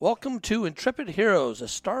Welcome to Intrepid Heroes, a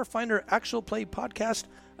Starfinder actual play podcast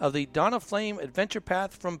of the Dawn of Flame adventure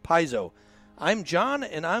path from Paizo. I'm John,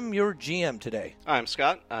 and I'm your GM today. I'm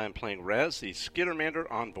Scott. I'm playing Rez, the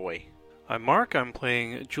Skittermander Envoy. I'm Mark. I'm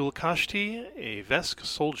playing Julakashti, a Vesk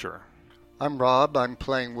soldier. I'm Rob. I'm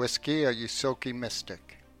playing Whiskey, a Yusoki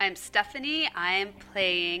mystic. I'm Stephanie. I'm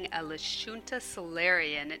playing a Lashunta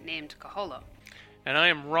Solarian named Kaholo. And I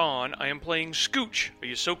am Ron. I am playing Scooch, a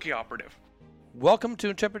Yusoki operative. Welcome to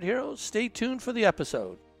Intrepid Heroes. Stay tuned for the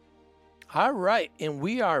episode. All right, and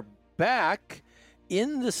we are back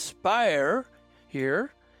in the Spire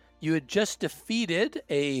here. You had just defeated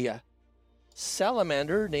a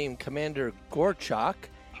salamander named Commander Gorchak,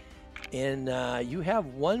 and you have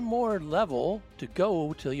one more level to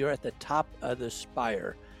go till you're at the top of the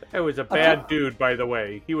Spire. It was a bad dude, by the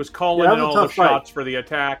way. He was calling in all the shots for the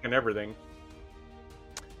attack and everything.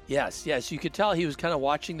 Yes, you could tell he was kind of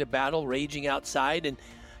watching the battle raging outside, and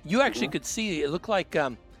you actually could see it looked like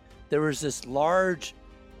there was this large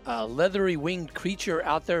leathery winged creature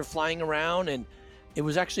out there flying around, and it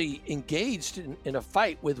was actually engaged in a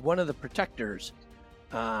fight with one of the protectors,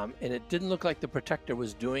 and it didn't look like the protector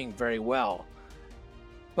was doing very well.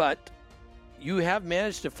 But you have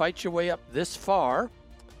managed to fight your way up this far.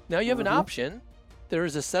 Now you have an option. There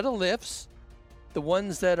is a set of lifts, the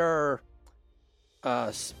ones that are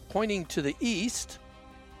pointing to the east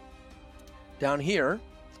down here,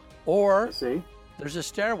 or there's a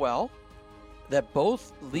stairwell that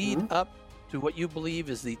both lead up to what you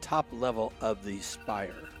believe is the top level of the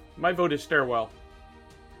spire. My vote is stairwell.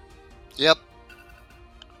 Yep.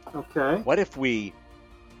 Okay. What if we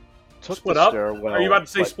took Split the up? stairwell? Are you about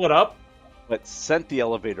to say split up? But sent the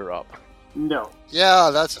elevator up. No.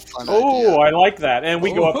 Yeah, that's a fun idea. Oh, I like that. And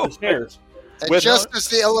we go up the stairs. And just as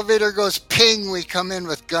the elevator goes ping, we come in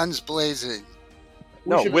with guns blazing.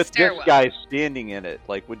 No, should- with this stairwell. guy standing in it.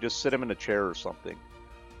 Like, we'd just sit him in a chair or something.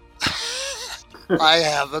 I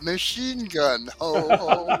have a machine gun. Ho,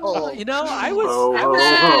 ho, ho. You know, I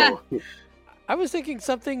was thinking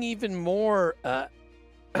something even more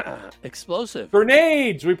explosive.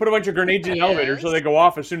 Grenades! We put a bunch of grenades in the elevator so they go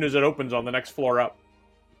off as soon as it opens on the next floor up.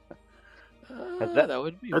 That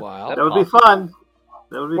would be wild. That would be fun.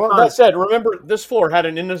 That would be fun. That said, remember, this floor had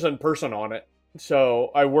an innocent person on it,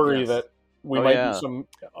 so I worry that we might do some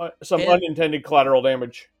unintended collateral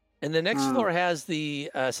damage. And the next floor has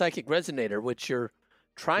the psychic resonator, which you're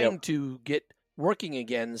trying to get working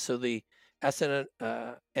again so the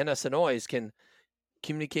NSNOIs can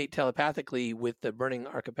communicate telepathically with the burning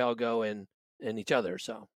archipelago and each other.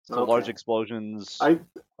 So large explosions. I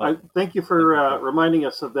thank you for reminding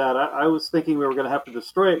us of that. I was thinking we were going to have to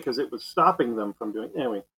destroy it because it was stopping them from doing.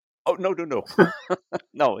 Anyway. Oh no!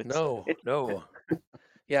 No, no.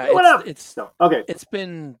 Yeah, it's okay. It's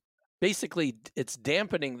been basically it's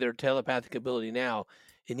dampening their telepathic ability now.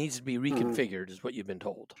 It needs to be reconfigured, is what you've been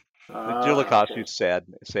told. Julakashi's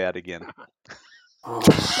sad again.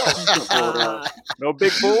 Oh. No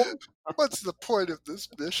big boom. What's the point of this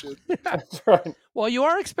mission? That's right. Well, you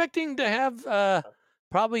are expecting to have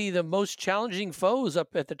probably the most challenging foes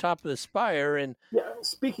up at the top of the spire, and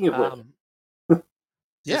Speaking of which,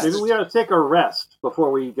 maybe we ought to take a rest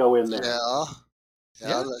before we go in there. Yeah,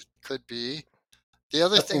 that could be. The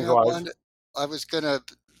other thing I was going to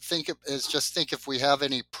think if we have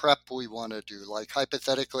any prep we want to do. Like,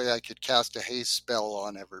 hypothetically, I could cast a haste spell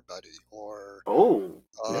on everybody, or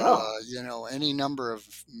any number of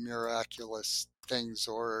miraculous things,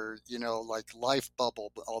 or like life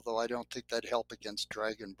bubble. Although I don't think that'd help against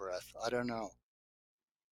dragon breath. I don't know.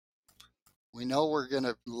 We know we're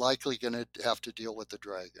likely gonna have to deal with the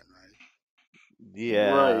dragon, right?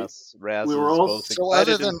 Yes. Right. We were also so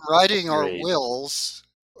other than writing our wills,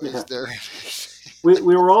 is there anything?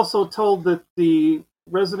 We were also told that the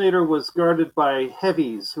resonator was guarded by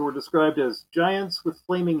heavies who were described as giants with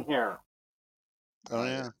flaming hair. Oh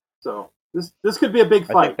yeah. So this could be a big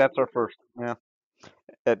fight. I think that's our first. Yeah.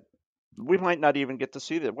 We might not even get to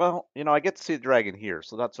see that. Well, I get to see the dragon here,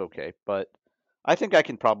 so that's okay. But I think I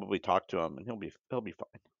can probably talk to him, and he'll be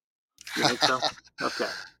fine. You think so? Okay.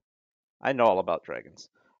 I know all about dragons.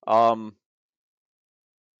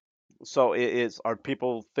 So are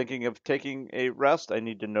people thinking of taking a rest? I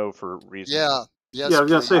need to know for reasons. Yeah. Yes, I was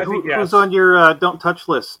going to say, who's on your don't touch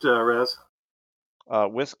list, Rez?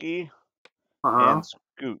 Whiskey and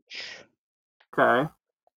Scooch. Okay.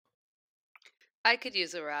 I could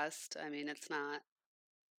use a rest. I mean, it's not.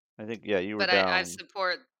 I think, you were but down. I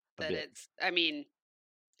support that it's. I mean,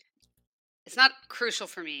 it's not crucial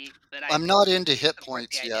for me, but I'm not into hit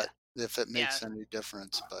points yet. If it makes any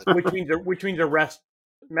difference, but which means a rest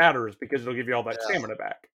matters because it'll give you all that stamina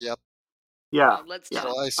back. Yep. Yeah. Let's do yeah.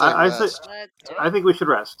 it. So I say rest. I think we should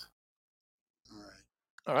rest.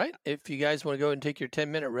 All right. If you guys want to go and take your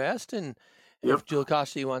 10-minute rest, and Yep. if Jill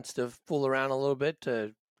Costi wants to fool around a little bit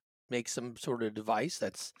to make some sort of device,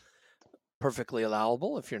 that's perfectly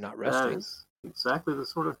allowable if you're not resting. That is exactly the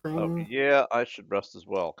sort of thing. Oh, yeah, I should rest as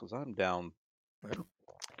well because I'm down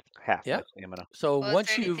half my stamina. So Well,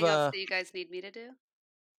 once is there you've anything else that you guys need me to do?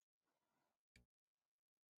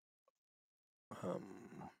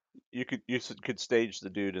 You could stage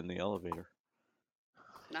the dude in the elevator.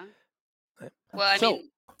 No. Well, I mean,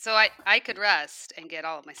 so I could rest and get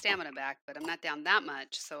all of my stamina back, but I'm not down that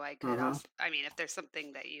much, so I could also. I mean, if there's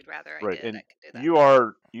something that you'd rather I did, and I could do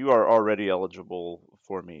that. you are already eligible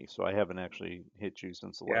for me, so I haven't actually hit you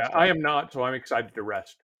since the last time. I am not, so I'm excited to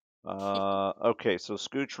rest. Okay, so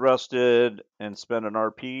Scooch rested and spent an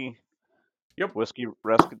RP. Yep. Whiskey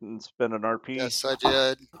rested and spent an RP. Yes, I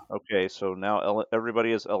did. Okay, so now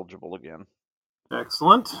everybody is eligible again.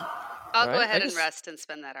 Excellent. I'll go ahead and rest and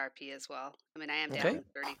spend that RP as well. I mean, I am down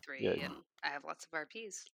 33, and I have lots of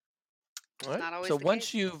RPs. All right. Not always so the once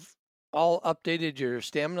case. you've all updated your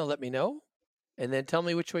stamina, let me know, and then tell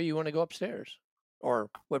me which way you want to go upstairs, or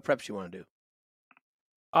what preps you want to do.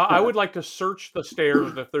 I would like to search the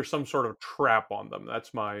stairs if there's some sort of trap on them.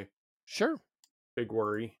 That's my big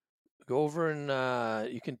worry. Go over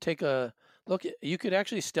and you can take a look. You could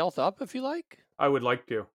actually stealth up if you like. I would like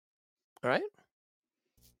to. All right.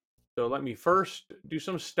 So let me first do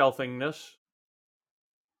some stealthingness.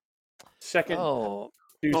 Second,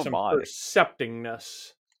 do some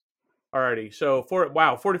perceptingness. Alrighty. So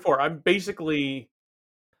 44. I basically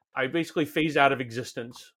phase out of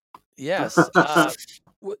existence. Yes.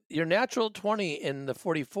 Your natural 20 in the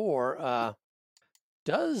 44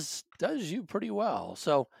 does you pretty well.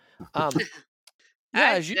 So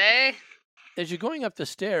as you're going up the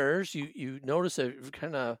stairs, you notice a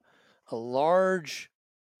kind of a large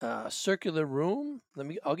circular room.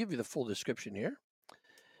 I'll give you the full description here.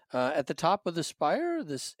 At the top of the spire,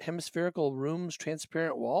 this hemispherical room's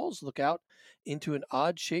transparent walls look out into an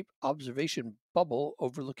odd-shaped observation bubble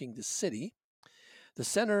overlooking the city. The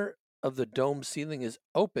center of the dome ceiling is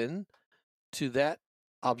open to that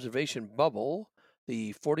observation bubble,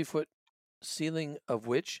 the 40-foot ceiling of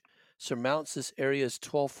which surmounts this area's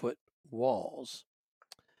 12-foot walls.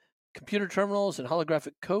 Computer terminals and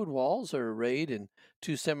holographic code walls are arrayed in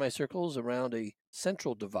two semicircles around a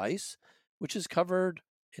central device, which is covered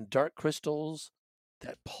in dark crystals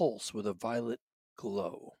that pulse with a violet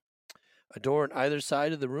glow. A door on either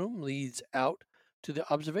side of the room leads out to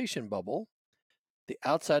the observation bubble. The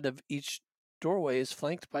outside of each doorway is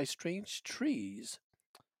flanked by strange trees.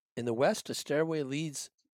 In the west, a stairway leads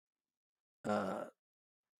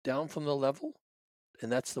down from the level, and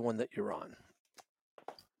that's the one that you're on.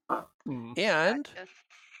 And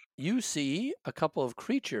you see a couple of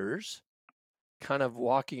creatures kind of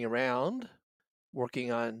walking around,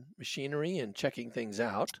 working on machinery and checking things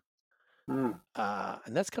out. And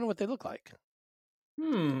that's kind of what they look like.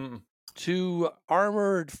 Two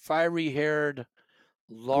armored, fiery-haired,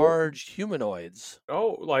 large humanoids.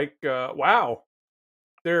 Oh, wow.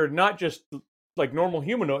 They're not just like normal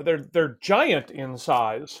humanoid. They're giant in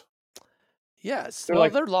size. Yes, they're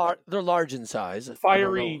large in size.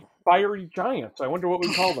 Fiery giants. I wonder what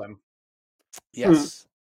we call them. Yes.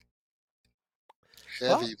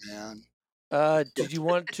 Heavy, man. Did you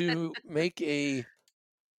want to make a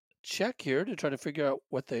check here to try to figure out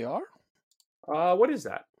what they are? What is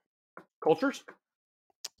that? Cultures?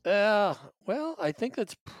 Well, I think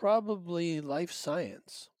that's probably life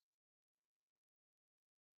science.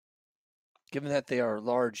 Given that they are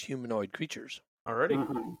large humanoid creatures.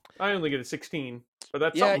 Alrighty. I only get a 16, but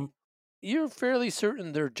that's something. You're fairly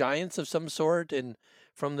certain they're giants of some sort, and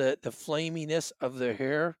from the flaminess of their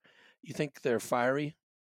hair, you think they're fiery.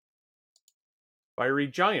 Fiery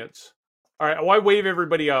giants. All right, well, I wave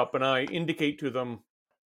everybody up, and I indicate to them,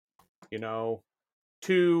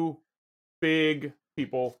 two big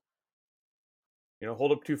people,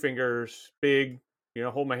 hold up two fingers, big,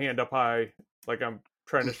 hold my hand up high, like I'm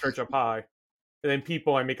trying to stretch up high. And then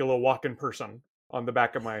people, I make a little walking person on the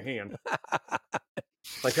back of my hand.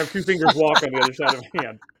 Like have two fingers walk on the other side of my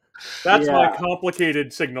hand. That's my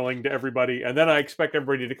complicated signaling to everybody, and then I expect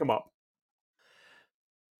everybody to come up.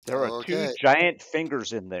 There are two giant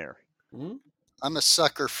fingers in there. I'm a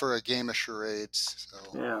sucker for a game of charades.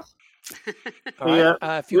 So. Yeah. All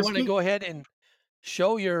right. If you want to go ahead and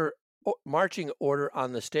show your marching order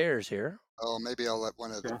on the stairs here. Oh, maybe I'll let one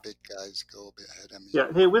of the big guys go a bit ahead of me.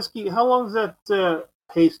 Yeah. Hey, Whiskey, how long does that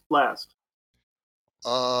haste last?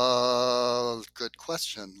 Good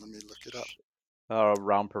question. Let me look it up.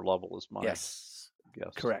 Round per level is mine. Yes.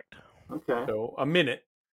 Correct. Okay. So a minute.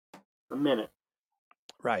 A minute.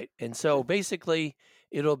 Right. And so basically,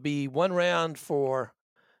 it'll be one round for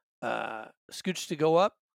Scooch to go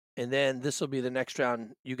up, and then this will be the next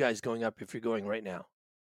round, you guys going up if you're going right now.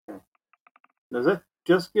 Okay. Does it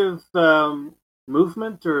just give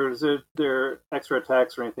movement, or is there extra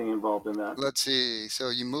attacks or anything involved in that? Let's see. So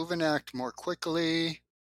you move and act more quickly.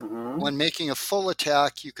 Mm-hmm. When making a full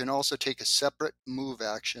attack, you can also take a separate move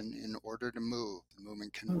action in order to move. The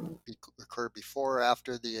movement can occur before or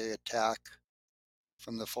after the attack.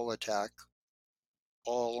 From the full attack,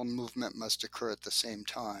 all movement must occur at the same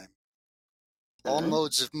time. All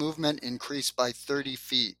modes of movement increase by 30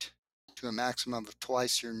 feet to a maximum of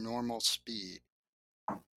twice your normal speed.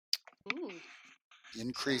 Ooh. The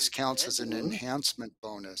increase counts as an enhancement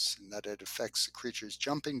bonus in that it affects the creature's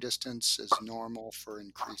jumping distance as normal for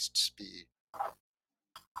increased speed.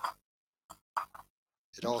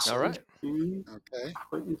 It also... All right. Okay.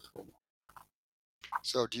 Quite useful.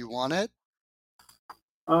 So do you want it?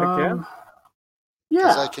 Yeah.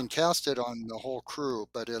 Because I can cast it on the whole crew,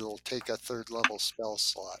 but it'll take a 3rd level spell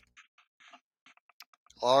slot.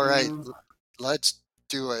 All right, let's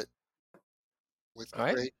do it with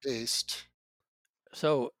great haste.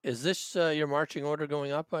 So is this your marching order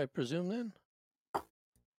going up, I presume, then?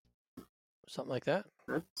 Something like that?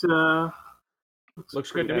 That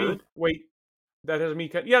looks good to me. Wait, that has me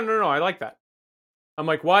cut. Yeah, no, I like that. I'm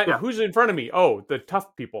like, why? Yeah. Who's in front of me? Oh, the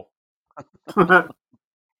tough people.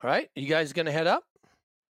 All right, you guys going to head up?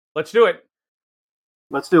 Let's do it.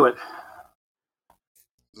 Let's do it.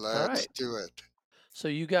 Let's do it. So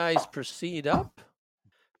you guys proceed up,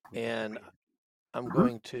 and I'm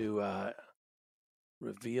going to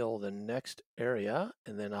reveal the next area,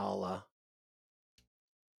 and then I'll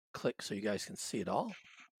click so you guys can see it all.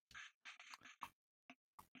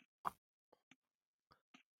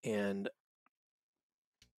 And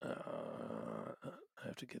I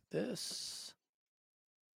have to get this.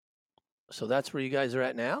 So that's where you guys are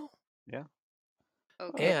at now? Yeah.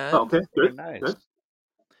 Okay. And okay, good. Nice. Good.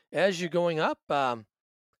 As you're going up,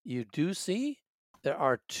 you do see there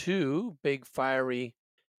are 2 big fiery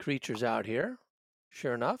creatures out here.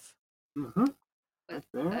 Sure enough. Mm-hmm. Right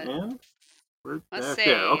there, and Must say,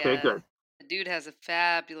 there. Okay, good. The dude has a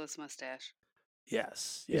fabulous mustache.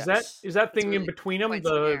 Yes. Is that thing really in between them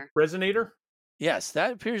the resonator? Yes,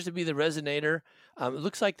 that appears to be the resonator. It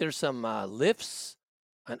looks like there's some lifts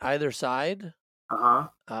on either side.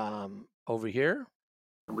 Over here.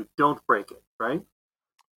 And we don't break it, right?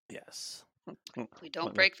 Yes. We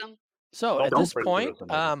don't break them? So at this point,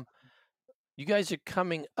 you guys are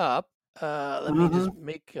coming up. Let me just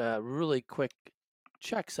make really quick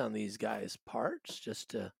checks on these guys' parts just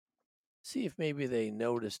to see if maybe they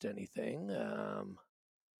noticed anything.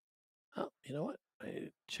 Oh, you know what? I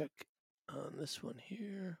check on this one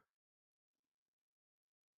here.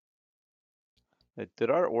 Did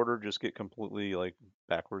our order just get completely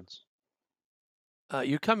backwards?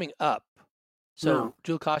 You're coming up, so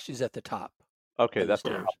Julkashi's at the top. Okay, that's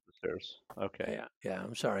the stairs. Okay. Yeah.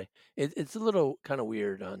 I'm sorry. It's a little kind of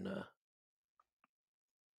weird on.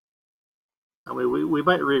 I mean, we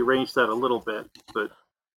might rearrange that a little bit, but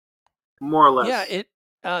more or less.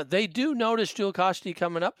 Yeah, they do notice Julkashi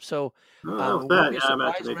coming up, so we'll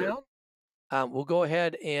go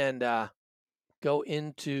ahead and go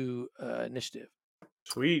into initiative.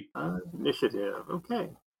 Sweet. Initiative. Okay.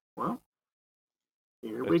 Well,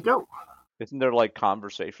 here we go. Isn't there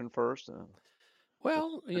conversation first?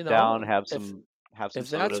 Well, you know, down, have some. If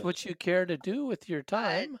that's what you care to do with your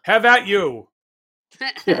time, have at you.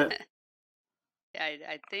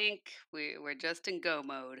 I think we're just in go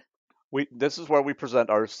mode. This is where we present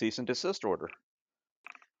our cease and desist order.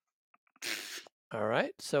 All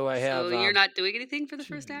right, so I have. So you're not doing anything for the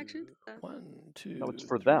first action? 1, 2, no, it's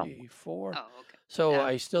for 3, them. 4. Oh, okay. So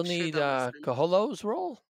I still need Kaholo's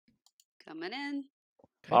roll. Coming in.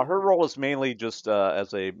 Okay. Her role is mainly just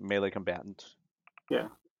as a melee combatant. Yeah.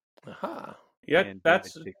 Aha. Yeah,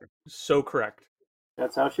 that's so correct.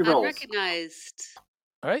 That's how she rolls. Unrecognized.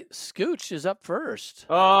 All right, Scooch is up first.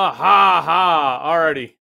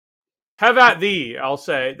 Alrighty. Have at thee, I'll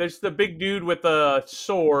say. There's the big dude with a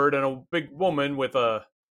sword and a big woman with a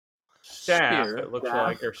staff, it looks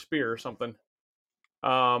like, or spear or something.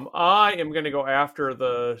 I am going to go after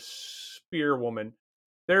the spear woman.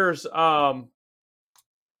 There's, I'm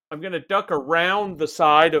going to duck around the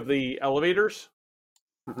side of the elevators.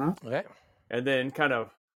 Okay. And then kind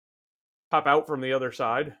of pop out from the other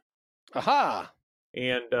side. Aha!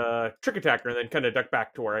 And trick attack her and then kind of duck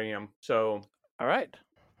back to where I am. So. All right.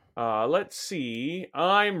 Let's see.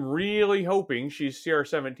 I'm really hoping she's CR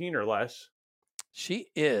 17 or less. She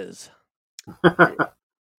is.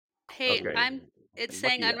 Hey, Okay. it's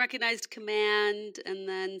saying unrecognized command and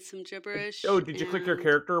then some gibberish. Oh, did you click your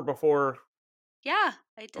character before? Yeah,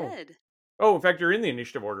 I did. Oh, in fact, you're in the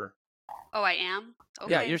initiative order. Oh, I am?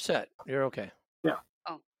 Okay. Yeah, you're set. You're okay. Yeah.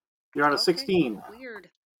 Oh. You're on a 16. Weird.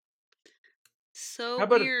 So How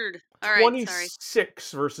about weird.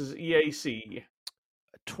 26 versus EAC?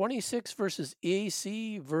 26 versus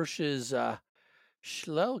EAC versus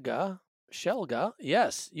Shelga.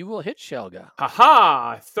 Yes, you will hit Shelga.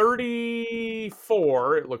 Haha!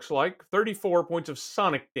 34, it looks like. 34 points of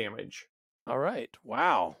sonic damage. All right.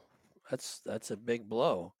 Wow. That's a big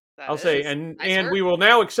blow. I'll say, and we will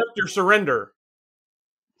now accept your surrender.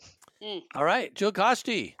 All right, Jill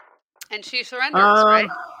Kosti. And she surrenders, right?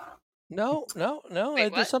 No.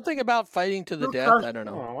 Wait, There's something about fighting to the death. I don't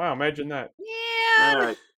know. Oh, wow, imagine that. Yeah. All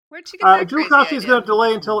right. Where'd you get that Jill crazy Kosti's idea? going to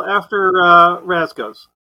delay until after Raz goes.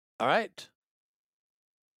 All right.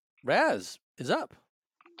 Raz is up.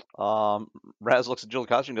 Raz looks at Jill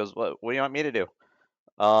Kosti and goes, what do you want me to do?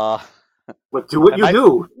 Do what you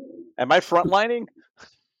do. Am I frontlining?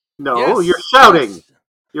 No, Yes, you're shouting. yes.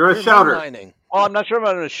 You're a shouter. Mainlining. Oh, I'm not sure if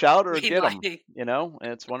I'm going to shout or get him. You know,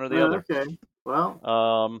 it's one or the other. Okay.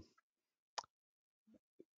 Well.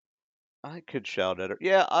 I could shout at her.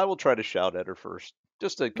 Yeah, I will try to shout at her first,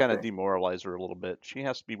 just to kind of demoralize her a little bit. She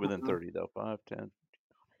has to be within 30, though. 5, 10,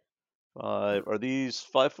 5. Are these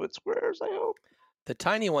 5-foot squares, I hope? The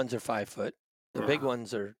tiny ones are 5 foot. The big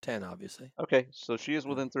ones are 10, obviously. Okay, so she is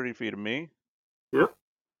within 30 feet of me. Yep.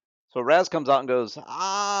 So Raz comes out and goes,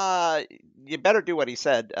 you better do what he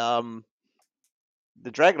said. The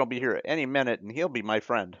dragon will be here any minute, and he'll be my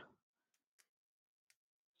friend.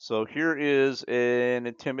 So here is an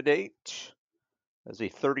Intimidate as a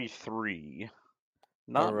 33.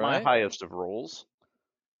 Not my highest of rolls.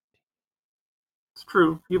 It's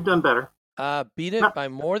true. You've done better. Beat it by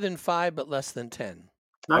more than 5, but less than 10.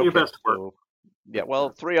 Not your best work. So, yeah, well,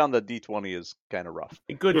 3 on the D20 is kind of rough.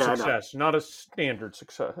 A good success, not a standard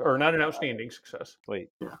success, or not an outstanding success. Wait.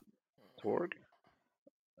 Yeah. Torg?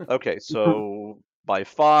 Okay, so by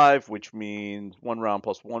 5, which means 1 round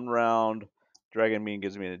plus 1 round. Dragon Mean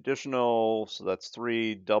gives me an additional, so that's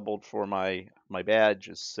 3. Doubled for my badge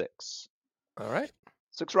is 6. All right.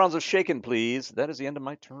 6 rounds of shaken, please. That is the end of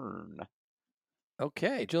my turn.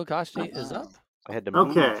 Okay, Jill Kosti is up. I had to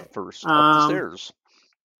move first up the stairs.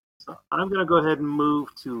 So I'm going to go ahead and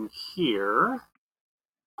move to here.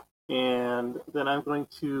 And then I'm going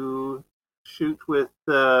to shoot with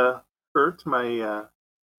Bert, my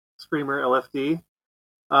Screamer LFD.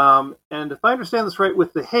 And if I understand this right,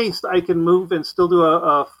 with the haste, I can move and still do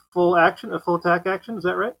a full attack action. Is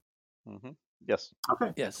that right? Mm-hmm. Yes.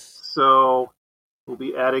 Okay. Yes. So we'll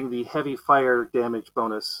be adding the heavy fire damage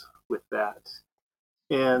bonus with that.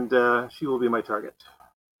 And she will be my target.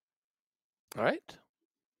 All right.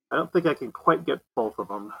 I don't think I can quite get both of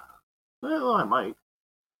them. Well, I might.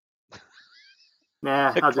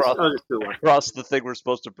 Nah, I'll just do one. Across the thing we're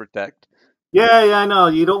supposed to protect. Yeah, I know.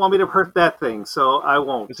 You don't want me to hurt that thing, so I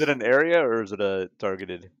won't. Is it an area or is it a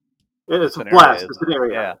targeted? It's a blast. It's an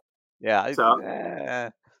area. Yeah. So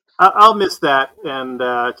I'll miss that and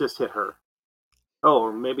just hit her. Oh,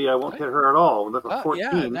 or maybe I won't hit her at all. With a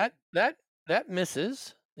 14. Yeah, that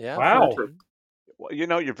misses. Yeah. Wow. Well,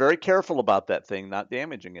 you're very careful about that thing, not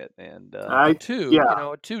damaging it. And a 2,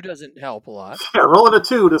 a 2 doesn't help a lot. Yeah, rolling a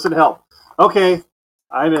 2 doesn't help. Okay,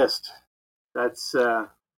 I missed. That's.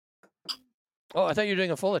 Oh, I thought you were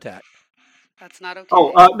doing a full attack. That's not okay.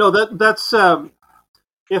 Oh, no, that's.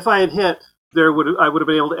 If I had hit, I would have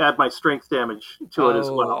been able to add my strength damage to it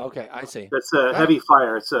as well. Okay, I see. That's a heavy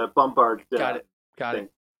fire. It's a bombard. Got it. Thing.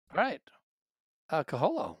 All right.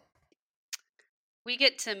 Kaholo. We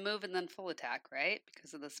get to move and then full attack, right?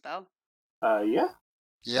 Because of the spell? Yeah.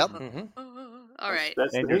 Yep. Mm-hmm. All right.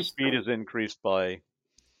 And your speed is increased by,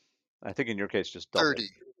 I think in your case, just double. 30.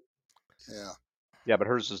 Yeah. Yeah, but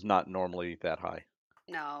hers is not normally that high.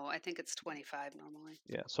 No, I think it's 25 normally.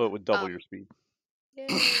 Yeah, so it would double your speed.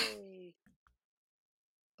 Yay.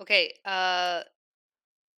 Okay,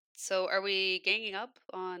 so are we ganging up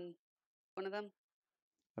on one of them?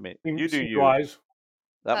 I mean, you do you.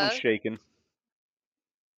 That one's shaken.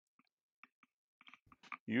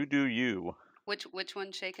 You do you. Which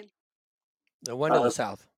one's shaken? The one to the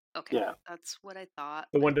south. Okay, yeah. That's what I thought.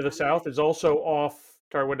 The one to the south is also off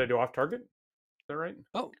target. What did I do? Off target? Is that right?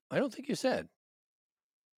 Oh, I don't think you said.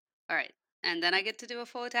 All right, and then I get to do a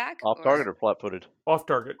full attack? Off target or flat-footed? Off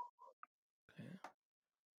target. Okay.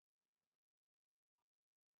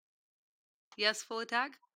 Yes, full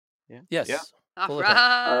attack? Yeah. Yes. Yeah. All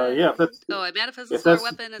right. Yeah. So I manifest a solar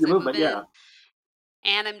weapon as I move in. Yeah.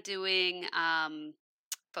 And I'm doing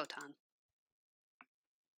photon.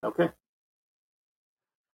 Okay.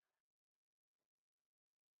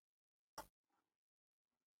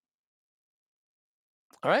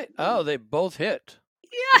 All right. Oh, they both hit.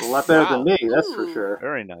 Yes. A lot better than Wow. me, that's for Ooh. sure.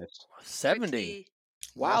 Very nice. 70.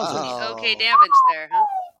 Wow. Wowzers. Okay, damage there, huh?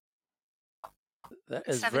 That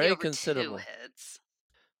is 70 very over 2 considerable. hits.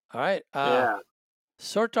 All right. Yeah.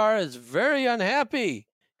 Sortar is very unhappy.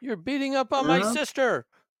 You're beating up on my sister.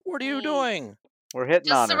 What are you doing? We're hitting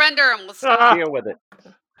Just on her. surrender and we'll stop. Deal with it.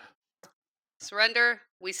 Surrender,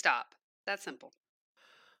 we stop. That's simple.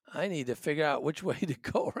 I need to figure out which way to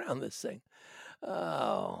go around this thing.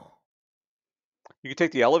 Oh. You can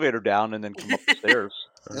take the elevator down and then come up the stairs.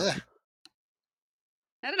 Yeah.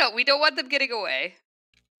 I don't know. We don't want them getting away.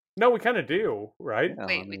 No, we kind of do, right? Yeah,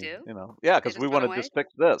 Wait, we do? Yeah, They because just we run want to away? just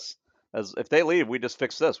fix this. As if they leave, we just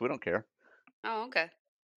fix this. We don't care. Oh, okay.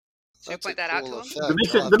 Should we That's point a that out cool to effect. them? The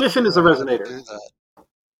mission, I'll have the to mission is a figure out how to resonator. do that.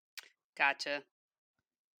 Gotcha.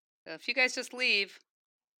 If you guys just leave.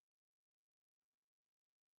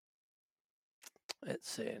 Let's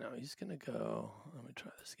see. No, he's going to go. Let me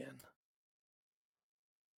try this again.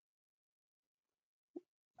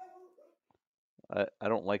 I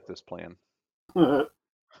don't like this plan. I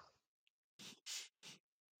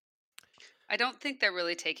don't think they're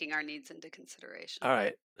really taking our needs into consideration. All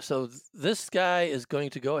right. So this guy is going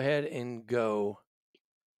to go ahead and go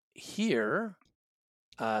here.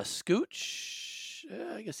 Scooch.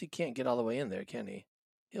 I guess he can't get all the way in there, can he?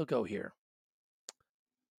 He'll go here.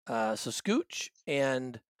 So Scooch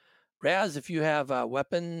and Raz, if you have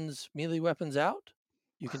weapons, melee weapons out,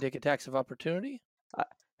 you can take attacks of opportunity.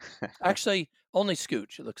 Actually, only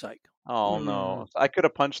Scooch, it looks like. Oh, no. I could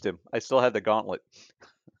have punched him. I still had the gauntlet.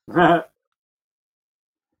 Might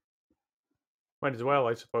as well,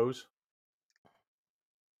 I suppose.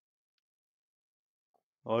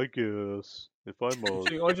 I guess. If I must.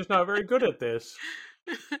 See, I'm just not very good at this.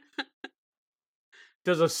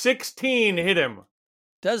 Does a 16 hit him?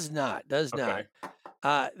 Does not. Okay.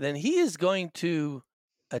 Then he is going to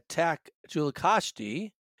attack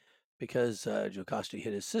Julakashti because Julakashti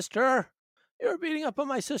hit his sister. You're beating up on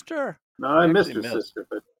my sister. No, I missed actually his missed. sister,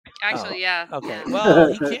 but Actually, yeah. Okay. Yeah.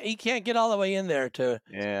 Well, he can't get all the way in there to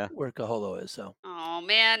Yeah. where Kaholo is. So. Oh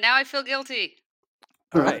man, now I feel guilty.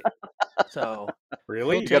 All right. So.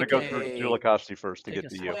 Really? You got to take go through Julakashti first to take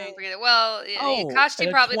get a to you. swing. Well, Oh, Kashti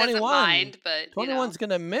and a probably doesn't 21. mind, but 21's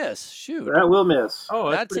gonna miss. Shoot. that will miss.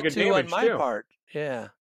 Oh, That's pretty a good 2 on damage, my too. part. Yeah.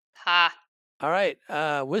 Ha. All right.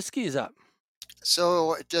 Whiskey's up.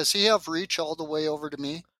 So does he have reach all the way over to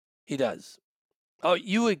me? He does. Oh,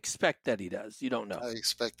 you expect that he does. You don't know. I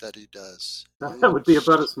expect that he does. That would be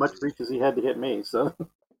about as much reach as he had to hit me. So.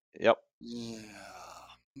 Yep. Yeah.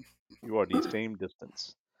 You are the same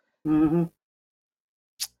distance. Mm-hmm.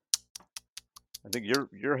 I think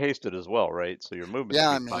you're hasted as well, right? So your movement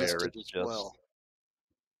Yeah, speed's I'm higher. hasted It's as just well.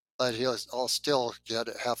 But I'll still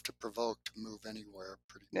have to provoke to move anywhere,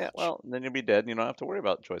 pretty much. yeah. Well, then you'll be dead, and you don't have to worry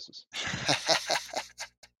about choices.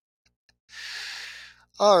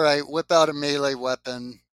 All right, whip out a melee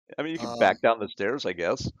weapon I mean, you can back down the stairs, I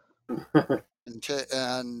guess.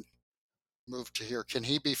 and move to here. Can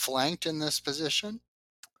he be flanked in this position?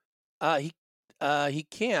 He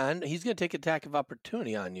can. He's going to take attack of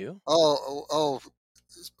opportunity on you.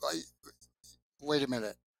 Wait a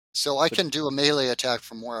minute. So I can do a melee attack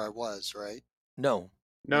from where I was, right? No.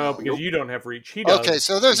 No, because you don't have reach. He does. Okay,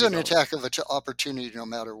 so there's an attack of opportunity no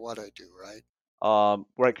matter what I do, right?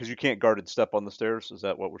 Right, because you can't guarded step on the stairs. Is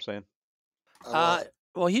that what we're saying?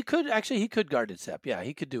 Well, he could guarded step. Yeah,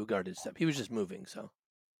 he could do a guarded step. He was just moving, so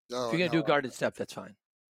if you're going to do a guarded step, that's fine.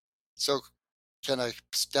 So can I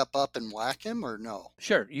step up and whack him or no?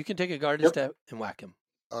 Sure, you can take a guarded step and whack him.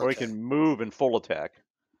 Okay. Or he can move in full attack.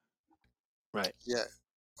 Right. Yeah.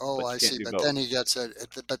 Oh, I see. But then he gets an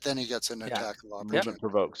attack of opportunity. Movement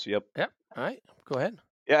provokes. Yep. Yep. All right. Go ahead.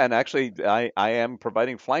 Yeah, and actually, I am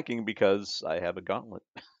providing flanking because I have a gauntlet.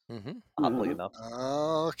 Mm-hmm. Oddly enough.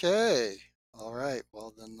 Okay. All right.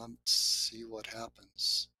 Well, then let's see what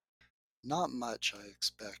happens. Not much, I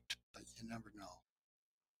expect, but you never know.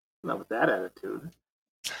 Not with that attitude.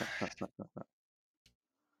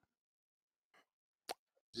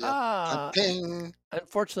 Yep. Ping.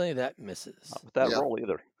 Unfortunately, that misses. Not with that roll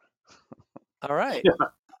either. All right. Yeah.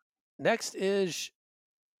 Next is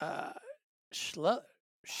Shelga.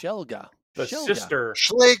 The sister.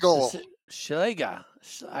 Schlegel. Schlega.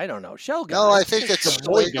 I don't know. Shelga. No, I think it's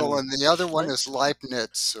Schlegel, and the other one is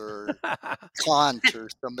Leibniz or Kant or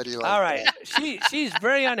somebody like that. All right. She's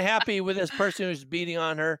very unhappy with this person who's beating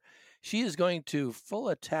on her. She is going to full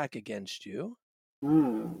attack against you.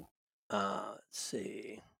 Let's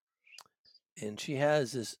see. And she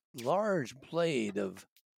has this large blade of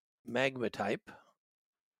magma type.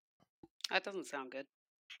 That doesn't sound good.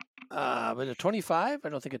 But a 25? I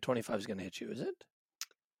don't think a 25 is going to hit you, is it?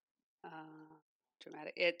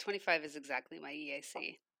 Dramatic. 25 is exactly my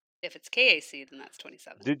EAC. If it's KAC, then that's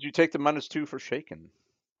 27. Did you take the -2 for shaken?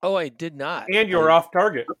 Oh, I did not. And you're off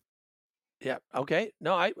target. Yeah. Okay.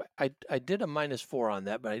 No, I did a -4 on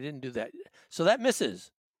that, but I didn't do that. So that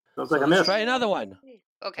misses. Sounds So like a let's miss. try another one.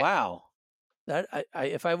 Okay. Wow. That I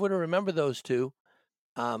if I would have remembered those two,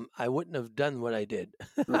 I wouldn't have done what I did.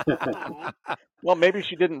 Well, maybe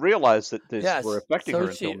she didn't realize that these Yes. were affecting So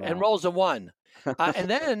her she until now. and rolls a 1, and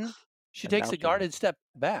then she And takes now a she guarded step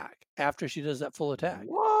back after she does that full attack.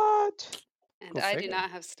 What? And Go I figure. do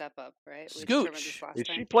not have step up, right? We determined this Scooch. last Is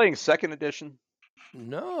time. she playing second edition?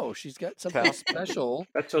 No, she's got something special.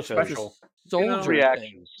 That's so special. Soldier thing.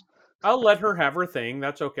 Reactions. I'll let her have her thing.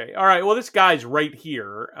 That's okay. All right. Well, this guy's right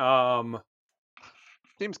here.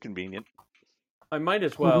 Seems convenient. I might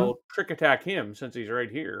as well trick attack him since he's right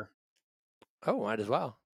here. Oh, might as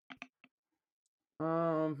well.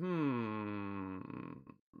 No,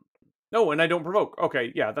 and I don't provoke.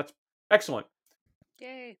 Okay, yeah, that's excellent.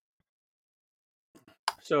 Yay.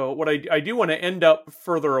 So what I do want to end up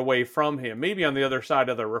further away from him, maybe on the other side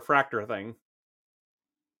of the refractor thing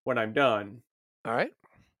when I'm done. All right.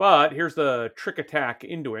 But here's the trick attack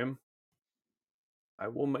into him. I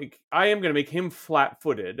am going to make him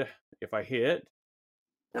flat-footed if I hit.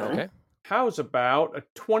 Okay. How's about a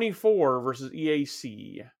 24 versus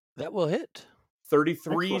EAC? That will hit.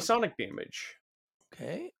 33 Excellent. sonic damage.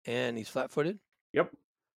 Okay, and he's flat-footed. Yep.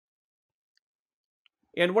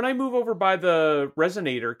 And when I move over by the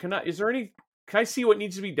resonator, can I see what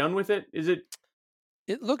needs to be done with it? Is it?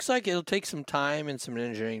 It looks like it'll take some time and some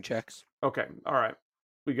engineering checks. Okay. All right.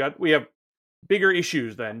 We have bigger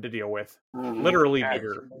issues then to deal with. Literally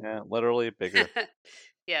bigger. Yeah, literally bigger.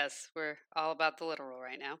 Yes, we're all about the literal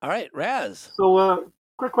right now. All right, Raz. So,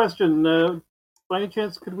 quick question. By any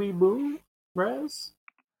chance, could we move, Raz?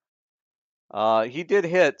 He did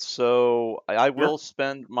hit, so I will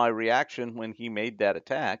spend my reaction when he made that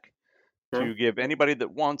attack to give anybody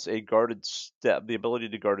that wants a guarded step, the ability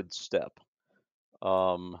to guarded step.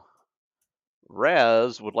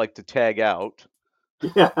 Raz would like to tag out.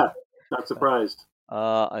 Yeah, not surprised.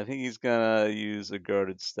 I think he's gonna use a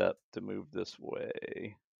guarded step to move this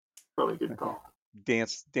way. Probably a good call.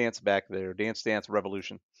 Dance back there. Dance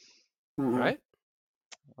revolution. All right.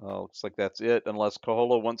 Looks like that's it, unless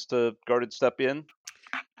Kaholo wants to guarded step in.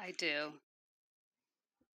 I do.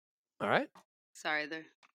 All right. Sorry, there.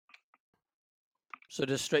 So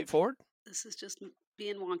just straightforward? This is just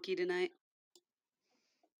being wonky tonight.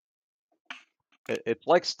 It's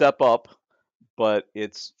like step up, but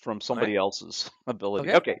it's from somebody else's ability.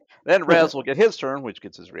 Okay. Okay. Then Raz will get his turn, which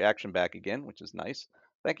gets his reaction back again, which is nice.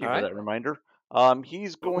 Thank you for that reminder.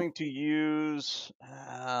 He's going to use.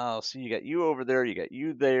 See, you got you over there. You got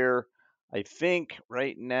you there. I think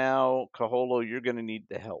right now, Kaholo, you're going to need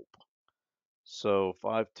the help. So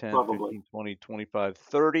 5, 10, Probably. 15, 20, 25,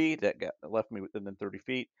 30. That left me within 30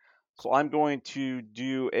 feet. So I'm going to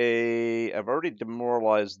do I've already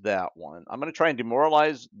demoralized that one. I'm going to try and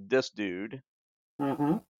demoralize this dude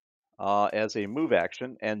as a move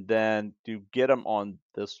action, and then to get him on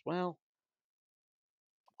this. Well,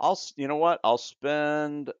 you know what? I'll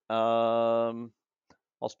spend an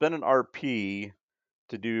RP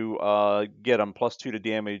to do get him +2 to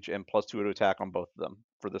damage and +2 to attack on both of them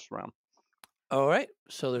for this round. All right.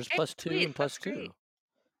 So there's +2 sweet. and That's +2. great.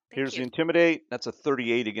 Here's the intimidate. That's a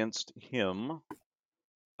 38 against him. All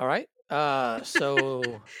right. So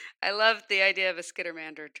I love the idea of a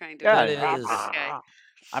Skittermander trying to. that is.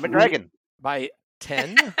 I'm a dragon. By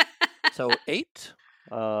 10. So 8.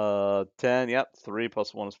 10. Yep. 3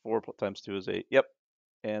 + 1 is 4 times 2 is 8. Yep.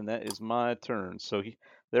 And that is my turn. So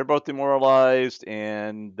they're both demoralized,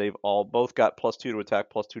 and they've both got +2 to attack,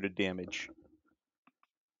 +2 to damage.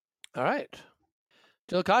 All right.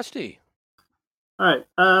 Jilakasti. All right.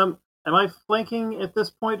 Am I flanking at this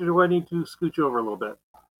point, or do I need to scooch over a little bit?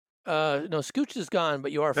 No, Scooch is gone,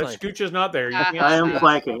 but you are flanking. Scooch is not there. You can't I am see.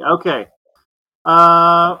 flanking. Okay.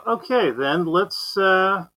 Okay, then let's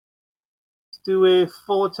do a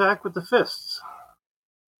full attack with the fists.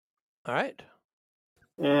 All right.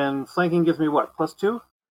 And flanking gives me what? +2?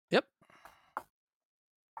 Yep.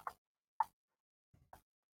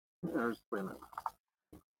 Wait a minute.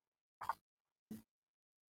 I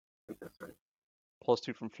think that's right.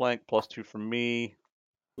 +2 from flank, +2 from me.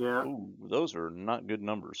 Yeah. Ooh, those are not good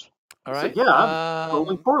numbers. All right. So, yeah, I'm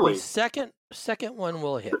rolling poorly. The second one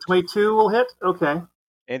will hit. The 22 will hit? Okay.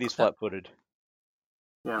 And he's flat-footed.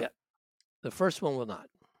 Yeah. The first one will not.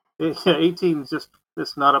 Yeah, 18 is just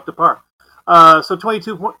not up to par. So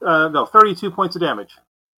 32 points of damage.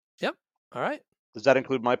 Yep. All right. Does that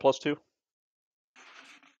include my +2?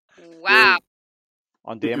 Wow.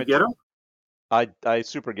 On Did damage? you get him? I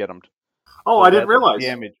super get him. Oh, So I didn't realize.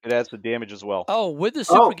 Damage. It adds the damage as well. Oh, with the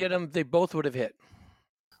super get them, they both would have hit.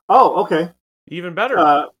 Oh, okay. Even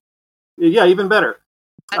better. Yeah, even better.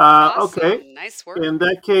 That's awesome. Okay. Nice work. In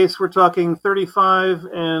that case, we're talking 35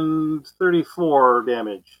 and 34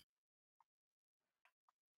 damage.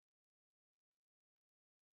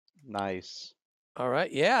 Nice. All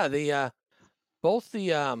right. Yeah. The both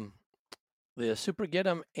the super get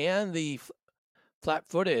them and the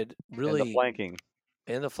flat-footed really And the flanking.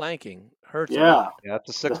 And the flanking hurts. Yeah. Yeah,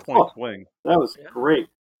 that's a 6-point swing. That was great.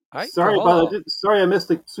 All right, Sorry Kaholo. about it. Sorry, I missed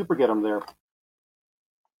the super get him there.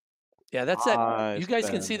 Yeah, that's it. You guys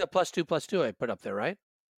can see the +2/+2 I put up there, right?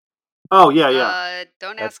 Oh yeah.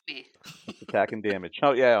 Don't ask me. Attack and damage.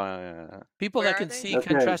 Oh yeah. People Where that are can they? see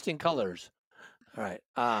contrasting colors. All right.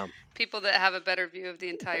 People that have a better view of the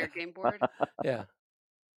entire game board. Yeah.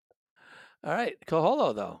 All right,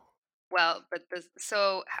 Kaholo though. Well, but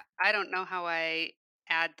so I don't know how I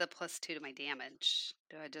add the +2 to my damage.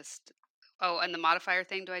 Do I just? Oh, and the modifier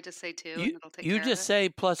thing. Do I just say 2 and it'll take care just of it? say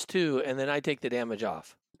 +2 and then I take the damage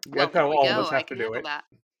off. Well, That's how there we all go. of us have I to can do handle it. that.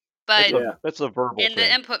 But That's a verbal in thing.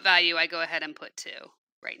 the input value, I go ahead and put 2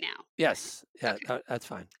 right now. Yes. Yeah, Okay. that's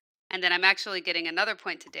fine. And then I'm actually getting another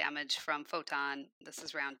point to damage from Photon. This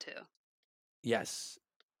is round 2. Yes.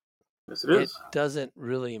 Yes, it is. It doesn't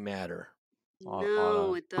really matter.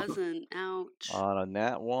 No, it doesn't. Ouch. On a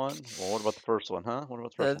nat 1? Well, what about the first one, huh? What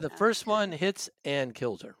about the first one? The first one hits and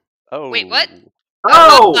kills her. Oh. Wait, what?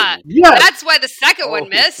 Oh, yes. That's why the second one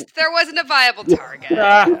missed. There wasn't a viable target.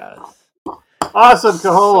 Yes. Awesome,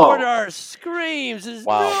 Kaholo. Sordar screams.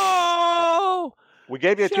 Wow. No! We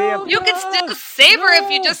gave you a chance. You can still save her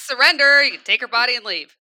if you just surrender. You can take her body and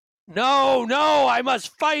leave. No, I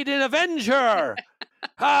must fight and avenge her.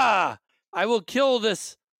 Ha! I will kill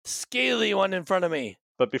this scaly one in front of me.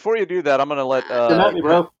 But before you do that, I'm going to let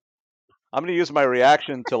I'm going to use my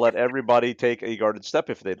reaction to let everybody take a guarded step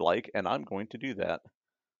if they'd like, and I'm going to do that.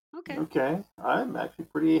 Okay. I'm actually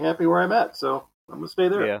pretty happy where I'm at, so I'm going to stay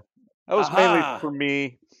there. Yeah. That was mainly for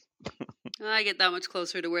me. I get that much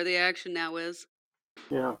closer to where the action now is.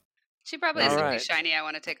 Yeah. She probably has something shiny I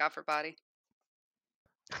want to take off her body.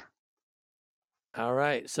 All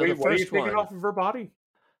right. So Wait, the what are you first taking one. off of her body?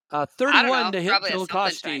 31 to hit probably has something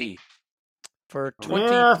Julakosti shiny. for Yeah,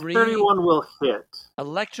 23. 31 will hit.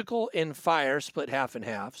 Electrical and fire split half and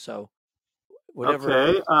half. So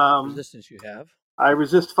whatever resistance you have. I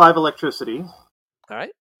resist 5 electricity. All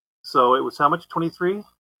right. So it was how much? 23?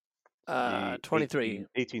 23.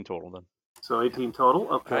 18 total then. So 18 total.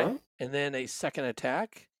 Okay. Right. And then a second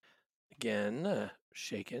attack. Again,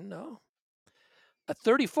 shaken. No. A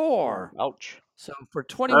 34. Ouch. So for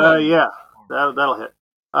 21. Yeah, that'll hit.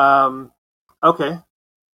 Okay.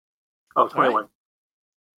 Oh, 21. Right.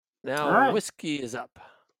 Now Whiskey is up.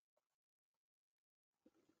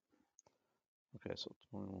 Okay, so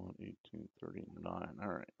 21, 18, 39. All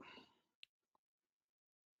right.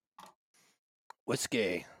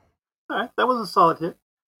 Whiskey. All right, that was a solid hit.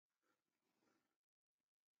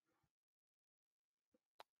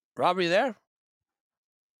 Rob, are you there?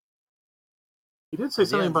 You did say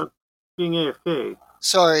something about being AFK.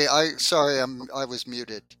 Sorry, I was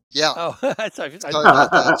muted. Yeah. Oh, sorry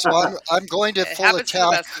about that. So I'm going to full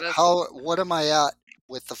attack. What am I at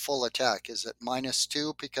with the full attack? Is it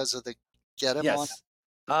 -2 because of the get him on?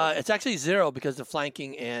 It's actually 0 because of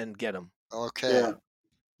flanking and get him. Okay. Yeah.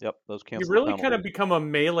 Yep, those cancel. You really kind of become a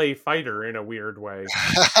melee fighter in a weird way.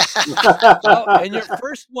 And your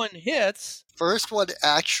first one hits. First one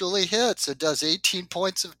actually hits. It does 18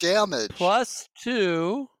 points of damage.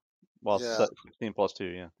 +2. Well, 16 plus 2,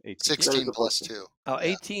 yeah. 18. 16 plus 2. Oh,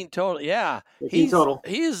 18 total. Yeah. 18 total.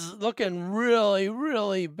 He's looking really,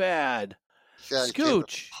 really bad.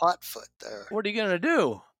 Scooch. Hot foot there. What are you going to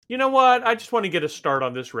do? You know what? I just want to get a start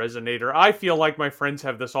on this resonator. I feel like my friends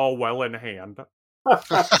have this all well in hand.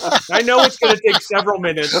 I know it's going to take several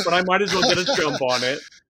minutes, but I might as well get a jump on it.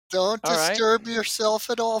 Don't disturb yourself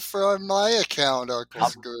at all on my account, Uncle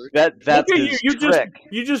Scooch. That's his trick.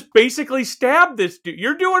 You just basically stabbed this dude.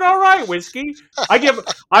 You're doing all right, Whiskey.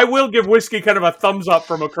 I will give Whiskey kind of a thumbs up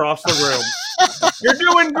from across the room. You're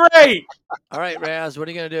doing great. All right, Raz, what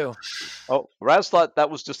are you going to do? Oh, Raz thought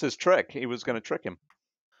that was just his trick. He was going to trick him.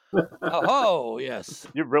 Oh, yes.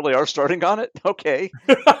 You really are starting on it? Okay.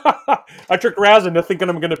 I tricked Raz into thinking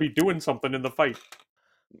I'm going to be doing something in the fight.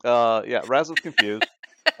 Yeah, Raz is confused.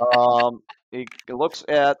 He looks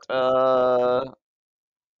at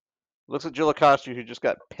Julakosti, who just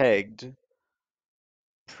got pegged.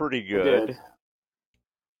 pretty good. Did.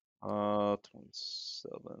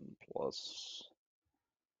 27 plus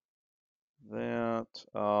that.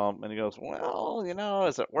 And he goes, well,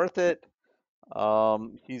 is it worth it?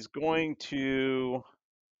 He's going to.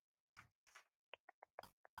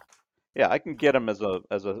 Yeah, I can get him as a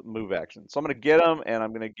move action. So I'm going to get him, and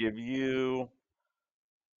I'm going to give you.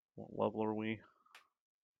 What level are we?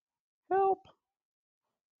 Help.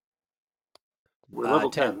 We're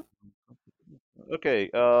level 10. Okay.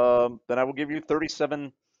 Then I will give you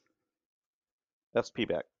 37 SP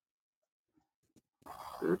back.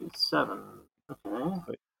 37.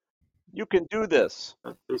 Okay. You can do this.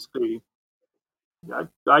 That's basically.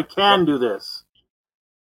 I can do this.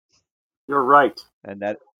 You're right. And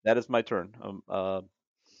that is my turn.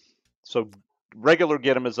 So regular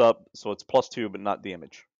get him is up, so it's +2, but not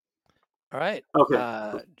damage. All right.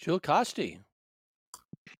 Okay. Jewel Kosti.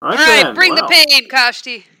 All right, bring the pain,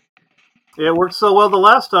 Kosti. It worked so well the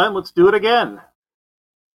last time. Let's do it again.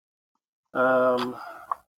 So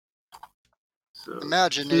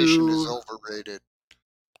Imagination is overrated.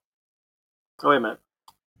 Oh, wait a minute.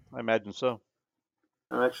 I imagine so.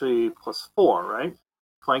 I'm actually +4, right?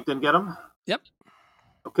 Flank didn't get him? Yep.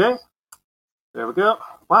 Okay. There we go.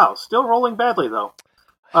 Wow, still rolling badly, though.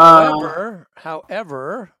 However,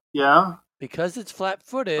 yeah, because it's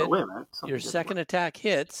flat-footed, wait a minute. your second attack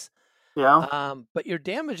hits. Yeah. But your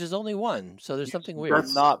damage is only 1, so there's something weird.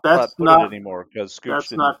 That's not flat-footed anymore because Scooch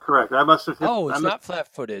That's not correct. I must have hit. Oh, it's not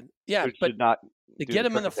flat-footed. Yeah, Scooch but did not to get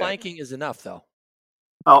him in the flanking is enough, though.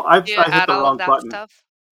 Oh, I hit the wrong button. Stuff?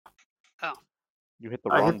 Oh. You hit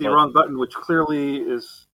the I wrong hit the button. wrong button, which clearly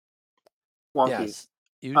is wonky. Yes.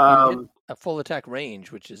 You hit a full attack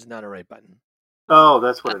range, which is not a right button. Oh,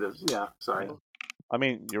 that's what it is. Yeah, sorry. I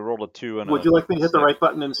mean, you rolled a 2 and Would you like me to hit the right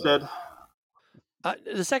button instead?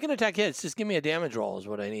 The second attack hits. Just give me a damage roll is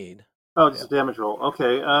what I need. Oh, just a damage roll.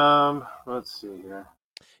 Okay. Let's see here.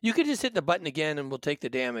 You could just hit the button again, and we'll take the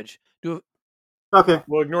damage. Okay.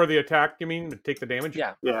 We'll ignore the attack. You mean take the damage?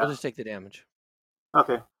 Yeah. We'll just take the damage.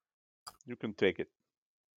 Okay. You can take it.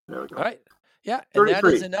 There we go. All right. Yeah, 33. and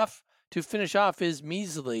that is enough to finish off his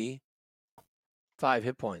measly 5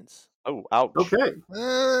 hit points. Oh, ouch. Okay. Nice.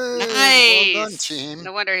 Well done, team.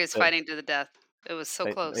 No wonder he was fighting to the death. It was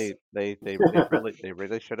so close. They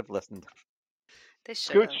really should have listened. They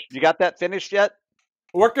should have. Scooch, you got that finished yet?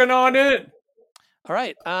 Working on it. All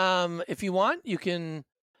right. If you want, you can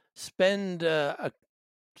spend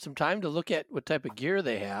some time to look at what type of gear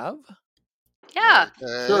they have. Yeah.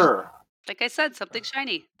 Sure. Like I said, something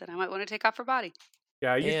shiny that I might want to take off her body.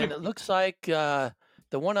 Yeah, and it looks like the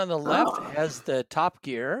one on the left has the top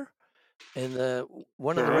gear, and the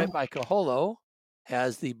one on the right by Kaholo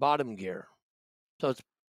has the bottom gear. So it's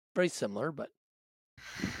very similar, but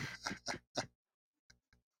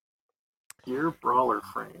Gear brawler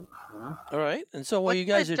frame. Huh? All right. And so while you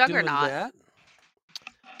guys are doing that,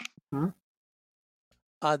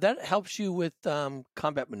 that helps you with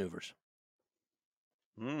combat maneuvers.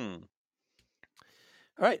 Hmm.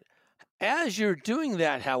 All right. As you're doing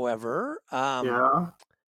that, however, the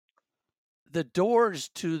doors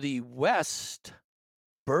to the west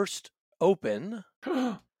burst open,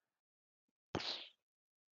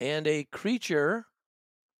 and a creature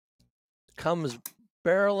comes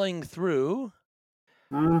barreling through,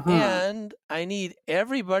 and I need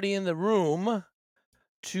everybody in the room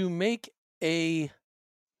to make a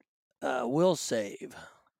will save.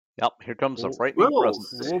 Yep, here comes a frightening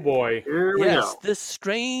presence. Oh boy. Here we go. This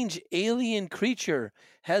strange alien creature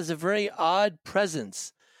has a very odd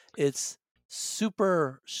presence. It's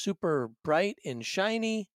super, super bright and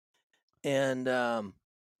shiny, and I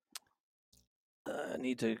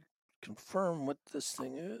need to confirm what this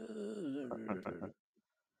thing is.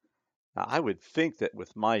 Now, I would think that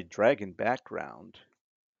with my dragon background,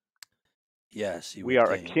 yes, we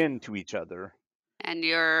are akin to each other. And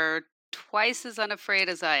you're twice as unafraid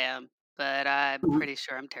as I am, but I'm pretty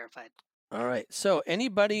sure I'm terrified. All right. So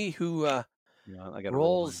anybody who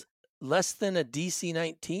rolls less than a DC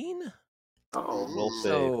 19? Will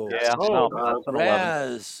save. So, yeah, that's an 11.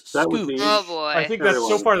 Raz, Scooch. Oh boy! I think that's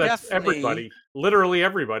so far. That's everybody, literally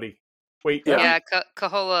everybody. Wait. Yeah,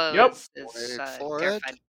 Kahola is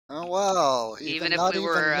terrified. Oh wow! Even if we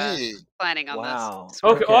were planning on this.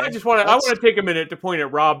 Okay. Well, I want to take a minute to point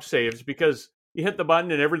at Rob's saves because you hit the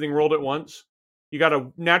button and everything rolled at once. You got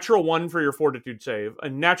a natural 1 for your fortitude save, a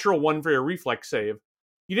natural 1 for your reflex save.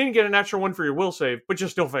 You didn't get a natural 1 for your will save, but you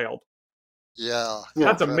still failed. Yeah,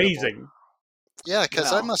 that's amazing. Yeah,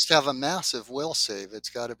 because I must have a massive will save. It's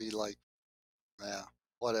got to be like,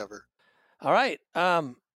 whatever. All right.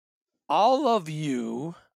 All of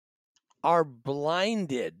you are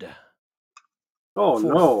blinded Oh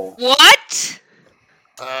no! What?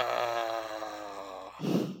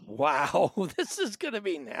 Wow, this is gonna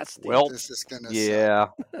be nasty. Well, This is gonna yeah.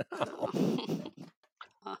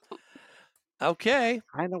 Okay.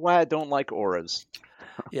 I know why I don't like auras.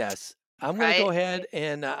 Yes, I'm gonna go ahead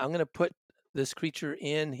and I'm gonna put this creature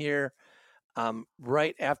in here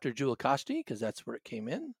right after Julakashti because that's where it came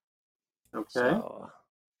in. Okay. So,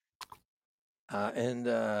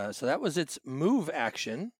 so that was its move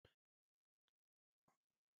action.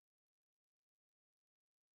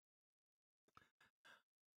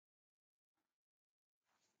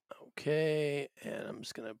 Okay, and I'm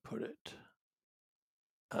just gonna put it.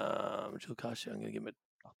 Julakashti, I'm gonna give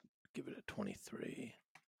it a 23.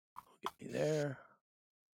 Get me there.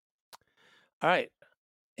 All right,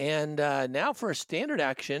 and now for a standard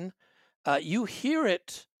action, you hear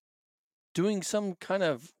it doing some kind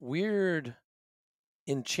of weird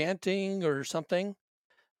enchanting or something.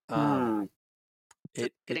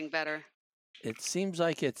 It's getting better. It seems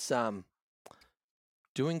like it's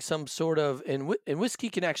doing some sort of, and Whiskey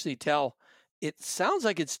can actually tell. It sounds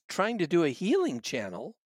like it's trying to do a healing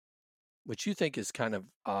channel, which you think is kind of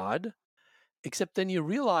odd. Except then you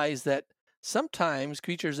realize that sometimes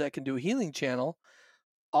creatures that can do a healing channel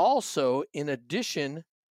also, in addition,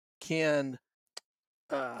 can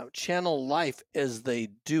channel life as they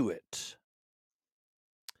do it.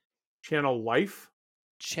 Channel life?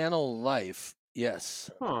 Channel life, yes.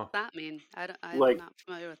 Huh. What does that mean? I'm Like, not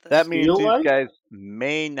familiar with this. That means these life? guys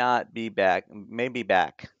may not be back. May be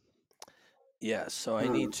back. Yeah, so I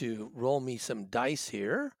need to roll me some dice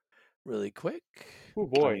here really quick. Oh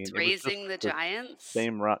boy. I mean, it was Raising just the Giants?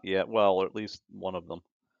 Same round. Yeah, well, or at least one of them.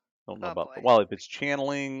 Don't know Oh, about. boy. Well, if it's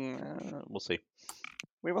channeling, we'll see.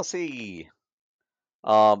 We will see.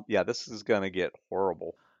 Yeah, this is gonna get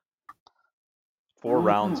horrible. 4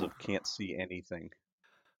 rounds of can't see anything.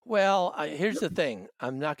 Well, here's the thing.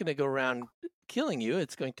 I'm not going to go around killing you.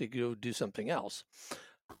 It's going to go do something else.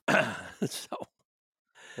 So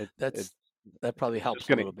that probably helps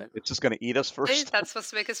a little bit. It's just gonna eat us first. Hey, that's supposed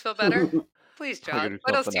to make us feel better? Please, John.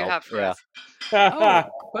 What else do you have for us? Oh,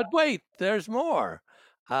 but wait, there's more.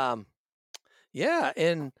 Yeah,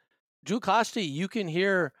 and Julakashti, you can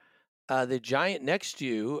hear the giant next to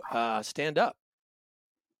you stand up.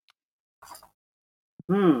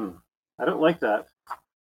 I don't like that.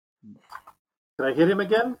 Could I hit him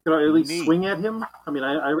again? Could I at least swing at him? I mean,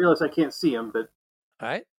 I realize I can't see him, but... All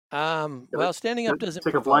right. Well, standing up doesn't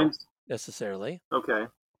take a provoke blind necessarily. Okay.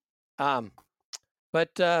 But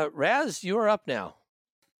Raz, you're up now.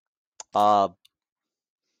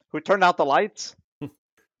 Who turned out the lights?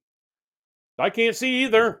 I can't see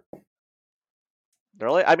either.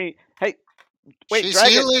 Really? I mean, hey, wait, She's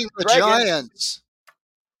Dragon, healing the Dragon, giants.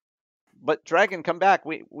 But Dragon, come back.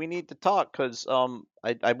 We need to talk because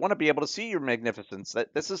I want to be able to see your magnificence.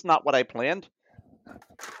 This is not what I planned.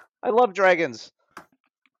 I love dragons.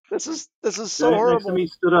 This is so horrible. Next to me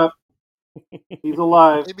stood up. He's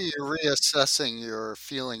alive. Maybe you're reassessing your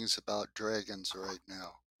feelings about dragons right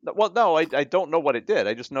now. Well, no, I don't know what it did.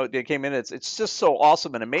 I just know it came in. It's just so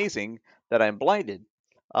awesome and amazing that I'm blinded.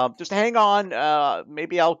 Just hang on.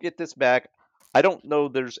 Maybe I'll get this back. I don't know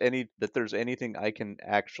there's anything I can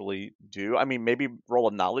actually do. I mean, maybe roll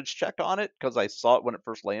a knowledge check on it because I saw it when it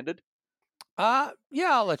first landed. Yeah,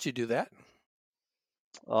 I'll let you do that.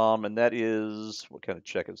 And that is, what kind of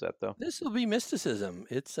check is that though? This will be mysticism.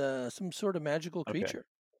 It's some sort of magical creature.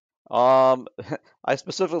 I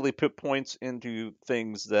specifically put points into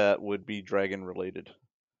things that would be dragon related.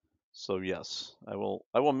 So yes, I will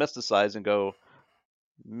mysticize and go,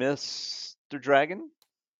 Mr. Dragon?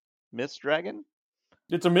 Miss Dragon?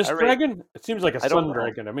 It's a mist dragon? It seems like a sun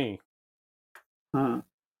dragon to me.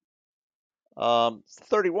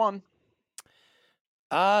 31.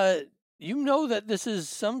 You know that this is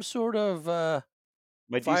some sort of my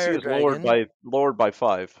fire DC is dragon. lowered by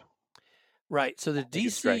 5. Right. So the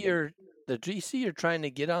DC you're trying to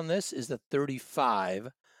get on this is the 35.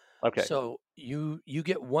 Okay. So you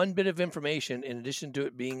get one bit of information in addition to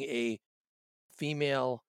it being a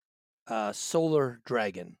female solar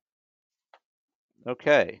dragon.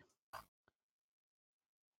 Okay.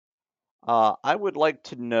 I would like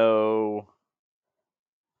to know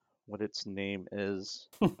what its name is,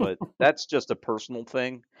 but that's just a personal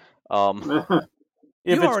thing. You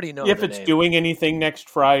already know if the it's name. doing anything next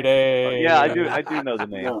Friday. Yeah, I do know the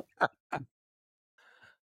name.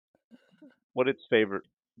 What its favorite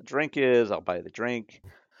drink is, I'll buy the drink.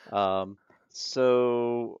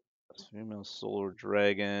 So female solar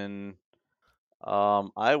dragon.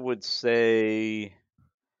 I would say,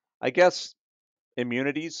 I guess,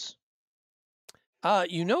 immunities.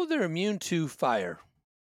 You know they're immune to fire.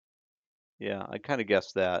 Yeah, I kind of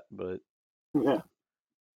guessed that, but Yeah.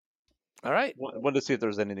 All right. Wanted to see if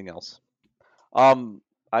there's anything else. I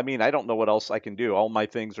mean, I don't know what else I can do. All my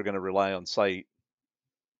things are going to rely on sight.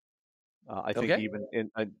 I think Okay. even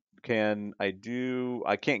I can't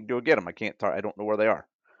get them. I can't. I don't know where they are.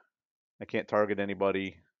 I can't target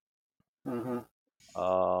anybody. Mm-hmm.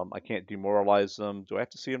 I can't demoralize them. Do I have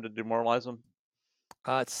to see them to demoralize them?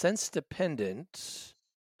 It's sense dependent,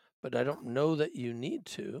 but I don't know that you need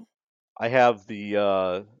to. I have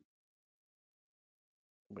the.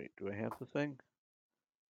 Wait, do I have the thing?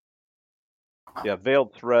 Yeah,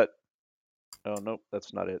 veiled threat. Oh nope,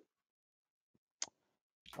 that's not it.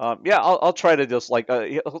 Yeah, I'll try to just like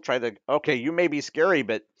he'll try to. Okay, you may be scary,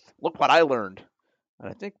 but look what I learned. And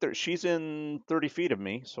I think she's in 30 feet of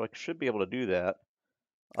me, so I should be able to do that.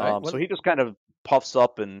 All right. So he just kind of puffs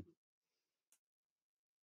up and.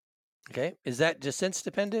 Okay. Is that just sense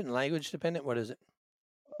dependent and language dependent? What is it?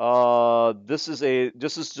 This is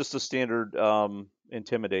just a standard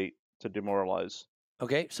intimidate to demoralize.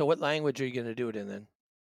 Okay. So what language are you going to do it in then?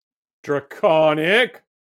 Draconic.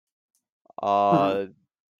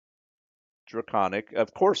 Draconic.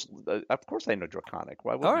 Of course I know Draconic.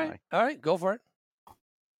 Why wouldn't I? All right. Go for it.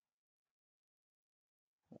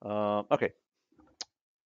 Okay.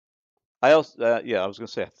 I also I was gonna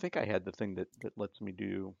say I think I had the thing that lets me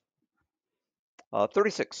do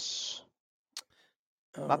 36.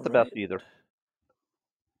 Not the best either.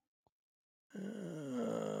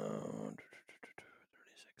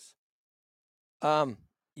 36.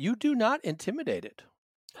 You do not intimidate it.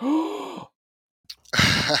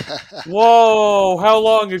 Whoa! How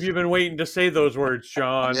long have you been waiting to say those words,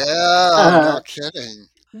 John? Yeah, no kidding.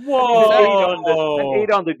 Whoa! An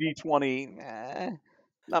 8 on the D20.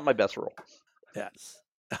 Not my best roll. Yes.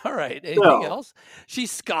 All right. Anything else? She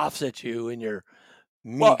scoffs at you in your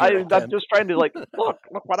meager attempt. I'm just trying to look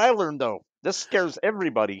what I learned though. This scares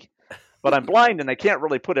everybody. But I'm blind and I can't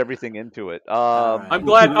really put everything into it. right.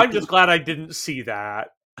 I'm just glad I didn't see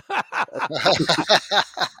that.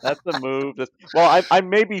 That's the move. I'm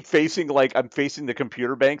maybe facing I'm facing the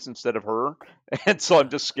computer banks instead of her, and so I'm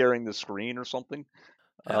just scaring the screen or something,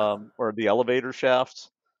 or the elevator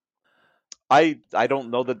shafts. I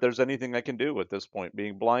don't know that there's anything I can do at this point.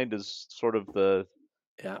 Being blind is sort of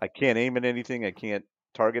I can't aim at anything. I can't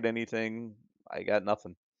target anything. I got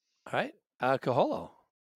nothing. All right, Kaholo.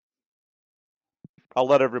 I'll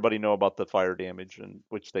let everybody know about the fire damage, and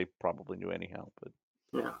which they probably knew anyhow. But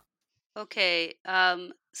yeah. Okay.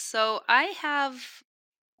 So I have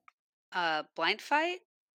blind fight.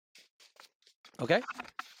 Okay.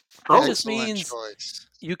 That just means choice.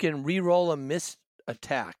 You can re-roll a missed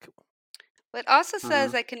attack. It also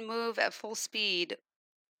says I can move at full speed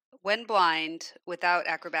when blind without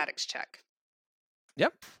acrobatics check.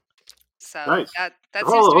 Yep. So nice. that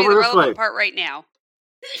seems to be the relevant part right now.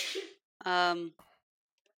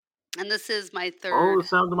 And this is my third. Oh, the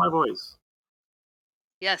sound of my voice.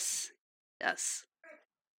 Yes.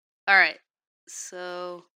 All right.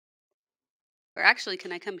 So, or actually,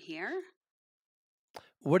 can I come here?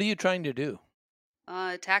 What are you trying to do?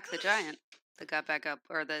 Attack the giant that got back up,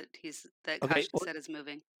 or that Kash said is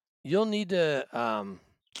moving. You'll need to.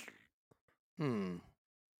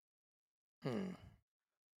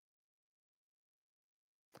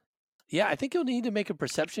 Yeah, I think you'll need to make a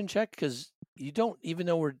perception check because you don't even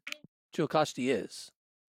know where Julakoshti is.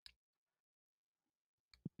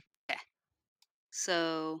 Okay.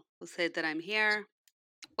 So we'll say that I'm here.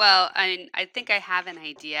 Well, I think I have an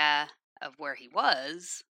idea of where he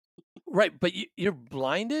was. Right, but you're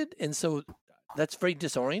blinded, and so that's very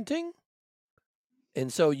disorienting.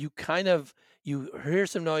 And so you hear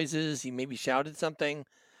some noises. He maybe shouted something.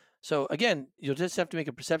 So again, you'll just have to make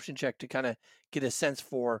a perception check to kind of get a sense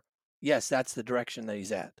for, yes, that's the direction that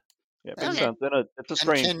he's at. Yeah, makes sense. And it's a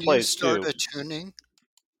strange place too. Can you start attuning?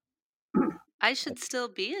 I should still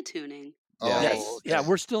be attuning. Yes. Okay. Yeah,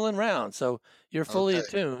 we're still in round, so you're fully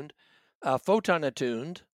attuned. Photon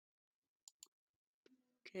attuned.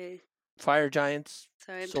 Okay. Fire giants.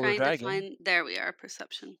 Sorry, I'm solar trying dragon. to find. There we are.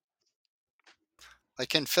 Perception. I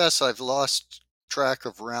confess I've lost track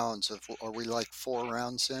of rounds. Are we like 4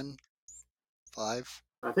 rounds in? 5?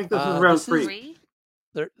 I think this is round 3.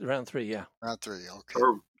 Round 3, yeah. Round 3, okay.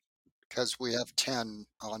 Because we have 10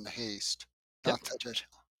 on haste. Yep. Not that it.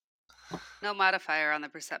 No modifier on the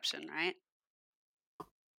perception, right?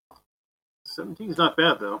 17 is not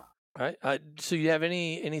bad though. All right. So you have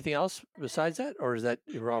anything else besides that, or is that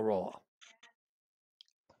your raw roll?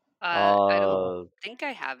 I don't think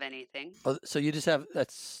I have anything. Oh, so you just have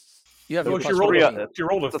you have. So your she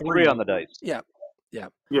rolled a 3 on the dice. Yeah. Yeah.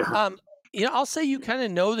 I'll say you kind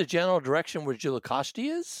of know the general direction where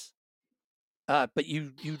Julakoshti is. but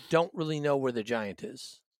you don't really know where the giant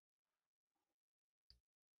is.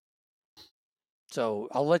 So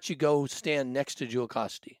I'll let you go stand next to Jewel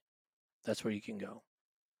Costi. That's where you can go.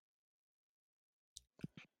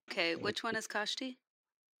 Okay, which one is Kashti?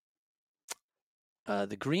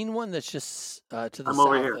 The green one that's just to the I'm south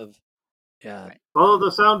over here. of. Yeah. Right. Follow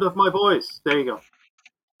the sound of my voice. There you go.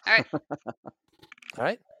 All right. All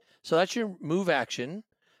right. So that's your move action.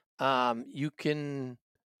 You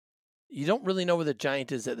don't really know where the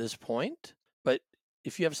giant is at this point, but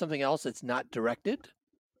if you have something else that's not directed,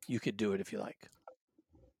 you could do it if you like.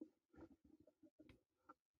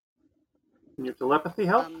 Can your telepathy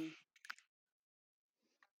help?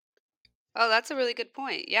 Oh, that's a really good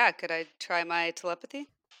point. Yeah, could I try my telepathy?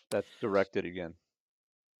 That's directed again.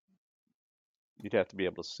 You'd have to be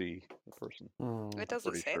able to see the person. It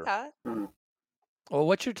doesn't say sure. that. Well,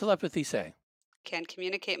 what's your telepathy say? Can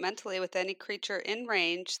communicate mentally with any creature in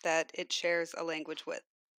range that it shares a language with.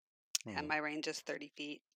 And my range is 30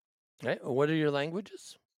 feet. Right. What are your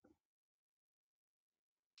languages?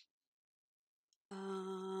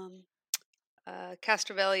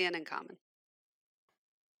 Castrovillian and Common.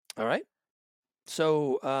 All right.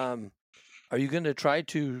 So, are you going to try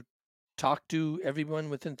to talk to everyone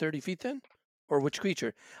within 30 feet then, or which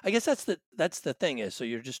creature? I guess that's the thing is. So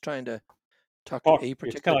you're just trying to talk to a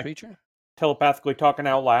particular creature. Telepathically talking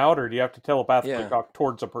out loud, or do you have to telepathically talk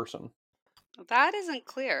towards a person? That isn't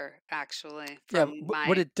clear, actually. From my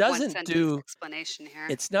what it doesn't do explanation here.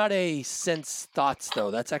 It's not a sense thoughts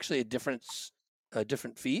though. That's actually a different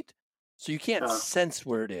feat. So you can't sense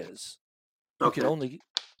where it is. You can only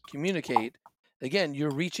communicate. Again,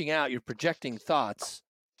 you're reaching out. You're projecting thoughts.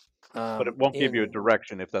 But it won't give you a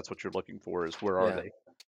direction if that's what you're looking for. Is where are they?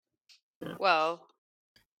 Yeah. Well.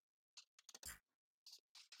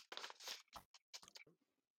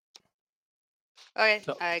 Okay,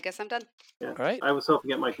 so, I guess I'm done. Yeah. All right. I was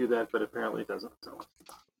hoping it might do that, but apparently it doesn't. So.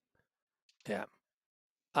 Yeah.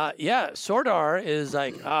 Sordar is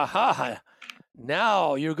like, aha,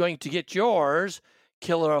 now you're going to get yours,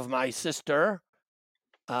 killer of my sister.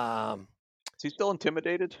 Is he still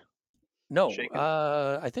intimidated? No.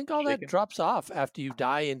 I think all that drops off after you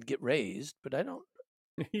die and get raised, but I don't.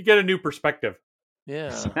 You get a new perspective.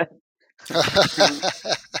 Yeah.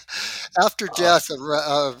 After death,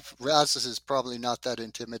 Raz is probably not that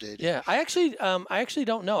intimidating. Yeah, I actually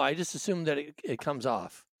don't know. I just assume that it comes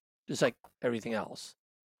off, just like everything else.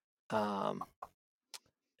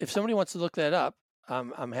 If somebody wants to look that up,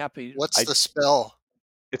 I'm happy. What's the spell?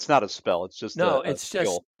 It's not a spell. It's just it's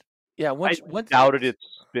skill. Just I doubted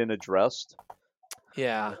it's been addressed.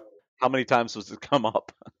 Yeah. How many times does it come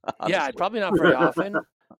up? Yeah, probably not very often.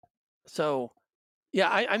 So. Yeah,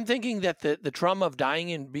 I'm thinking that the trauma of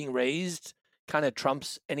dying and being raised kind of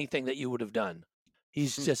trumps anything that you would have done.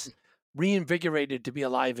 He's just reinvigorated to be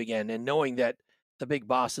alive again and knowing that the big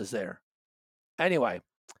boss is there. Anyway,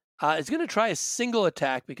 it's going to try a single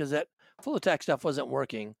attack because that full attack stuff wasn't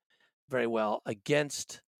working very well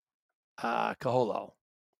against Kaholo.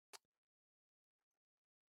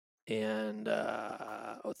 And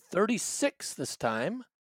 36 this time.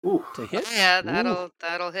 Ooh. To hit. Yeah,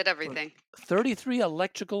 that'll hit everything. 33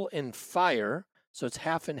 electrical and fire, so it's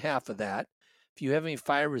half and half of that. If you have any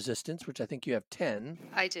fire resistance, which I think you have 10.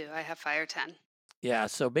 I do. I have fire 10. Yeah,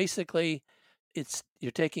 so basically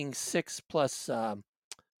you're taking 6 plus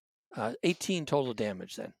 18 total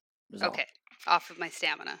damage then. Okay. Off of my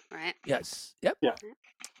stamina, right? Yes. Yep. Yeah.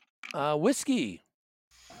 Whiskey.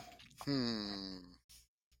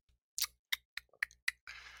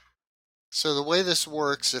 So the way this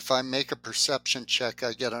works, if I make a perception check,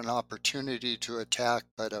 I get an opportunity to attack,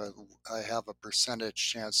 but I have a percentage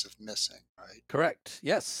chance of missing, right? Correct.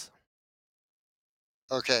 Yes.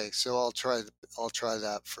 Okay, so I'll try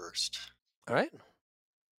that first. All right.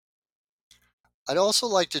 I'd also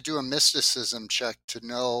like to do a mysticism check to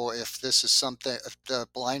know if this is something, if the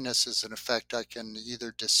blindness is an effect I can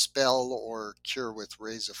either dispel or cure with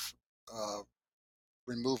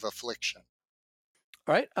remove affliction.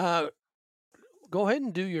 All right. Go ahead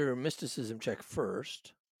and do your mysticism check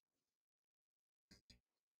first.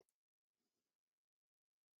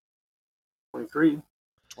 23.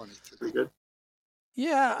 23. Pretty good.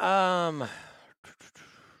 Yeah.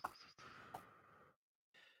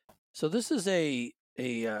 So this is a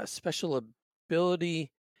special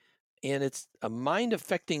ability, and it's a mind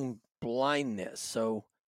affecting blindness. So,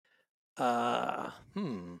 It's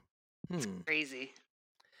crazy.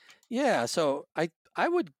 Yeah. So I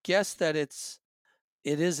would guess that it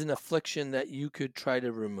is an affliction that you could try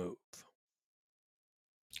to remove.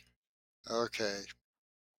 Okay.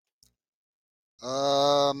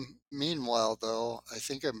 Meanwhile, though, I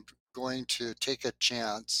think I'm going to take a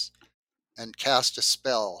chance and cast a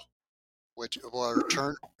spell, which will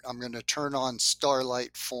I'm going to turn on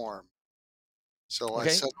starlight form. So I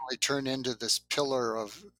suddenly turn into this pillar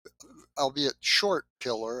of, albeit short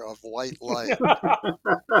pillar of white light.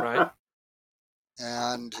 Right.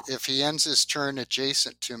 And if he ends his turn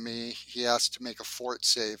adjacent to me, he has to make a fort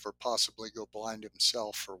save or possibly go blind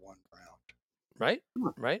himself for 1 round. Right.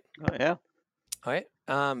 Oh, yeah. All right.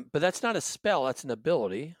 But that's not a spell. That's an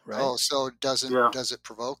ability, right? Oh, so does it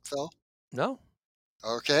provoke though? No.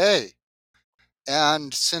 Okay.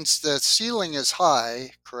 And since the ceiling is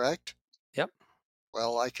high, correct? Yep.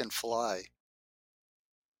 Well, I can fly.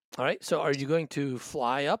 All right. So are you going to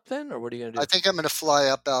fly up then, or what are you going to do? I think I'm going to fly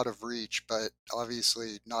up out of reach, but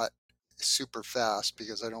obviously not super fast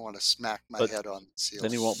because I don't want to smack my head on the ceiling.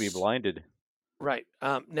 Then you won't be blinded. Right.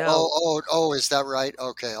 Now. Oh, is that right?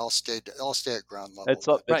 Okay, I'll stay at ground level. It's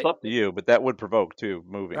up to you, but that would provoke too,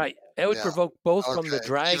 moving. Right. It would provoke both from the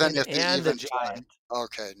dragon and the giant. Flying.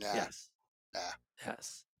 Okay, nah. Yes. Nah.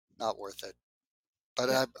 Yes. Not worth it. But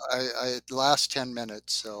I last 10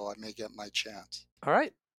 minutes, so I may get my chance. All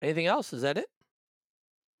right. Anything else? Is that it?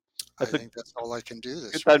 I think that's all I can do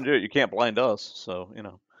this. Good time to do it. You can't blind us, so you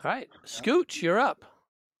know. All right, Scooch, you're up.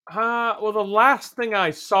 Well, the last thing I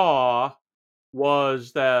saw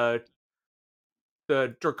was the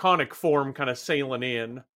draconic form kind of sailing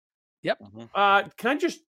in. Yep. Can I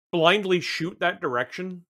just blindly shoot that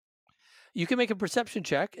direction? You can make a perception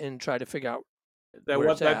check and try to figure out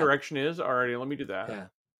what that direction is. Alrighty, let me do that. Yeah.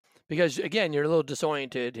 Because again, you're a little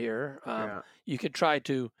disoriented here. You could try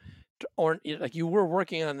to, or like you were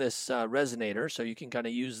working on this resonator, so you can kind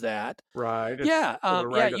of use that. Right. Yeah.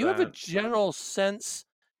 You have a general sense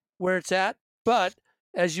where it's at, but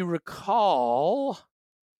as you recall,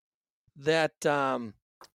 that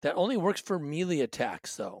that only works for melee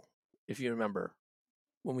attacks, though. If you remember,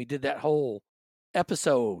 when we did that whole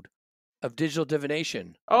episode of digital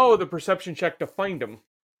divination. Oh, the perception check to find them.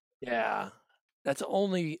 Yeah. That's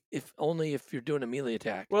only if you're doing a melee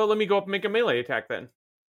attack. Well, let me go up and make a melee attack then.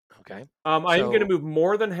 Okay. I'm going to move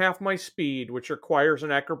more than half my speed, which requires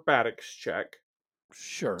an acrobatics check.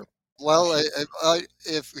 Sure. Well,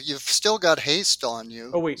 if you've still got haste on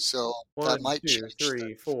you, so 1, that might 2, change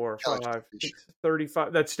 3, 4, 5, 6,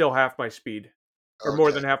 35. That's still half my speed, or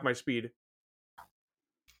more than half my speed.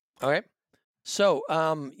 Okay. So,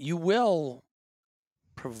 you will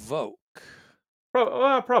provoke.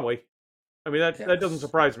 Probably. I mean, that doesn't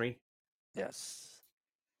surprise me. Yes.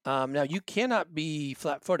 Now, you cannot be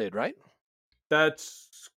flat-footed, right?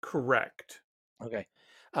 That's correct. Okay.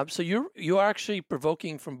 So you are actually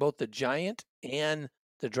provoking from both the giant and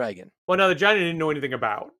the dragon. Well, now the giant I didn't know anything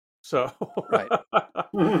about, so right.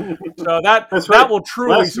 So that will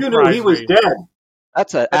truly surprise me. You knew he was dead.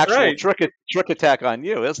 That's an actual trick attack on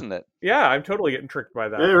you, isn't it? Yeah, I'm totally getting tricked by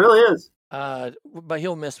that. It really is. But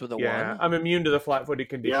he'll miss with a 1. I'm immune to the flat-footed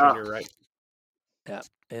condition. Yeah. You're right. Yeah,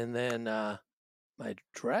 and then my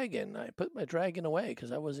dragon. I put my dragon away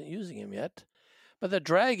because I wasn't using him yet. But the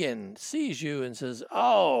dragon sees you and says,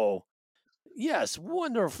 "Oh, yes,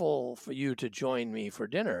 wonderful for you to join me for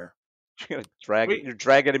dinner." You're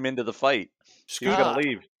dragging him into the fight. He's gonna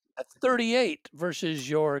leave. That's 38 versus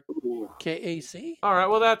your KAC. All right,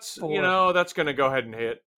 well that's that's gonna go ahead and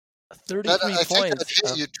hit. 33 I points. think that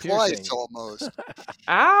hit you twice almost.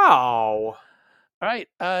 Ow! All right,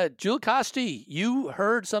 Jewel Costi, you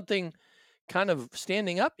heard something kind of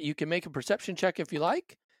standing up. You can make a perception check if you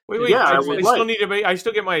like. Wait. Yeah, I still need to. I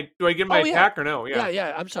still get my. Do I get my attack or no?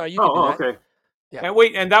 Yeah. I'm sorry. You can do that. Okay. Yeah. And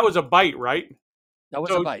wait, and that was a bite, right? That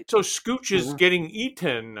was a bite. So Scooch is getting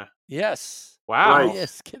eaten. Yes. Wow. Right.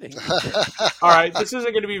 Yes, getting eaten. All right, this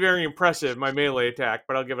isn't going to be very impressive, my melee attack,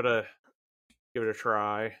 but I'll give it a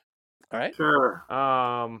try. All right. Sure.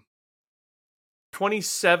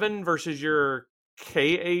 27 versus your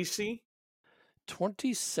KAC.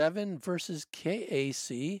 27 versus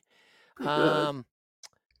KAC.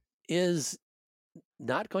 Is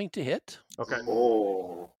not going to hit. Okay.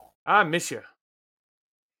 Oh. I miss you.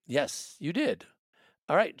 Yes, you did.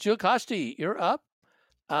 All right, Jewel Costi, you're up.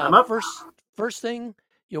 I'm up. First thing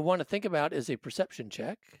you'll want to think about is a perception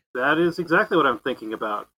check. That is exactly what I'm thinking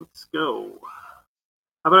about. Let's go.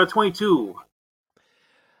 How about a 22?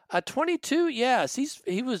 22, yes.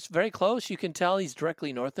 He was very close. You can tell he's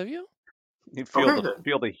directly north of you. You feel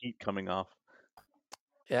the heat coming off.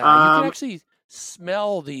 Yeah, you can actually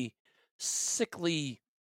smell the sickly,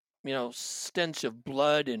 stench of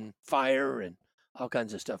blood and fire and all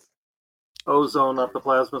kinds of stuff. Ozone up the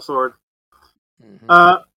plasma sword.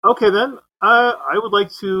 Mm-hmm. Okay, then. I would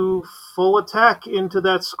like to full attack into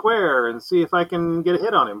that square and see if I can get a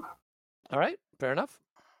hit on him. All right, fair enough.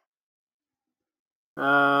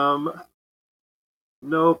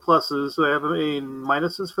 No pluses. Do I have any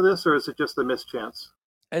minuses for this, or is it just a mischance?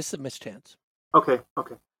 It's a mischance. Okay.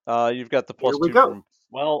 You've got the plus Here we 2 go. from.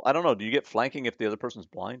 Well, I don't know. Do you get flanking if the other person's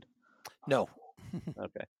blind? No.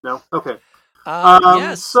 Okay. No. Okay.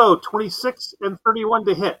 Yes. So 26 and 31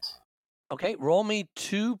 to hit. Okay. Roll me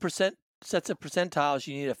 2% sets of percentiles.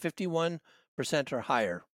 You need a 51% or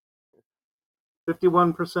higher.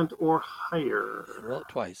 51% or higher. Roll it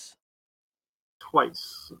twice.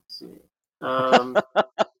 Let's see.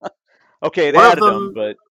 Okay, it added them,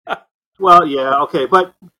 but well, yeah, okay,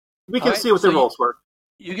 but we can All right, see what so the rolls were.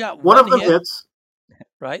 You got one of them hit, hits.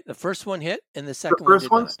 Right, the first one hit, and the second The first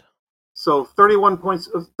one did one's not. so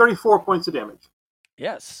 34 points of damage.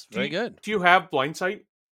 Yes, very good. Do you have blind sight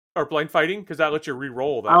or blind fighting? Because that lets you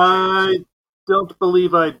re-roll that. I don't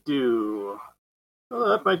believe I do. Well,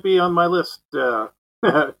 that might be on my list in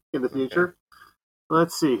the future. Okay.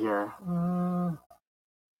 Let's see here.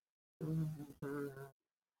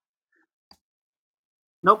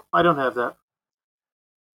 Nope, I don't have that.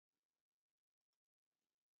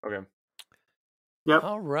 Okay. Yep.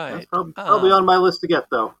 All right. That's probably on my list to get,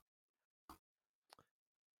 though.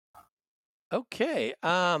 Okay.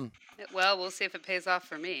 Well, we'll see if it pays off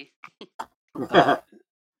for me.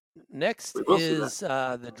 Next is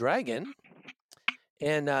the dragon.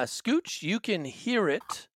 And Scooch, you can hear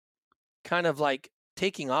it kind of like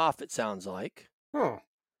taking off, it sounds like. Oh.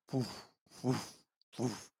 Woof, woof,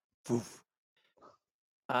 woof, woof.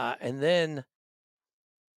 And then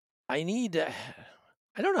I need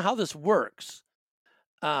I don't know how this works.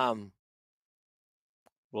 We'll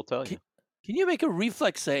tell you. Can you make a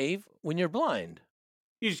reflex save when you're blind?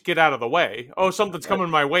 You just get out of the way. Oh, something's coming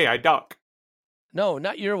my way. I duck. No,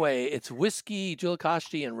 not your way. It's Whiskey,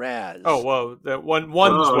 Julakashti, and Raz. Oh, well, one's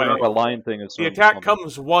way. A line thing is the attack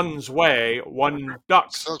comes one's way, one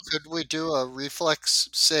ducks. So could we do a reflex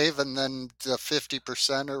save and then the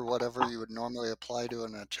 50% or whatever you would normally apply to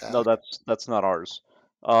an attack? No, that's not ours.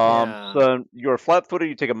 So you're flat-footed.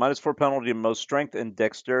 You take a -4 penalty in most strength and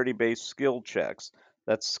dexterity-based skill checks.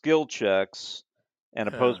 That's skill checks and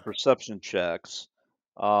opposed perception checks.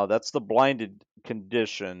 That's the blinded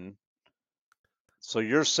condition. So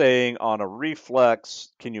you're saying on a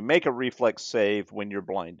reflex, can you make a reflex save when you're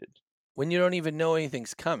blinded? When you don't even know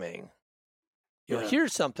anything's coming. You'll hear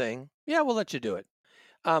something. Yeah, we'll let you do it.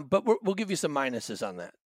 But we'll give you some minuses on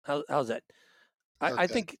that. How's that? I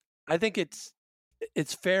think it's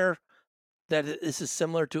fair that this is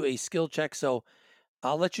similar to a skill check. So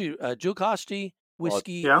I'll let you, Julakashti,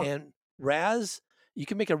 Whiskey, and Raz, you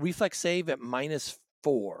can make a reflex save at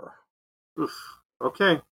 -4. Oof.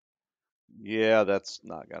 Okay. Yeah, that's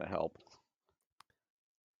not going to help.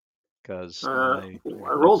 Because I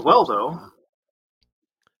rolled well, though.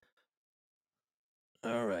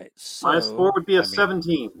 All right. So, -4 would be a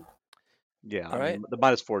 17. Yeah, all right. The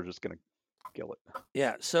 -4 is just going to kill it.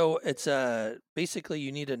 Yeah, so it's basically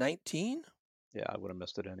you need a 19. Yeah, I would have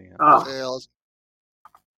missed it anyhow. Failed.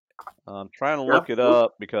 I'm trying to look it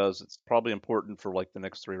up because it's probably important for like the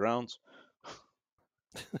next 3 rounds.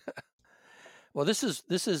 Well, this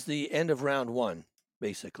is the end of round 1,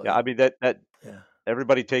 basically. Yeah, I mean that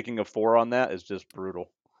everybody taking a 4 on that is just brutal.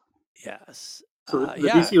 Yes. So the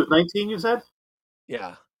DC was 19, you said?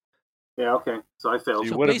 Yeah. Yeah, okay. So I failed.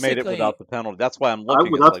 So you would have made it without the penalty. That's why I'm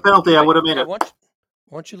looking. Without the penalty, I would have made it. Why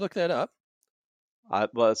don't you look that up?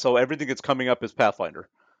 So everything that's coming up is Pathfinder.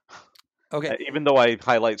 Okay. Even though I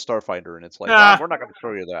highlight Starfinder, and it's like, we're not going to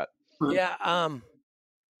show you that. Yeah.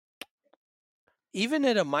 Even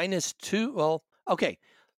at a -2, well, okay.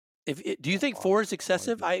 Do you think 4 is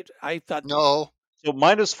excessive? I thought no. So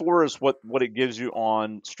 -4 is what it gives you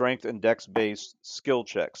on strength and dex based skill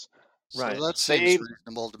checks. Right. So that seems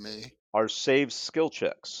reasonable to me. Are saves skill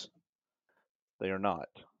checks? They are not.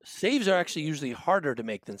 Saves are actually usually harder to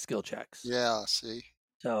make than skill checks. Yeah. See.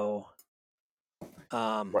 So.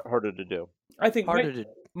 Harder to do. I think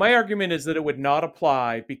my argument is that it would not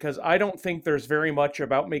apply because I don't think there's very much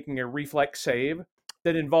about making a reflex save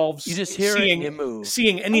that involves you just hear it and move.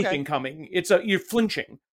 Seeing anything coming. It's you're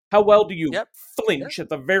flinching. How well do you flinch at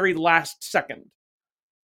the very last second?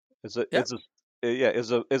 Is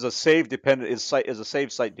a save dependent? Is a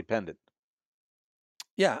save site dependent?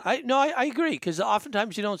 Yeah, I agree because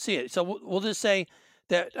oftentimes you don't see it. So we'll just say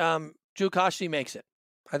that Julakashti makes it.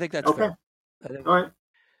 I think that's fair. All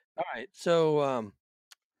right. So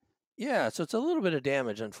so it's a little bit of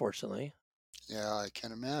damage, unfortunately. Yeah, I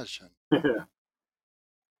can imagine.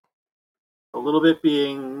 A little bit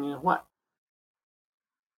being what?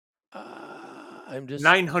 I'm just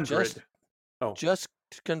 900. Just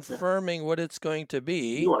confirming what it's going to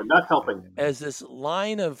be. You are not helping. As this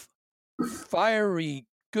line of fiery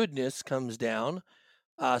goodness comes down.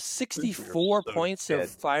 64 so points dead. of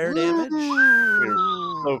fire damage. We're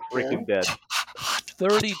so freaking dead.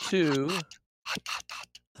 32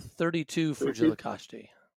 for Jilakashti.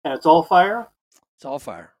 And it's all fire? It's all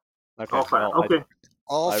fire. Okay. All fire. Well, Okay.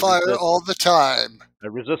 All fire, all the time. I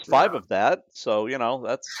resist 5 of that, so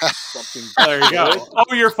that's something. There you go.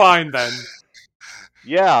 Oh, you're fine then.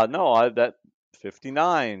 Yeah, no, that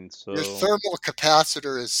 59. So your thermal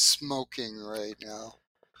capacitor is smoking right now.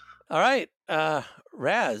 All right,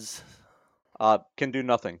 Raz. Can do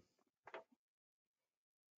nothing.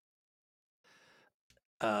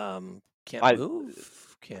 Can't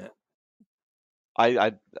move. Can't.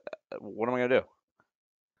 I. What am I gonna do?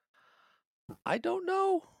 I don't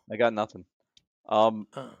know. I got nothing.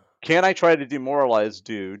 Can I try to demoralize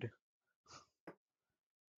dude?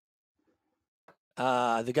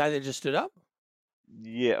 The guy that just stood up?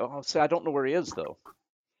 Yeah. Well, see, I don't know where he is though.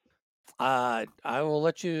 I will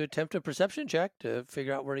let you attempt a perception check to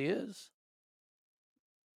figure out where he is.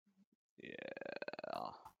 Yeah.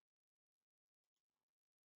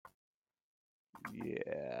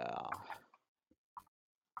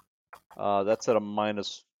 That's at a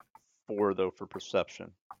 -4 though for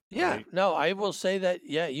perception. Yeah. Right? No, I will say that.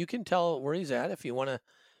 Yeah, you can tell where he's at if you want to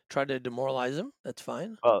try to demoralize him. That's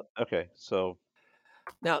fine. Okay. So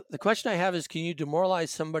now the question I have is, can you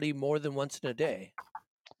demoralize somebody more than once in a day?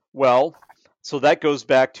 Well, so that goes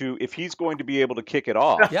back to if he's going to be able to kick it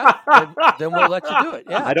off. Yeah, then we'll let you do it.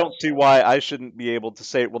 Yeah. I don't see why I shouldn't be able to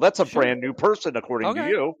say, well, that's a brand new person according to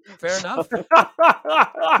you. Fair enough. Let's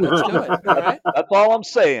do it. All right. That's all I'm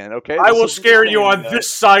saying. Okay. I will scare you on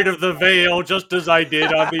this side of the veil, just as I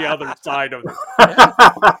did on the other side of it.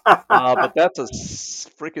 But that's a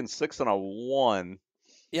freaking 6 and a 1.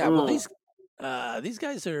 Yeah. Well, these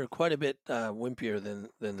guys are quite a bit wimpier than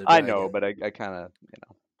the dragon. I know, but I kind of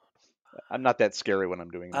I'm not that scary when I'm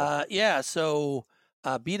doing that. Yeah. So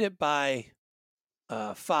beat it by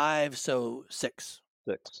 5, so 6.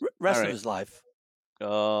 6. Rest of his life.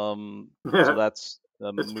 So that's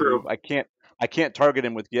That's true. I can't target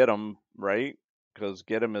him with get him, right? Because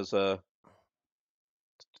get him is a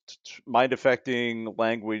mind affecting,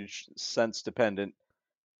 language sense dependent.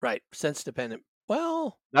 Right, sense dependent.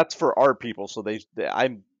 Well, that's for our people. So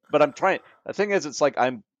I'm trying. The thing is, it's like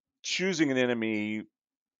I'm choosing an enemy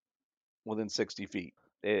within 60 feet.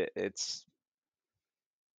 It's.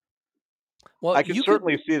 Well, I can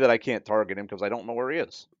certainly see that I can't target him because I don't know where he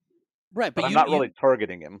is. Right, but I'm not really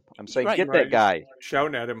targeting him. I'm saying, get that guy.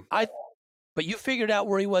 Shouting at him. But you figured out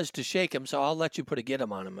where he was to shake him, so I'll let you put a get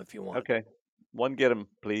him on him if you want. Okay. One get him,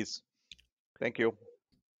 please. Thank you.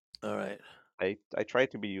 All right. I try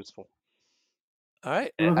to be useful. All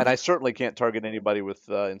right. And I certainly can't target anybody with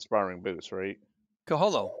inspiring boost, right?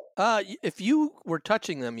 Kaholo. If you were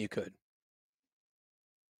touching them, you could.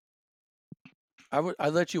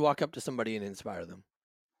 I'd let you walk up to somebody and inspire them.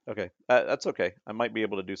 Okay. That's okay. I might be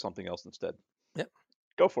able to do something else instead. Yep.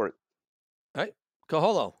 Go for it. All right.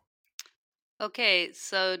 Kaholo. Okay,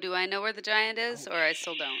 so do I know where the giant is, or I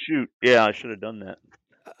still don't? Shoot. Yeah, I should have done that.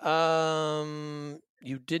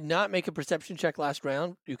 You did not make a perception check last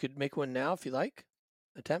round. You could make one now if you like.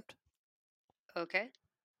 Attempt. Okay.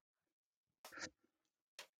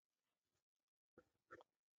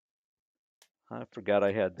 I forgot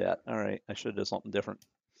I had that. All right. I should have done something different.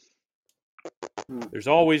 There's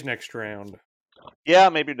always next round. Yeah,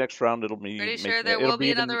 maybe next round it'll be. Pretty sure there will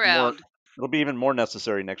be another round. It'll be even more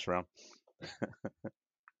necessary next round.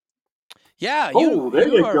 Yeah, you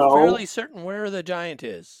are fairly certain where the giant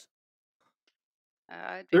is.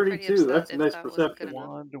 I'd be 32. That's a nice perception.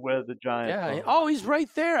 Wonder where the giant. Yeah. Oh, he's right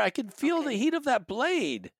there. I can feel the heat of that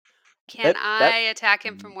blade. Can I attack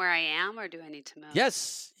him from where I am, or do I need to move?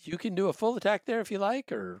 Yes, you can do a full attack there if you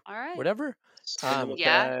like, or whatever.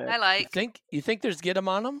 Yeah, I like. You think there's get him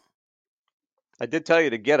on him? I did tell you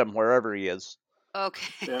to get him wherever he is.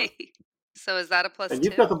 Okay. Yeah. So is that a +2? And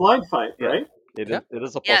you've got the blind fight, right? It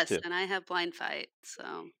is a +2. Yes, and I have blind fight.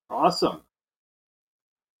 So awesome.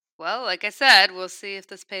 Well, like I said, we'll see if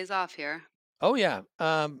this pays off here. Oh yeah.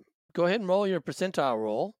 Go ahead and roll your percentile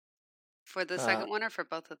roll. For the second one, or for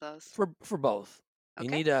both of those? For both. Okay.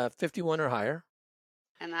 You need a 51 or higher.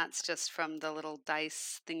 And that's just from the little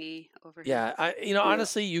dice thingy over here. Yeah,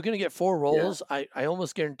 honestly, you're gonna get 4 rolls. Yeah. I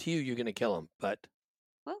almost guarantee you're gonna kill him, but.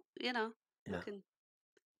 Well,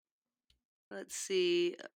 let's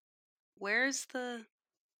see. Where's the?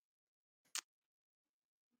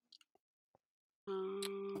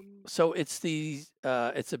 So it's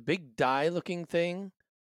it's a big die-looking thing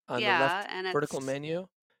on the left vertical menu,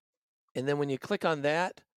 and then when you click on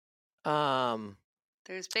that,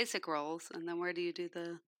 there's basic rolls, and then where do you do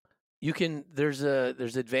the? You can. There's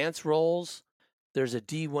advanced rolls. There's a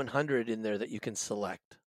D100 in there that you can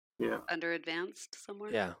select. Yeah. Under advanced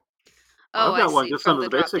somewhere. Yeah. I've got one see. just From under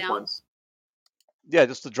the basic ones. Yeah,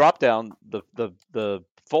 just the drop down. The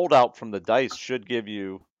fold out from the dice should give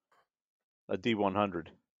you a D100.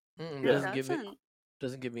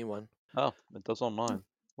 Doesn't give me one. Oh, it does on mine.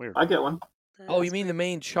 Weird. I get one. Oh, you mean the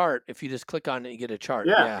main chart? If you just click on it, you get a chart.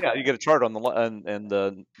 Yeah, you get a chart on the and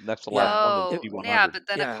the next to last one is D100. Yeah, but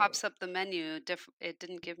then it pops up the menu. It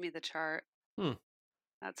didn't give me the chart.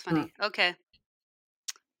 That's funny. Okay,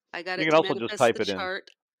 I got it. You can also just type it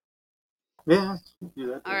chart. Yeah, do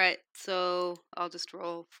that. All right, so I'll just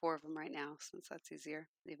roll 4 of them right now since that's easier,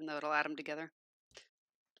 even though it'll add them together.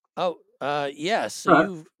 Oh, yes. So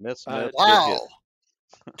you wow.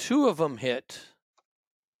 2 of them hit,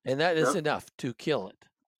 and that is enough to kill it.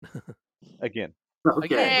 Again.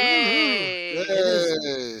 Okay. It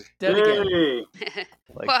is dead again.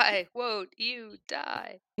 Why won't you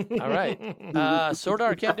die? All right.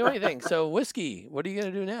 Sordar can't do anything. So Whiskey, what are you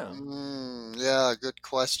gonna do now? Yeah, good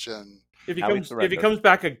question. If he comes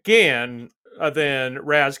back again, then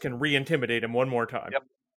Raz can re-intimidate him one more time.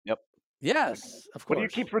 Yep. Yes, of course. What do you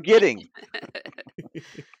keep forgetting?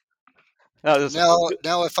 Now,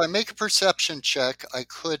 if I make a perception check, I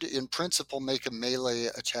could, in principle, make a melee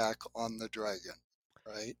attack on the dragon,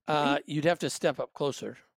 right? You'd have to step up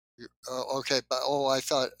closer. Okay, but I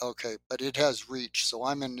thought but it has reach, so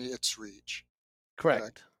I'm in its reach.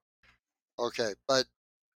 Correct. Okay, but.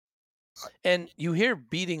 And you hear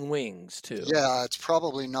beating wings too. Yeah, it's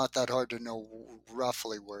probably not that hard to know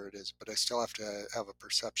roughly where it is, but I still have to have a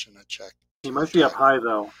perception check. He must be up high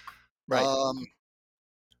though. Right.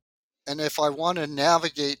 And if I want to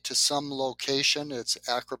navigate to some location, it's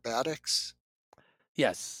acrobatics.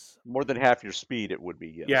 Yes. More than half your speed, it would be.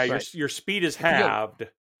 Yes. Yeah, your speed is halved.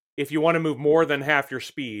 If you want to move more than half your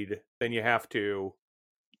speed, then you have to.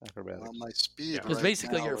 Acrobatics. Well, my speed. Because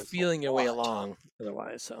basically you're feeling your way along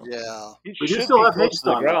otherwise. So yeah, he should still have close to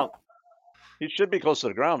the ground. He should be close to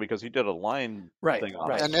the ground because he did a line thing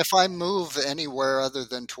on it. And if I move anywhere other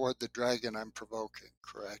than toward the dragon, I'm provoking.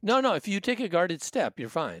 Correct? No. If you take a guarded step, you're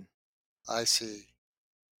fine. I see.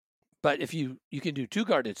 But if you can do 2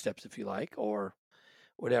 guarded steps if you like, or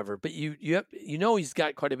whatever. But you he's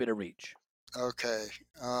got quite a bit of reach. Okay.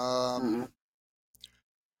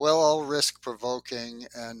 Well, I'll risk provoking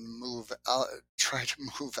and move out. Try to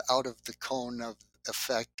move out of the cone of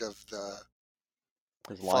effect of the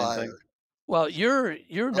fire. Thing. Well, your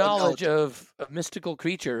knowledge of mystical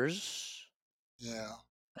creatures. Yeah.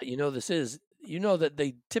 This is. You know that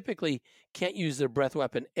they typically can't use their breath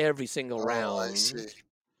weapon every single round.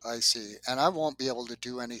 I see. And I won't be able to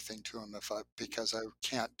do anything to him because I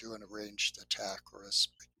can't do an ranged attack or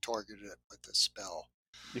target it with a spell.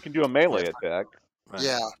 You can do a melee attack. Right.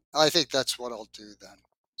 Yeah, I think that's what I'll do then.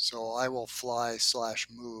 So I will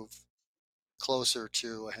fly/move closer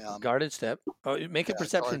to him. Guarded step. Oh, make a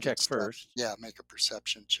perception check first. Yeah, make a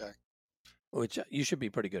perception check. Which you should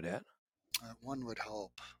be pretty good at. One would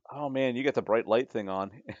hope. Oh man, you got the bright light thing on.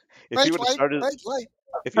 Bright light.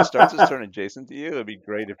 If he starts his turn adjacent to you, it'd be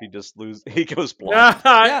great if he goes blind.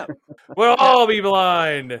 Yeah, we'll all be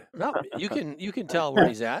blind. No, you can tell where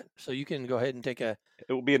he's at, so you can go ahead and take a.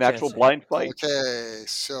 It will be an actual blind fight. Okay,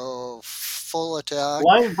 so full attack.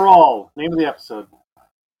 Blind Brawl, name of the episode.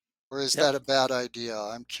 Or is that a bad idea?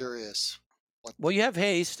 I'm curious. Well, you have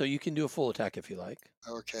haste, so you can do a full attack if you like.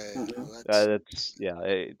 Okay.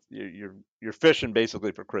 You're fishing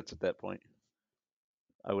basically for crits at that point.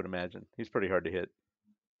 I would imagine he's pretty hard to hit.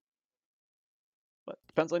 But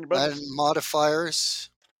depends on your budget. And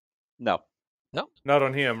modifiers? No, not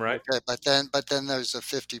on him, right? Okay, but then there's a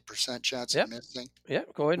 50% chance of missing. Yeah,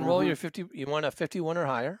 go ahead and roll your 50. You want a 51 or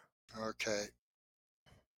higher. Okay.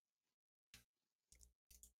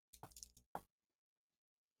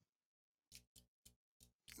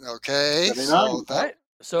 Okay.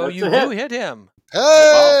 So you do hit him.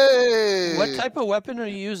 Hey! What type of weapon are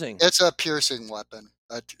you using? It's a piercing weapon,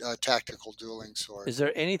 a tactical dueling sword. Is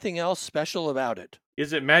there anything else special about it?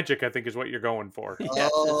 Is it magic? I think is what you're going for.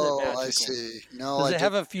 Yes, I see. No, does it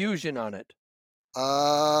have a fusion on it?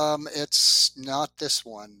 It's not this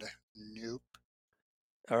one. Nope.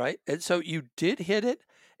 All right. And so you did hit it.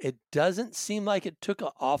 It doesn't seem like it took an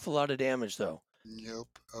awful lot of damage, though.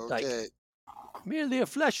 Nope. Okay. Merely a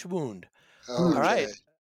flesh wound. Okay. All right.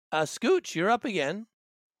 Scooch, you're up again.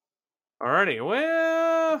 Alrighty.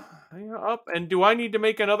 Well, up. And do I need to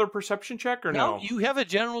make another perception check or no? You have a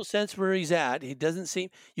general sense where he's at. He doesn't seem.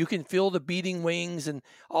 You can feel the beating wings and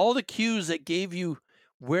all the cues that gave you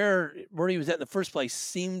where he was at in the first place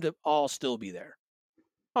seem to all still be there.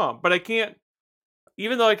 But I can't.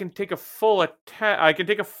 even though I can take a full attack, I can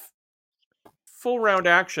take a full round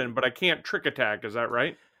action, but I can't trick attack. Is that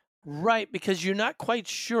right? Right, because you're not quite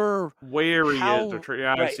sure where he is.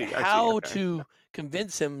 I see. How Okay. to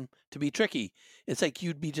convince him to be tricky. It's like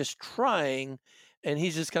you'd be just trying, and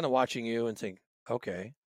he's just kind of watching you and saying,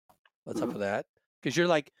 "Okay, what's up with that?" Because you're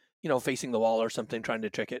like, facing the wall or something, trying to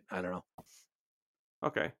trick it. I don't know.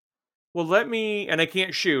 Okay. Well, and I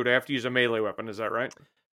can't shoot. I have to use a melee weapon. Is that right?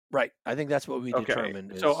 Right. I think that's what we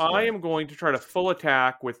determined. So I am going to try to full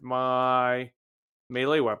attack with my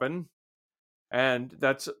melee weapon, and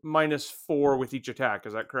that's -4 with each attack.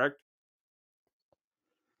 Is that correct?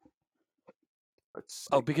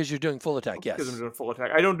 Because you're doing full attack. Yes. Because I'm doing full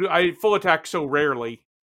attack. I full attack so rarely.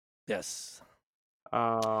 Yes.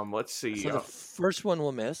 Let's see. So the first one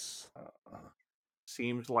will miss.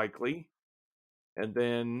 Seems likely. And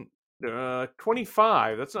then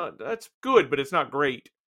 25. That's good, but it's not great.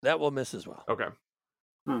 That will miss as well. Okay.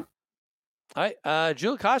 All right,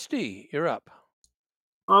 Jill Costi, you're up.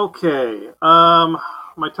 Okay.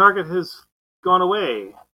 My target has gone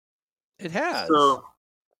away. It has. So,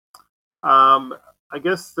 I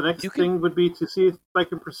guess the next thing would be to see if I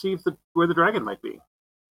can perceive where the dragon might be.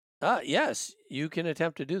 Yes, you can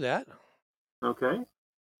attempt to do that. Okay.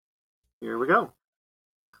 Here we go.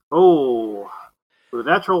 Oh, with a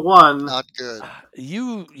natural 1. Not good.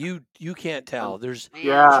 You can't tell. There's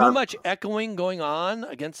Yeah. too much echoing going on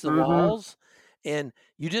against the walls, and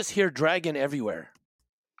you just hear dragon everywhere.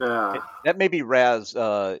 That may be Raz,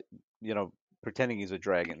 pretending he's a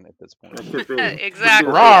dragon at this point. That could be. Exactly.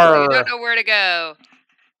 You don't know where to go.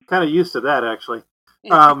 Kind of used to that, actually.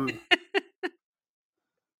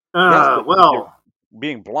 Well,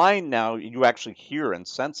 being blind now, you actually hear and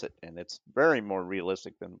sense it, and it's very more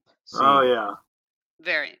realistic than seeing. Oh yeah.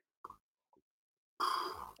 Very.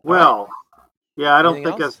 Well, yeah, I don't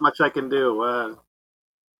Anything think else? as much I can do. All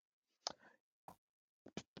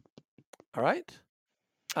right.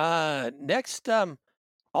 Next,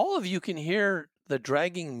 all of you can hear the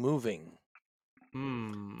dragging moving.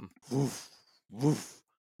 Woof, woof,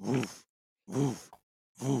 woof, woof,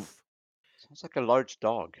 woof. Sounds like a large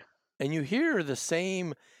dog. And you hear the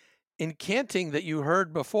same incanting that you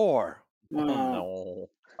heard before. Oh no.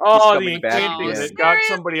 Oh, the incanting that got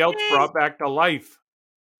somebody else brought back to life.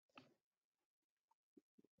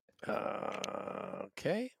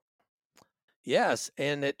 Okay. Yes,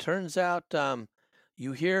 and it turns out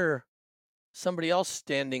you hear somebody else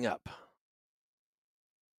standing up.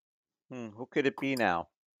 Who could it be now?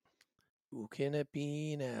 Who can it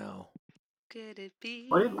be now? Could it be?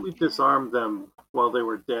 Why didn't we disarm them while they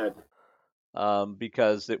were dead?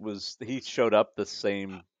 Because he showed up the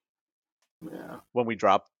same. Yeah.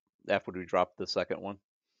 After we dropped the second one,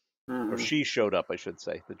 or she showed up, I should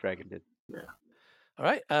say. The dragon did. Yeah. All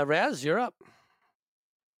right, Raz, you're up.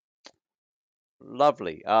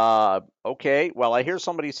 Lovely. Okay. Well, I hear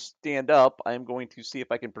somebody stand up. I'm going to see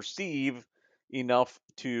if I can perceive enough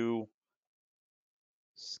to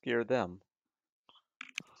scare them.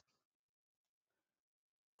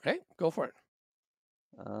 Okay, go for it.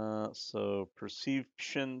 So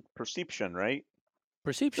perception, right?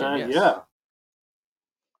 Perception, yes. Yeah.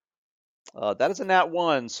 That is a nat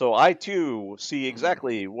 1, so I too see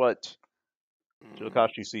exactly what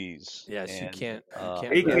Jilakashi sees. Yes, you can't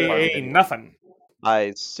AKA nothing.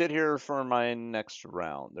 I sit here for my next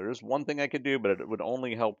round. There is one thing I could do, but it would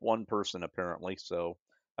only help one person apparently. So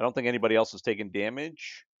I don't think anybody else has taken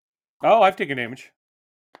damage. Oh, I've taken damage.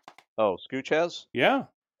 Oh, Scooch has? Yeah.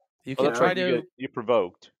 You can try to. You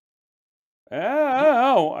provoked.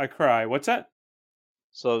 Oh, I cry. What's that?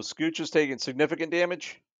 So Scooch has taken significant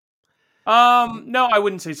damage? No, I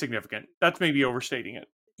wouldn't say significant. That's maybe overstating it.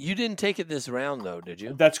 You didn't take it this round, though, did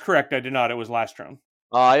you? That's correct. I did not. It was last round.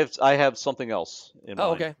 I have something else in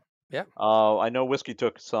mind. Okay. Yeah. I know Whiskey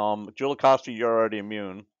took some. Jilakashi, you're already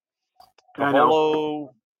immune. I know.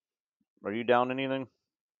 Kaholo, are you down anything?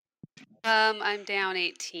 I'm down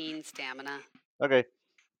 18 stamina. Okay.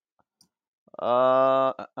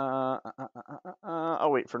 I'll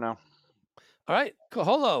wait for now. All right,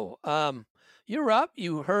 Kaholo, you're up.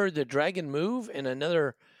 You heard the dragon move, and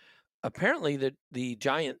apparently the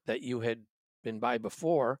giant that you had been by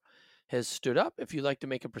before has stood up. If you'd like to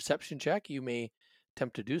make a perception check, you may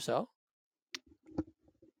attempt to do so.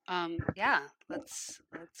 Yeah, let's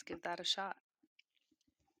give that a shot.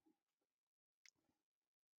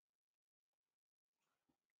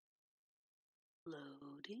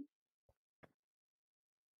 Loading.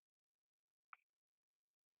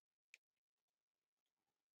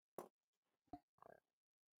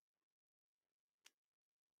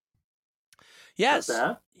 Yes,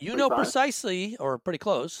 you know fine. precisely, or pretty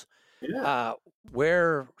close,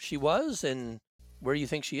 where she was and where you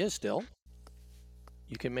think she is still.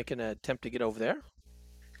 You can make an attempt to get over there.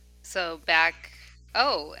 So back.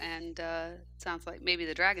 Oh, and sounds like maybe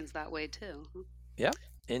the dragon's that way too. Yeah,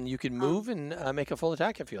 and you can move and make a full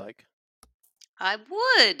attack if you like. I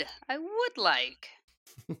would like.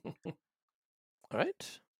 All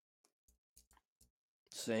right.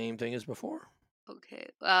 Same thing as before. Okay,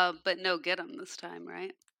 but no get them this time,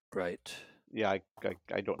 right? Right. Yeah, I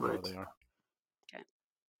don't know where they are. Okay.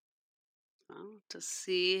 Well, to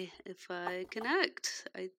see if I connect.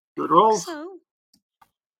 I Good think rolls. so.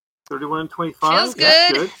 31 and 25. Feels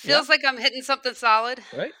good. Good. Feels like I'm hitting something solid.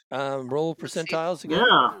 Right. Roll percentiles again.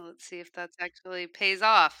 Yeah. Let's see if that actually pays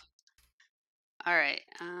off. All right.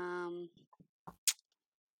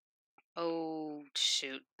 Oh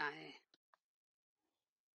shoot! I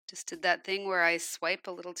just did that thing where I swipe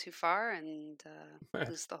a little too far and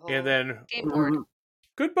lose the whole And then game board.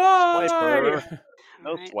 Goodbye. Swiper.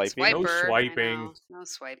 No Right, swiping. No swiper, swiping. I know, no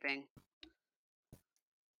swiping.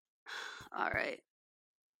 All right.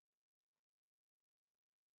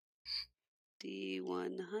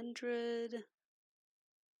 D100.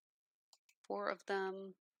 4 of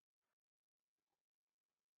them.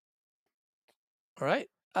 All right.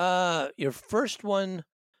 Your first one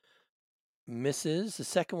misses. The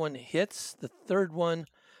second one hits. The third one.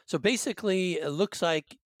 So basically, it looks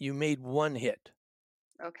like you made one hit.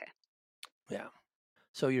 Okay. Yeah.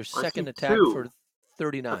 So your I second see attack 2. for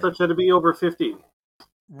 39. I thought you had to be over 50.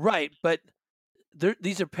 Right, but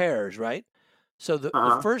these are pairs, right? So the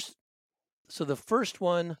first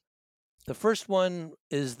one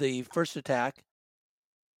is the first attack.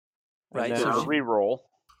 Right. And then so re-roll.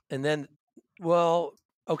 And then, well,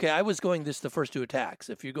 okay, I was going the first 2 attacks.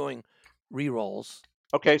 If you're going re-rolls.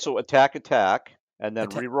 Okay, so attack, and then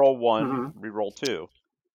re-roll 1, re-roll 2.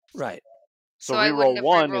 Right. So I re-roll wouldn't have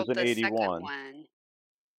 1 re-rolled is an the 81. second one.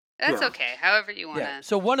 That's okay. However you want to. Yeah.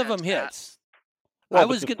 So one of them hits. Well,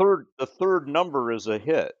 the third number is a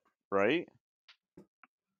hit, right?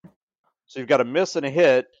 So you've got a miss and a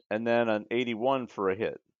hit, and then an 81 for a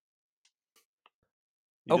hit.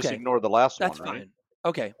 You just ignore the last one, right? That's fine.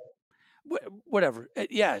 Okay. Whatever.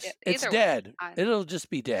 Yes, it's dead. It'll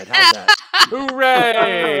just be dead. How's that?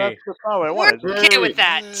 Hooray! That's just not what I wanted. We're okay with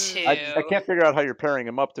that, too. I can't figure out how you're pairing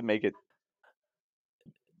them up to make it.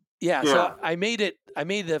 Yeah, so I made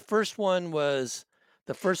the first one was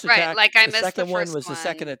the first attack. Right, like I missed the second the first one was the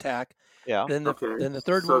second attack. Yeah. Then the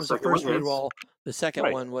third one was the first reroll. The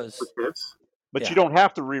second one was. But you don't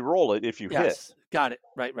have to re-roll it if you hit. Got it.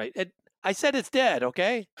 Right. I said it's dead,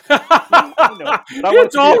 okay?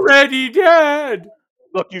 It's already dead!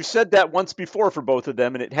 Look, you've said that once before for both of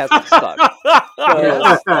them, and it hasn't stuck.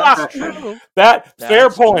 Yes, that's true.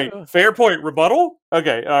 Fair point. True. Fair point. Rebuttal?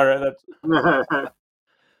 Okay, all right. That's...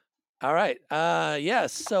 All right.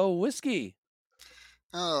 Yes, so Whiskey.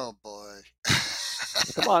 Oh, boy.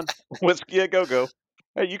 Come on. Whiskey a go-go.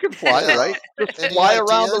 Hey, you can fly, right? Just fly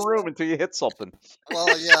around the room until you hit something. Well,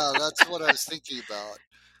 yeah, that's what I was thinking about.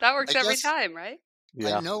 That works every time, right?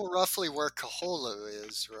 Yeah. I know roughly where Kaholu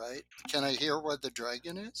is, right? Can I hear where the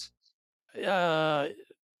dragon is?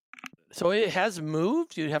 So it has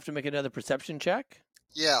moved. You'd have to make another perception check.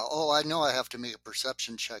 Yeah. Oh, I know I have to make a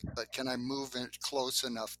perception check, but can I move it close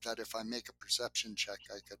enough that if I make a perception check,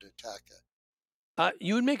 I could attack it?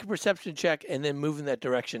 You would make a perception check and then move in that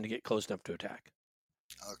direction to get close enough to attack.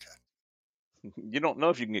 Okay. You don't know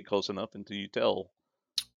if you can get close enough until you tell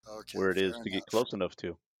where it is to get close enough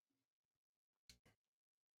to.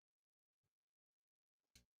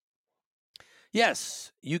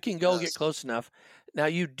 Yes, you can go get close enough. Now,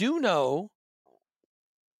 you do know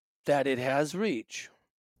that it has reach.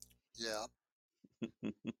 Yeah.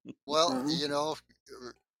 Well, you know,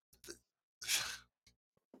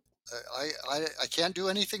 I can't do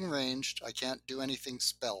anything ranged. I can't do anything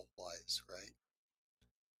spell-wise, right?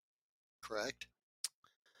 Correct?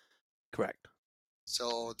 Correct.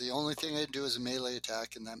 So the only thing I do is a melee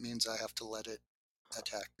attack, and that means I have to let it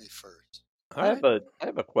attack me first. I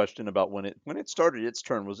have a question about when it started its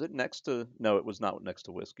turn. Was it next to? No, it was not next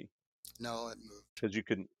to Whiskey. No, it moved because you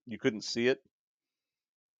couldn't see it.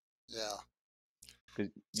 Yeah.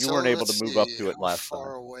 Because you weren't able to move up to it last time. How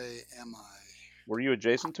far away am I? Were you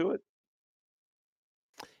adjacent to it?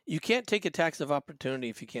 You can't take attacks of opportunity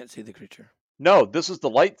if you can't see the creature. No, this is the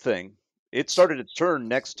light thing. It started its turn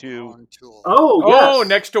next to.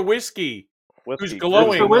 Next to Whiskey. Who's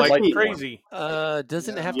glowing like crazy.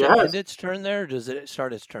 Doesn't it have to end its turn there, or does it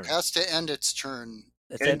start its turn? It has to end its turn.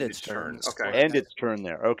 It's end its turn. Okay. End its turn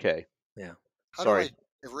there. Okay. Yeah. How do I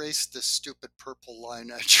erase this stupid purple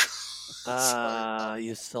line I drew?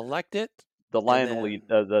 You select it, The lion will eat.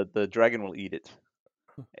 The dragon will eat it,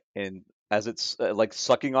 and as it's like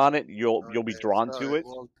sucking on it, you'll be drawn to it.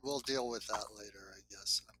 We'll deal with that later, I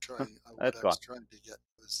guess. I'm trying. That's what I was trying to get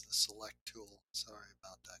was the select tool. Sorry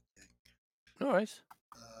about that, gang. No worries.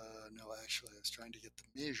 No, actually, I was trying to get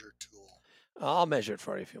the measure tool. I'll measure it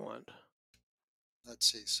for you if you want.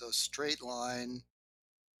 Let's see. So straight line.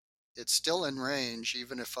 It's still in range,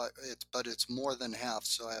 even if but it's more than half,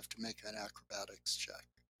 so I have to make an acrobatics check.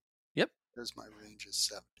 Yep. Because my range is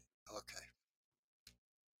 70. Okay.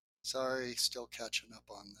 Sorry, still catching up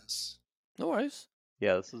on this. No worries.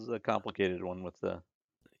 Yeah, this is a complicated one with the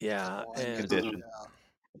condition. Yeah.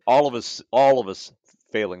 All of us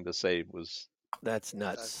failing to save was. That's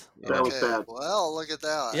nuts. That was bad. Well, look at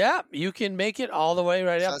that. Yeah, you can make it all the way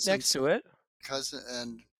right up next to it.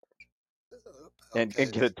 And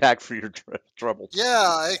get attacked for your troubles.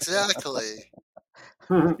 Yeah, exactly.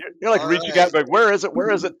 You're like reaching out, going, "Where is it? Where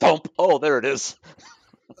is it?" Thump! Oh, there it is.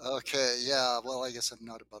 Okay. Yeah. Well, I guess I'm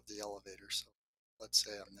not above the elevator, so let's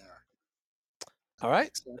say I'm there. All right.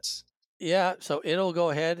 Makes sense. Yeah. So it'll go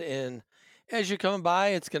ahead and, as you're coming by,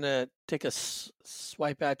 it's gonna take a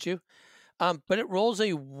swipe at you. But it rolls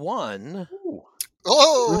a 1. Ooh.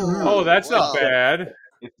 Oh, that's not bad.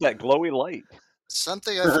 It's that glowy light.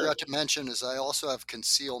 Something I forgot to mention is I also have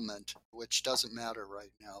concealment, which doesn't matter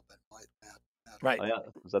right now, but might matter. Right. Oh, yeah.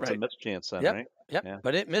 That's a mischance then, yep. right? Yep. Yeah.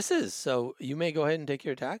 But it misses, so you may go ahead and take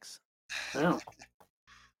your attacks. Yeah.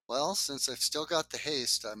 Well, since I've still got the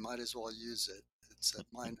haste, I might as well use it. It's at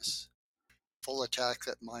full attack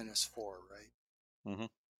at -4, right? Mm-hmm.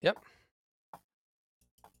 Yep.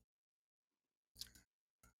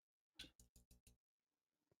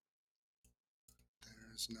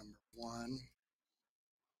 There's number 1.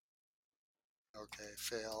 Okay,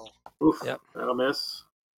 fail. Oof, yep. That'll miss.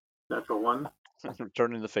 Natural 1.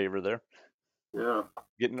 Turning the favor there. Yeah.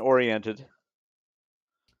 Getting oriented.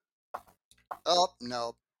 Oh,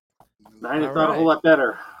 no. 9 is not a whole lot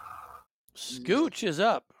better. Scooch is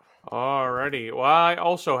up. Alrighty. Well, I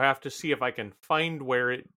also have to see if I can find where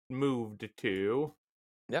it moved to.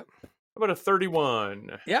 Yep. How about a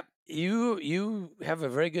 31? Yep. You have a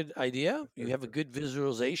very good idea. You have a good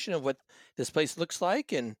visualization of what this place looks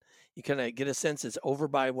like, and you kind of get a sense it's over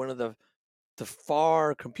by one of the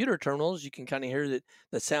far computer terminals. You can kind of hear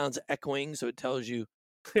the sounds echoing, so it tells you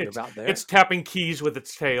you're about there. It's tapping keys with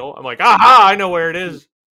its tail. I'm like, aha! I know where it is.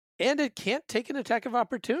 And it can't take an attack of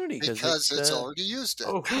opportunity because it's already used it.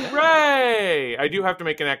 Oh, hooray! I do have to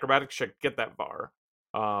make an acrobatics check to get that far.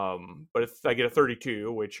 But if I get a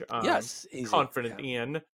 32, which I'm confident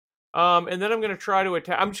in. And then I'm going to try to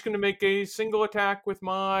attack. I'm just going to make a single attack with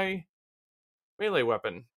my melee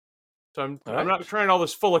weapon. So I'm not trying all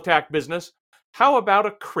this full attack business. How about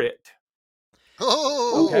a crit?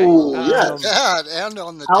 Oh, okay. Yes. And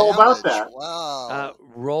on the How damage. about that? Wow.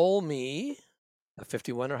 Roll me a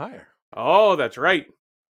 51 or higher. Oh, that's right.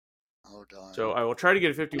 Oh, darn. So I will try to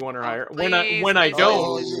get a 51 or higher. Please, when I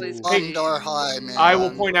don't, bummed our high, man. I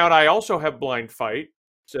will point out I also have blind fight.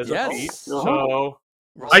 Says a feat. Uh-huh. So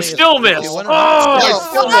I still miss. What? I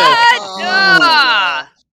still miss.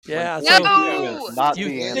 Yeah. No. So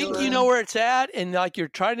you think you know where it's at, and like you're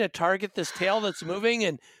trying to target this tail that's moving,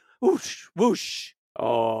 and whoosh, whoosh.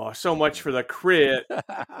 Oh, so much for the crit.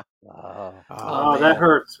 Oh, that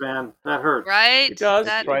hurts, man. That hurts. Right? It does.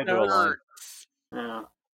 That Try to align. hurts. Yeah.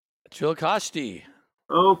 Chilkoshti.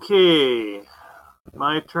 Okay.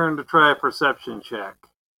 My turn to try a perception check.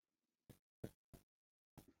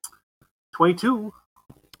 22.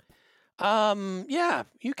 Yeah,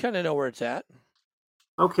 you kind of know where it's at.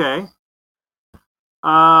 Okay.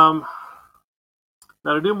 Now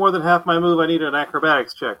to do more than half my move, I need an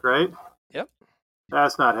acrobatics check, right? Yep.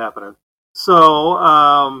 That's not happening.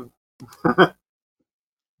 So,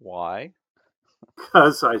 Why?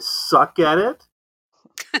 because I suck at it.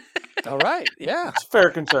 All right. Yeah. It's a fair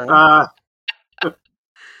concern. I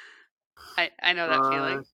know that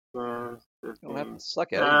feeling. You don't have to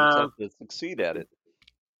suck at it. You just have to succeed at it.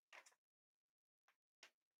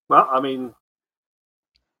 Well, I mean,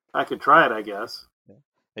 I could try it, I guess.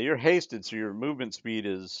 Now you're hasted, so your movement speed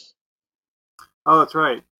is Oh, that's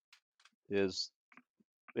right.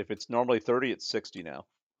 if it's normally 30, it's 60 now.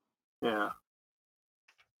 Yeah.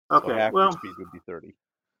 So Okay. half Well, your speed would be 30.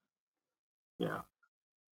 yeah.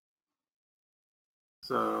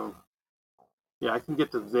 So, yeah, I can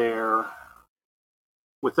get to there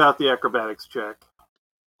without the acrobatics check.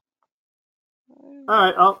 All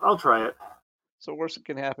right, I'll try it. So worst that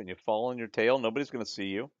can happen, you fall on your tail. Nobody's going to see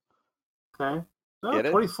you. Okay. Oh, Get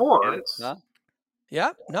it? 24. Get it? Huh?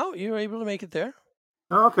 Yeah. No, you were able to make it there.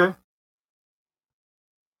 Oh, okay.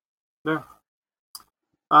 There.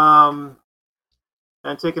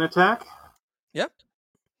 And take an attack? Yep.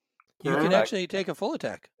 You Okay. can actually take a full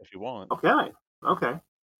attack. if you want. Okay.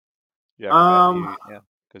 Yeah, I forgot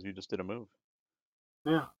because you just did a move.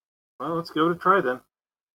 Yeah. Well, let's go to try then.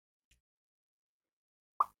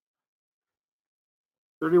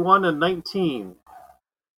 31 and 19.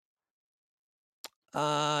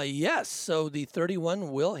 Yes. So the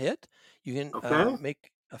 31 will hit. You can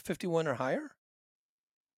make a 51 or higher.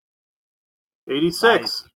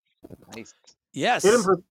 86. Nice. Yes. Hit him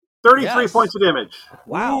for 33 points of damage.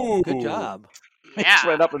 Wow. Ooh. Good job. He just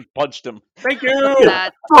ran up and punched him. Thank you.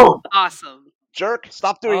 That's Boom. awesome. Jerk!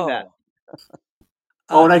 Stop doing that.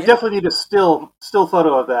 Oh, and I definitely need a still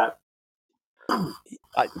photo of that.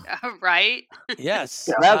 Right? Yes.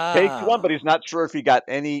 Raz takes one, but he's not sure if he got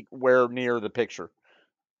anywhere near the picture.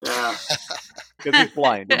 Yeah. Because he's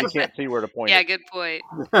blind and he can't see where to point Yeah, it. good point.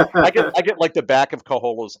 I get like the back of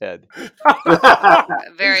Kaholo's head.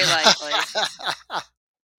 Very likely.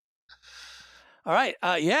 All right.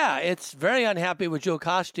 Yeah, it's very unhappy with Joe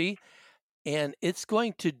Kosti, and it's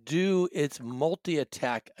going to do its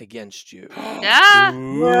multi-attack against you. Yeah.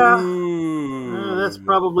 That's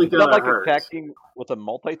probably Is that gonna like hurt. attacking with a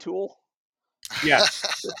multi-tool? Yeah.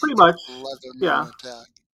 Pretty much. Leatherman attack.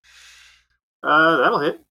 That'll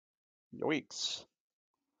hit. Yoinks.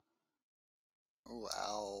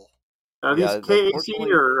 Wow. Are these KAC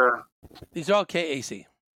or These are all KAC.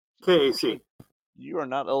 KAC. You are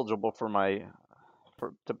not eligible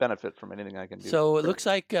to benefit from anything I can do. So it looks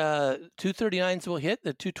like 239s will hit.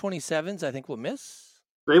 The 227s, I think, will miss.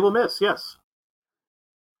 They will miss, yes.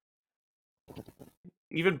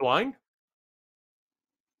 Even blind?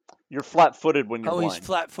 You're flat-footed when you're blind. He's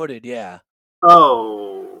flat-footed, yeah.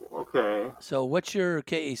 Oh, okay. So what's your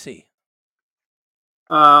KAC?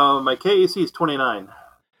 My KAC is 29.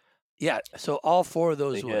 Yeah, so all four of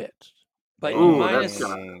those will hit. But minus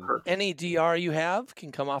any DR you have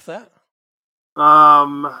can come off that.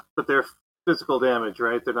 But they're physical damage,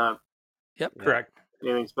 right? They're not. Yep. Correct.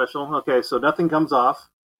 Anything special? Okay, so nothing comes off.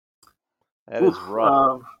 That is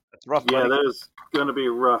rough. That's rough. Yeah, buddy. that is going to be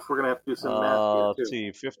rough. We're going to have to do some math here, too. Let's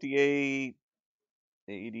see, 58,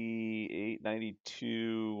 88,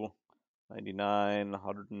 92, 99,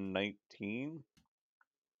 119.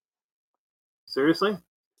 Seriously?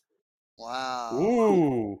 Wow.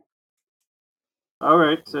 Ooh. All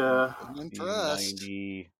right. I'm impressed.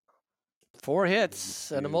 90, 4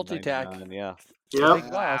 hits and a multi-attack. Yeah.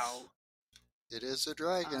 Yep. Wow. It is a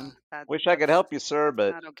dragon. Wish I could help you, sir,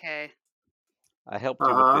 but not okay. I helped you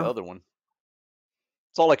with the other one.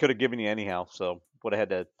 It's all I could have given you anyhow, so would have had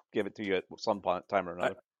to give it to you at some time or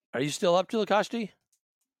another. Are you still up, Julakashti?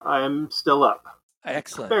 I am still up.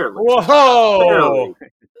 Excellent. Barely. Whoa! Barely.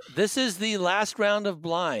 This is the last round of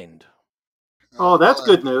blind. Oh, that's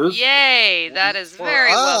good news. Yay! That is For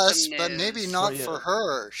very welcome us, news. but maybe not for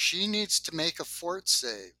her. She needs to make a fort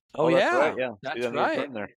save. Oh, that's yeah. right. Yeah, That's she doesn't need to right.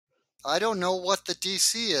 turn there. I don't know what the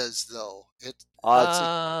DC is though. It's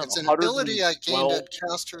an 112. ability I gained at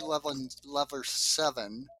caster level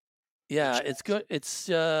 7. Yeah, it's good. It's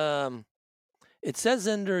it says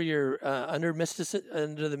under your under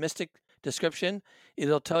the mystic description,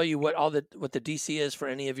 it'll tell you what the DC is for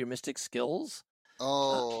any of your mystic skills.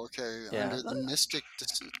 Oh, okay. Yeah. Under the mystic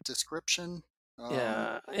description.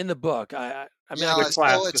 Yeah, in the book. I mean, yeah, class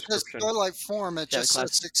so it says description. Starlight form. It just class.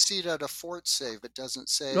 says succeed at a fort save. It doesn't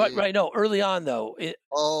say. Right. No, early on though. It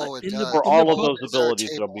does. For all of book, those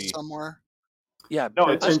abilities, it'll be somewhere. Yeah. No,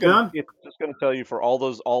 it's just going to tell you for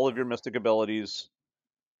all of your mystic abilities,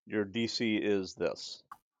 your DC is this.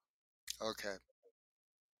 Okay.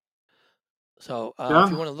 So if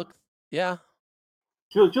you want to look, yeah.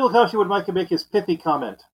 Julakashi would like to make his pithy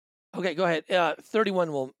comment. Okay, go ahead.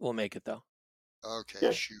 31 will make it though.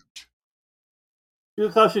 Okay, shoot.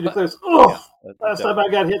 Julakashi declares, "Oh, last time I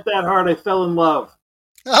got hit that hard, I fell in love."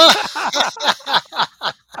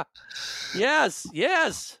 Yes.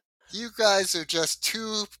 You guys are just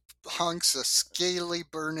two hunks of scaly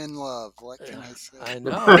burning love. What can I say? I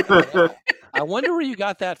know. I wonder where you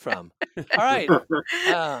got that from. All right.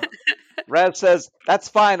 Raz says that's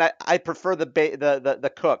fine. I prefer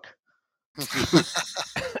the cook.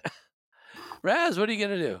 Raz, what are you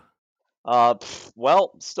gonna do?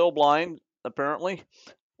 Well, still blind apparently,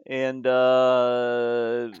 and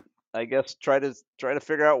I guess try to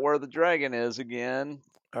figure out where the dragon is again.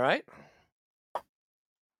 All right.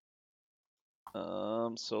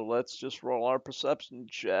 So let's just roll our perception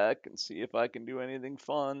check and see if I can do anything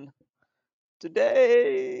fun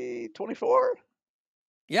today. 24.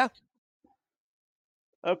 Yeah.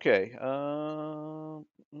 Okay.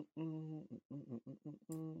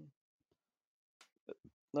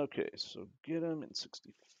 Okay, so get him in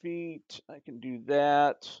 60 feet. I can do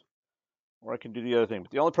that. Or I can do the other thing.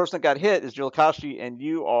 But the only person that got hit is Julakashi, and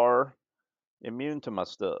you are immune to my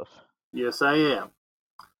stuff. Yes, I am.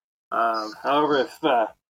 However,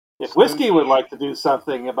 if Whiskey would like to do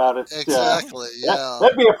something about it, exactly, yeah,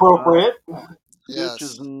 that'd be appropriate. Scooch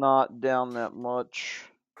is not down that much.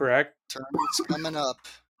 Correct. Turn's coming up.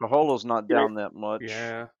 Kaholo's not down that much.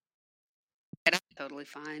 Yeah. That's totally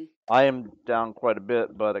fine. I am down quite a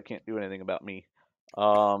bit, but I can't do anything about me.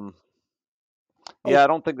 Yeah, I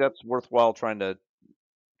don't think that's worthwhile trying to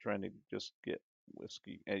just get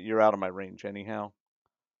Whiskey. You're out of my range anyhow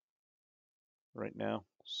right now.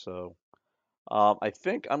 So I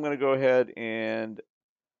think I'm going to go ahead and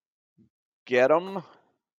get him.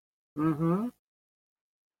 Mm-hmm.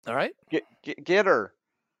 All right. Get her.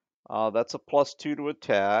 That's a +2 to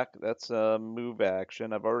attack. That's a move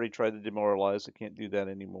action. I've already tried to demoralize. I can't do that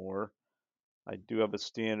anymore. I do have a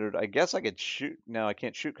standard. I guess I could shoot. No, I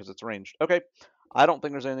can't shoot because it's ranged. Okay. I don't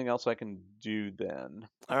think there's anything else I can do then.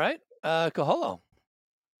 All right. Kaholo.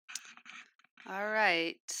 All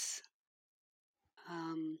right.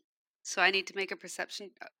 So I need to make a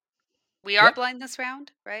perception. We are blind this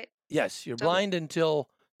round, right? Yes, you're blind until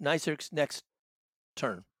Nyserk's next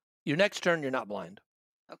turn. Your next turn, you're not blind.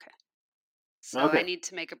 Okay. So I need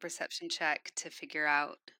to make a perception check to figure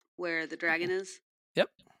out where the dragon is. Yep.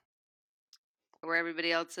 Where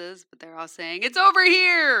everybody else is, but they're all saying, it's over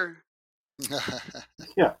here!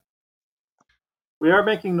 Yeah. We are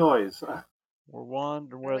making noise. We're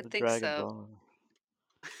wondering where the dragon's are.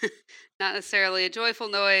 Not necessarily a joyful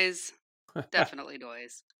noise. Definitely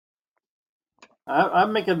noise.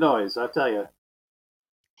 I'm making noise, I'll tell you.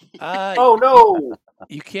 Oh, no!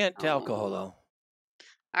 You can't tell, Kaholo.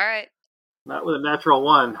 All right. Not with a natural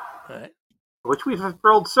 1. All right. Which we've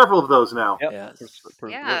rolled several of those now. Yep. Yes.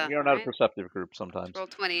 We are not a perceptive group sometimes. Roll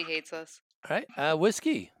 20 hates us. All right.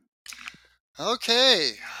 Whiskey.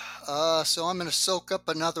 Okay. So I'm going to soak up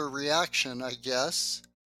another reaction, I guess,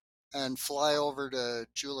 and fly over to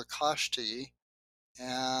Julakashti.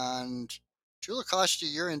 And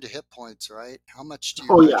Julakashti, you're into hit points, right? How much do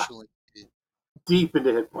you actually need? Deep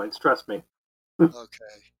into hit points, trust me.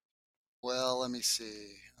 Okay. Well, let me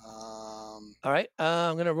see. All right.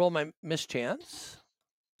 I'm going to roll my mischance.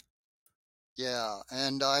 Yeah,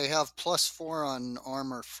 and I have +4 on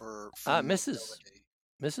armor for misses.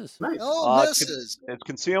 Misses. Nice. Oh, misses. It's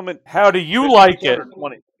concealment. How do you like it?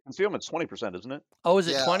 20. Concealment's 20%, isn't it? Oh, is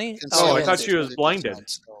it 20? Oh, I thought she was blinded.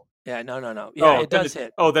 So. Yeah, no. Yeah, it does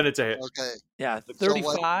hit. Oh, then it's a hit. Okay. Yeah,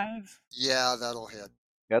 35. So yeah, that'll hit.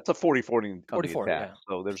 Yeah, it's a 40-40 on the attack, yeah.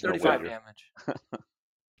 so there's 35 no damage.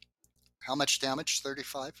 How much damage?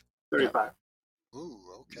 35? 35. Ooh,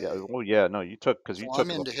 okay. Yeah, well, yeah, no, you took because I'm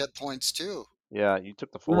into hit points too. Yeah, you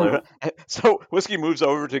took the full area. So Whiskey moves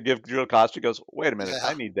over to give Julakashi. Goes, wait a minute,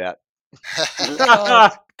 I need that.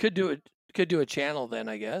 Could do a channel then,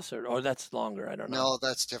 I guess, or that's longer. I don't know. No,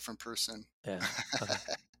 that's different person. Yeah, okay.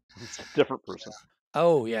 It's a different person. Yeah.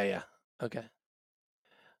 Oh yeah. Okay.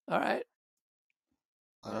 All right.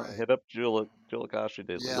 Hit up Julakashi.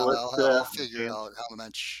 Yeah, I'll figure out how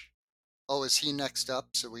much. Oh, is he next up?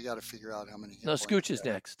 So we got to figure out how many. No, Scooch is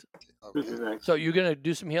next. Okay. So you're gonna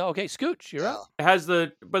do some heal. Okay, Scooch, you're up. It has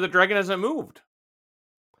but the dragon hasn't moved.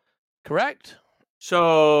 Correct.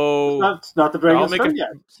 So it's not the dragon's turn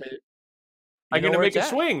yet. I'm gonna make a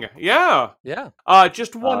swing. Yeah. Yeah.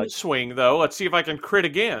 Just one swing though. Let's see if I can crit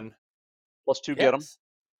again. +2 get him.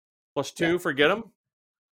 +2 for get him.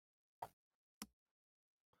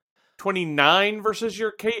 29 versus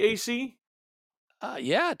your KAC.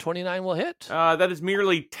 Yeah, 29 will hit. That is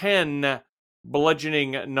merely 10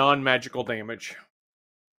 bludgeoning non-magical damage.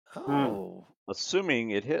 Oh. Assuming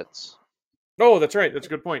it hits. Oh, that's right. That's a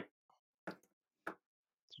good point. So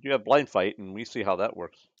you have blind fight, and we see how that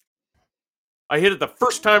works. I hit it the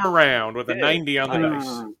first time around with a 90 on the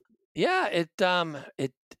dice. Yeah,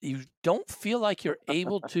 you don't feel like you're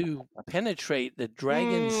able to penetrate the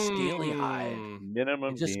dragon's scaly hide.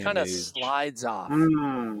 Minimum. It just kind of slides off.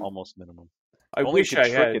 Almost minimum. I wish I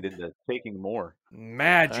had it into taking more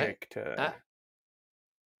magic to.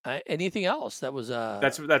 Anything else? That was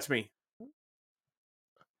That's me.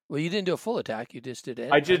 Well, you didn't do a full attack. You just did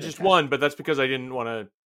it. I did just one, but that's because I didn't want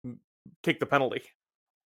to take the penalty.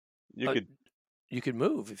 You could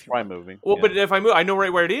move if you try moving. Well, but if I move, I know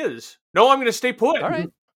right where it is. No, I'm going to stay put. All right.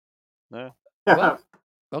 Yeah. Well,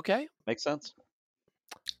 okay. Makes sense.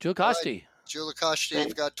 Julakashti. Julakashti,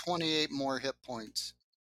 you've got 28 more hit points.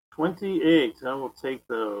 28. I will take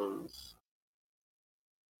those.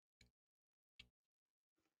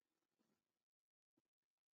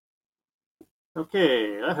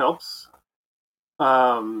 Okay, that helps.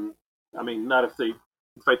 I mean, not if they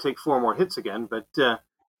if I take 4 more hits again. But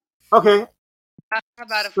okay. How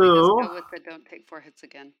about if we just go with the don't take 4 hits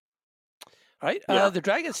again? All right. The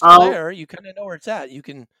dragon's still there. You kind of know where it's at. You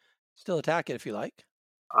can still attack it if you like.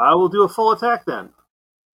 I will do a full attack then.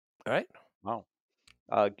 All right. Wow.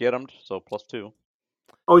 Get him, so +2.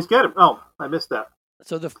 Oh, he's get him. Oh, I missed that.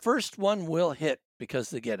 So the first one will hit because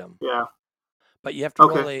they get him. Yeah. But you have to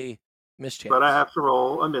roll a mischance. But I have to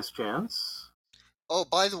roll a mischance. Oh,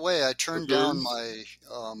 by the way, I turned down my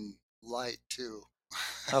light too.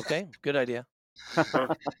 Okay, good idea.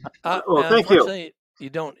 Well, thank you. You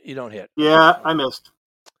don't hit. Yeah, I missed.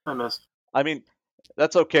 I mean,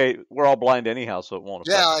 that's okay. We're all blind anyhow, so it won't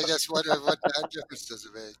affect. Yeah, I guess what difference does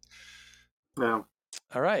it make? No.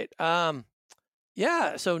 All right.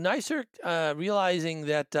 Yeah. So Nicer, realizing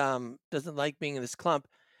that doesn't like being in this clump,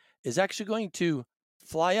 is actually going to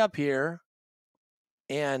fly up here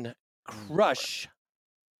and crush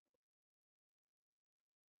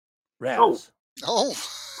Raz. Oh.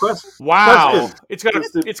 Wow! It's got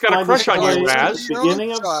a crush on you, Raz.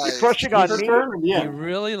 Beginning of crushing on me. He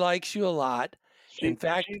really likes you a lot. In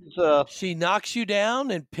fact, she knocks you down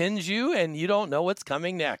and pins you, and you don't know what's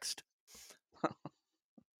coming next.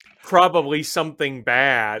 Probably something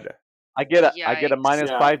bad. I get a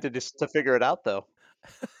 -5 to figure it out though.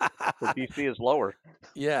 The DC is lower.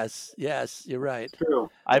 Yes, you're right. True.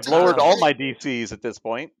 I've lowered all my DCs at this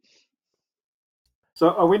point. So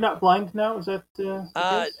are we not blind now? Is that the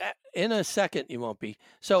case? In a second you won't be.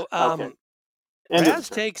 So Raz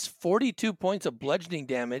takes 42 points of bludgeoning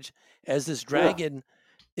damage as this dragon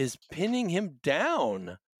is pinning him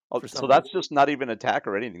down. Oh, so that's just not even attack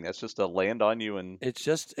or anything. That's just a land on you and it's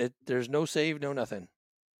just there's no save, no nothing.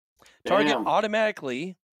 Target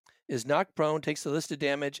automatically is knocked prone, takes the listed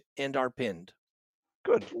damage, and are pinned.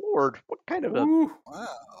 Good Lord, what kind of a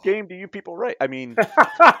game do you people write? I mean,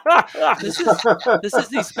 this is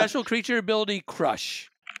the special creature ability Crush.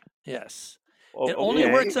 Yes. It only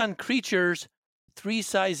works on creatures 3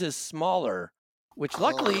 sizes smaller, which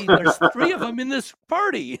luckily there's 3 of them in this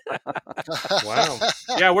party. Wow.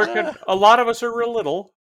 Yeah, a lot of us are real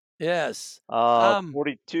little. Yes.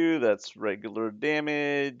 42, that's regular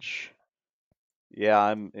damage. Yeah,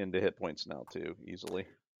 I'm into hit points now too, easily.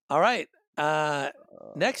 All right.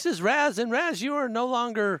 Next is Raz, and Raz, you are no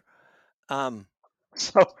longer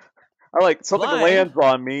so I like something blind. Lands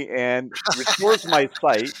on me and restores my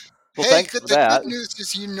sight. So thanks for the that. good news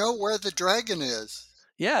is you know where the dragon is.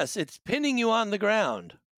 Yes, it's pinning you on the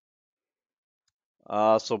ground.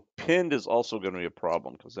 So pinned is also going to be a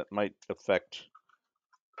problem because that might affect.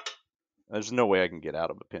 There's no way I can get out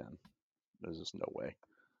of a pin. There's just no way.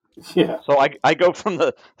 Yeah. So I go from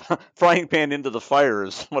the frying pan into the fire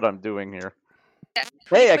is what I'm doing here. Yeah,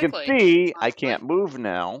 hey, I can see. I can't move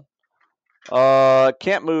now.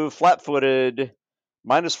 Can't move. Flat-footed.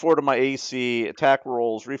 -4 to my AC. Attack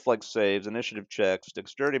rolls, reflex saves, initiative checks,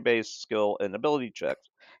 dexterity-based skill, and ability checks.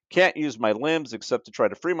 Can't use my limbs except to try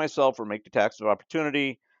to free myself or make attacks of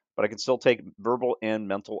opportunity, but I can still take verbal and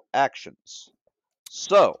mental actions.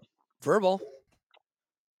 So. Verbal.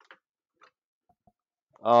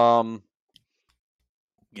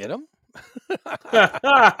 Get him?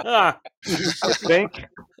 I think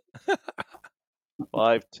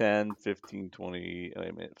 5, 10, 15, 20, wait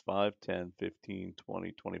a minute, 5, 10, 15,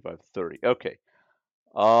 20, 25, 30. Okay.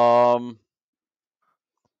 Because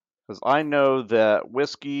I know that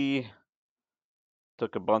Whiskey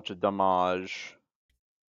took a bunch of damage.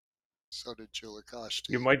 So did Julakash.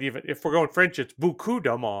 You might even, if we're going French, it's beaucoup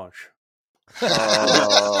damage.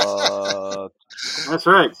 That's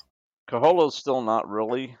right. Kaholo's still not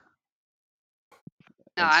really.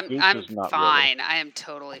 No, I'm fine. Really. I am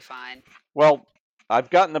totally fine. Well, I've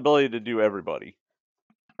got an ability to do everybody.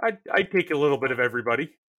 I take a little bit of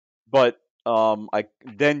everybody. But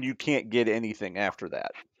then you can't get anything after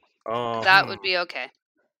that. That would be okay.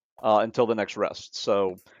 Until the next rest.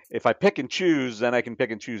 So if I pick and choose, then I can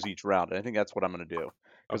pick and choose each round. And I think that's what I'm going to do.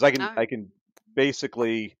 Because I can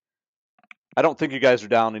basically... I don't think you guys are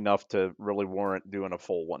down enough to really warrant doing a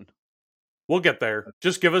full one. We'll get there.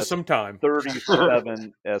 Just give us some time.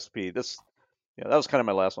 37 SP. That was kind of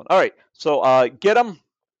my last one. All right, so get him.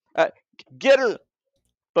 Get her.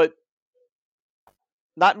 But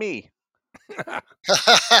not me.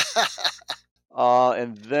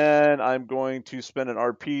 And then I'm going to spend an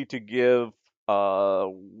RP to give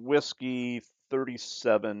Whiskey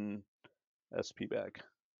 37 SP back.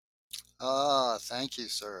 Thank you,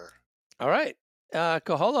 sir. All right.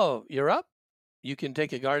 Kaholo, you're up. You can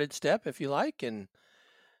take a guarded step if you like and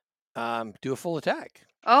do a full attack.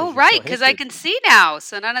 Oh, right, because I can see now.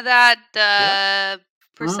 So none of that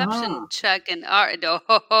perception check and...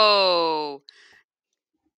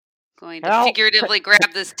 going to figuratively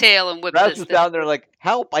grab this tail and whip Raz this is thing. down there like,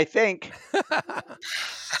 help, I think.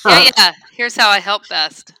 Yeah. Here's how I help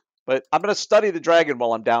best. But I'm going to study the dragon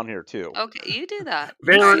while I'm down here, too. Okay, you do that.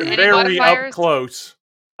 Very up close.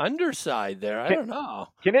 Underside there. I don't know.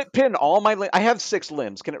 Can it pin all my limbs? I have 6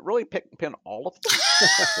 limbs. Can it really pin all of them?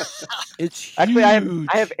 It's huge. Actually, I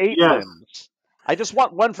have 8 limbs. I just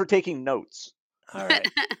want one for taking notes. All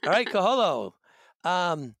right, Kaholo.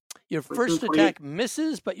 Your first attack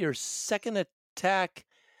misses, but your second attack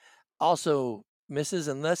also misses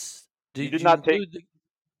unless you did not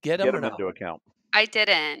get him into account. I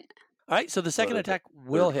didn't. All right, so the second attack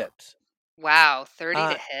will hit. Wow, 30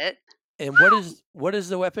 to hit. And what is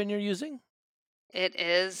the weapon you're using? It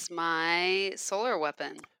is my solar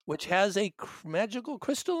weapon, which has a magical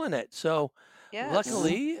crystal in it. So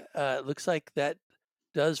luckily, it looks like that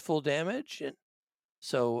does full damage. And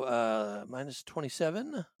so minus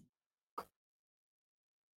 27.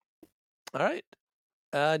 All right.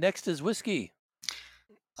 Next is Whiskey.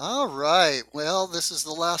 All right. Well, this is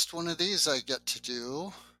the last one of these I get to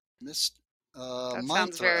do. That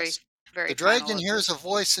sounds very, very. The dragon hears a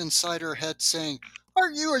voice inside her head saying,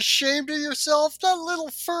 "Aren't you ashamed of yourself? That little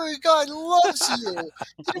furry guy loves you.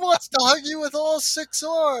 He wants to hug you with all 6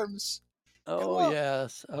 arms." Oh,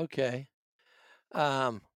 yes. Okay.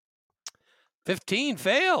 15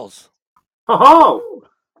 fails. Oh!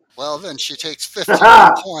 Well, then she takes 15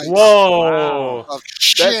 points. Whoa! Of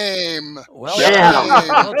shame. Well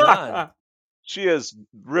done. She is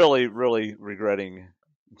really, really regretting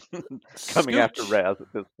coming after Raz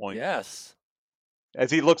at this point. Yes.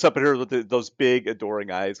 As he looks up at her with those big,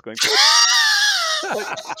 adoring eyes, going,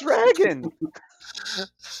 "Dragon!"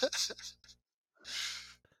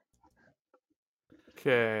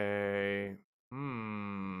 Okay.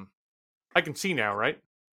 I can see now, right?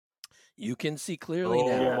 You can see clearly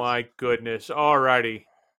now. Oh my goodness. Alrighty.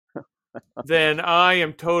 Then I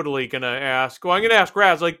am totally gonna ask. Well, I'm gonna ask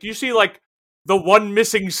Raz, do you see the one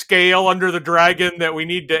missing scale under the dragon that we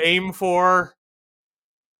need to aim for?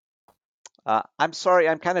 I'm sorry,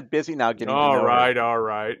 I'm kind of busy now getting to know her. All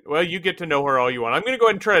right. Well, you get to know her all you want. I'm gonna go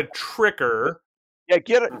ahead and try to trick her. Yeah,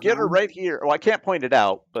 get her right here. Well, I can't point it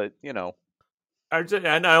out, but you know.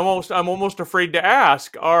 And I'm almost afraid to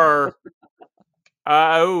ask. Is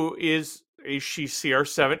she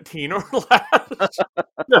CR17 or less?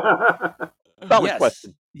 Valid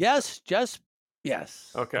question. Yes, just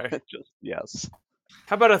yes. Okay. Just yes.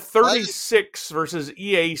 How about a 36 versus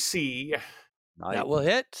EAC? Nice. That will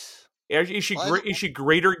hit. Is she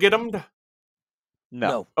greater get-emmed?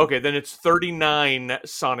 No. Okay, then it's 39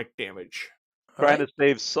 sonic damage. Trying to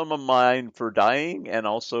save some of mine for dying and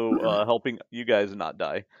also helping you guys not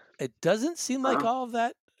die. It doesn't seem like all of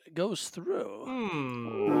that goes through.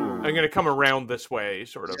 I'm going to come around this way,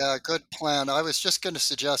 sort of. Yeah, good plan. I was just going to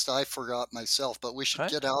suggest I forgot myself, but we should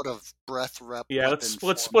get out of breath rep. Yeah, let's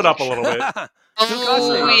split up a little bit.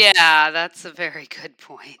 Yeah, that's a very good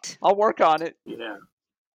point. I'll work on it. Yeah.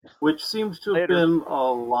 Which seems to have been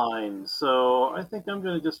a line. So I think I'm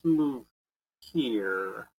going to just move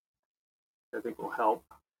here. I think will help.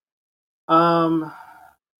 And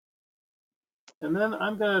then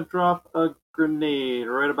I'm going to drop a grenade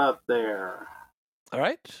right about there. All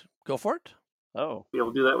right, go for it. Oh. Be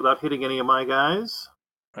able to do that without hitting any of my guys.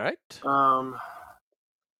 All right.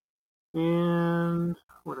 And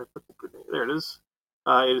where did I put the grenade? There it is.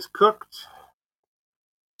 It is cooked.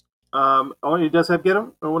 It does have get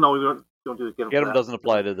him. Oh no, we don't do the get him. Get him doesn't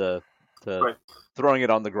apply to throwing it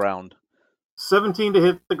on the ground. 17 to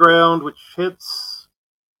hit the ground, which hits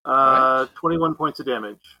 21 points of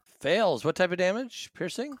damage. Fails. What type of damage?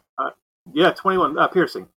 Piercing? 21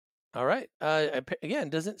 piercing. All right.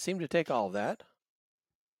 Again, doesn't seem to take all of that.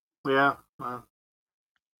 Yeah. All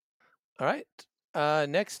right.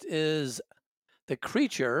 Next is the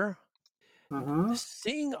creature. Mm-hmm.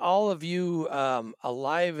 Seeing all of you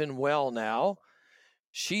alive and well now,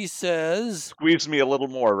 she says... Squeeze me a little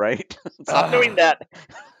more, right? Stop doing that.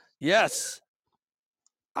 Yes.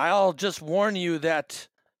 I'll just warn you that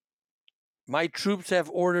my troops have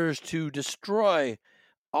orders to destroy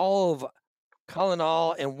all of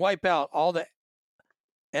Kalinal and wipe out all the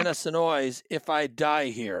Anasonois if I die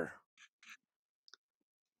here.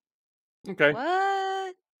 Okay.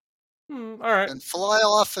 What? All right. And fly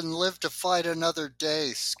off and live to fight another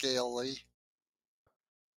day, Scaly.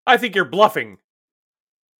 I think you're bluffing.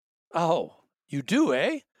 Oh, you do,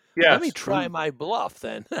 eh? Yes. Let me try my bluff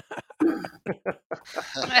then.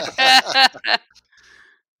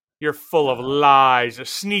 You're full of lies,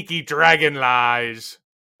 sneaky dragon lies.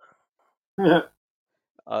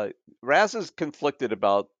 Raz is conflicted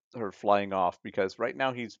about her flying off because right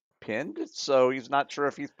now he's pinned, so he's not sure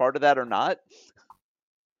if he's part of that or not.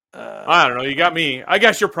 I don't know. You got me. I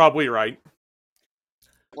guess you're probably right.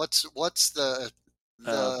 What's the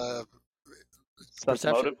sense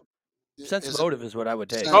motive? Sense motive is what I would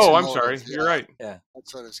take. Oh, I'm sorry. Yeah. You're right. Yeah,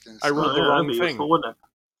 that's what I was going to say. I rolled the wrong thing. Useful, wouldn't it?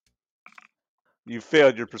 You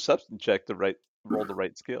failed your perception check to roll the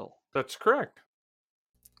right skill. That's correct.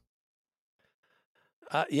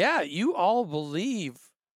 Yeah, you all believe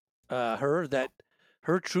her that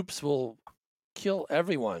her troops will kill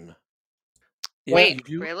everyone. Yeah, Wait,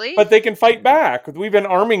 really? But they can fight back. We've been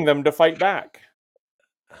arming them to fight back.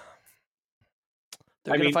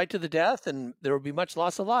 They're going to fight to the death, and there will be much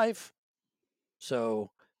loss of life. So,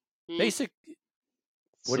 basic.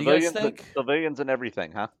 What do you guys think? Civilians and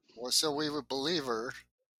everything, huh? Well, so we would believe her.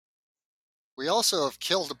 We also have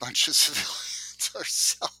killed a bunch of civilians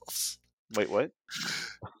ourselves. Wait, what?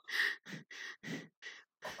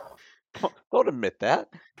 Don't admit that.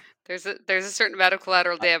 There's a certain amount of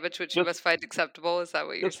collateral damage which you must find acceptable. Is that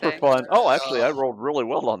what you're saying? Just for fun. Oh, actually, I rolled really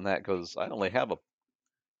well on that because I only have a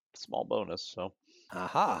small bonus. So.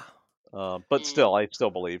 Aha. But still, I still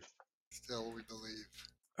believe. Still, we believe.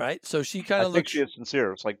 Right. So she kind of looks. I think she is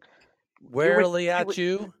sincere. It's like warily at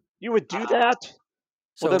you. You would do that.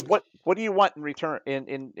 So well, then what do you want in return?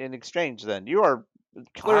 In exchange, then you are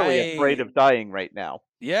clearly afraid of dying right now.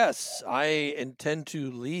 Yes, I intend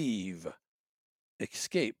to leave.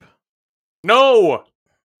 Escape. No!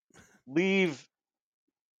 Leave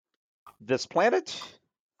this planet?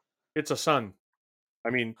 It's a sun. I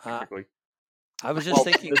mean, technically. I was just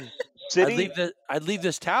thinking I'd leave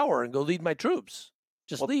this tower and go lead my troops.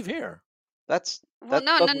 Just leave here. No.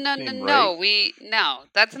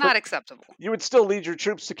 That's not acceptable. You would still lead your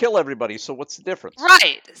troops to kill everybody, so what's the difference?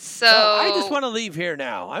 Right. So I just want to leave here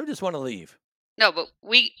now. I just want to leave. No, but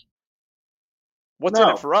What's in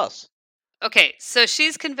it for us? Okay, so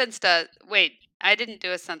she's convinced us. Wait, I didn't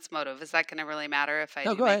do a sense motive. Is that going to really matter if I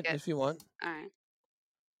do go ahead it? If you want. All right.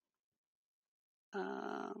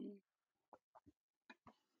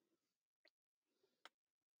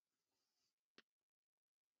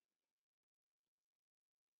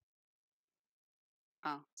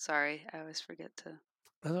 Oh, sorry. I always forget to.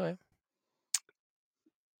 By the way.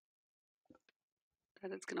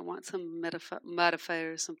 That it's going to want some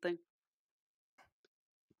modifier or something.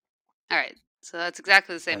 All right. So that's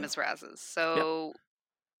exactly the same as Raz's. So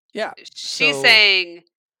yeah, she's saying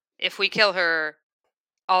if we kill her,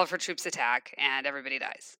 all of her troops attack and everybody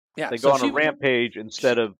dies. Yeah, they go on a rampage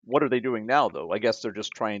instead of what are they doing now? Though I guess they're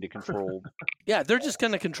just trying to control. Yeah, they're just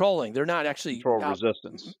kind of controlling. They're not actually control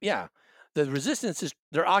resistance. Yeah, the resistance is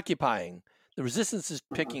they're occupying. The resistance is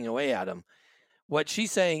picking away at them. What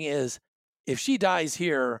she's saying is, if she dies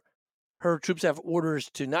here, her troops have orders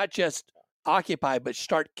to not just occupy, but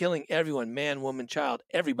start killing everyone, man, woman, child,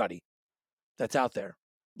 everybody that's out there.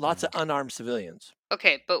 Lots of unarmed civilians.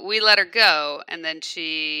 Okay, but we let her go, and then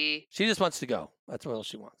she just wants to go. That's what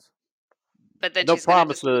she wants. But then she's going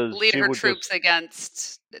to lead her troops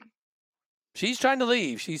against. She's trying to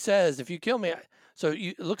leave. She says, "If you kill me," so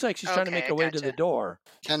it looks like she's trying to make her way to the door.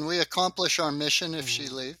 Can we accomplish our mission if she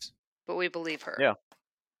leaves? But we believe her. Yeah.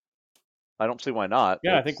 I don't see why not.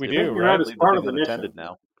 Yeah, I think we do. Right? It's part of the mission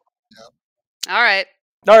now. Yeah. All right.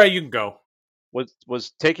 All right, you can go.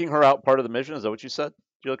 Was taking her out part of the mission? Is that what you said,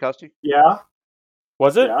 Giulikoski? Yeah.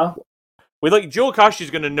 Was it? Yeah. Giulikoski's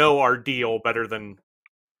going to know our deal better than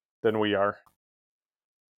we are.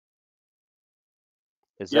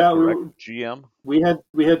 Is that correct, GM? We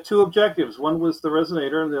had two objectives. One was the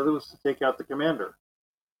resonator, and the other was to take out the commander.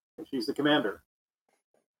 And she's the commander.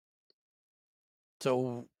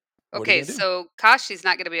 So. Okay, so Kashi's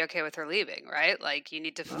not going to be okay with her leaving, right? Like, you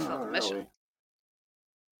need to fulfill the mission. Really.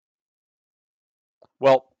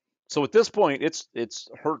 Well, so at this point, it's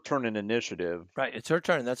her turn in initiative. Right, it's her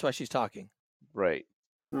turn. That's why she's talking. Right.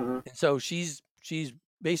 Mm-hmm. And so she's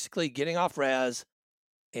basically getting off Raz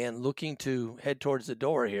and looking to head towards the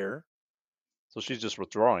door here. So she's just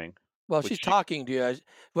withdrawing. Well, she's talking to you.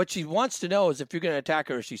 What she wants to know is if you're going to attack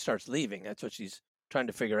her, she starts leaving. That's what she's trying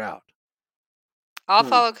to figure out. I'll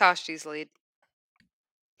follow Kashi's lead.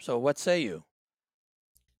 So what say you?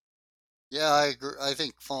 Yeah, I agree. I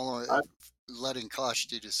think letting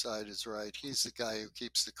Kashti decide is right. He's the guy who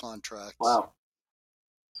keeps the contracts. Wow.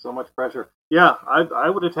 So much pressure. Yeah, I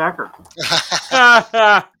would attack her.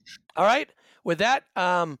 All right. With that,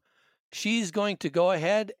 she's going to go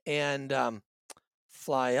ahead and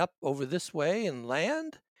fly up over this way and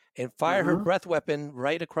land and fire her breath weapon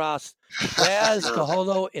right across Raz,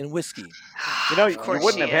 Kaholo, and Whiskey. You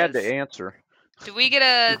wouldn't have had to answer. Do we get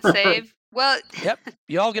a save? Well, yep.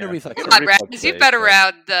 You all get a reflex. Come on, Raz. You've been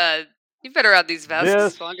around You've been around these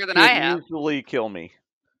vests longer than I have. This could easily kill me.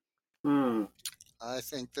 I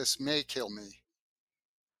think this may kill me.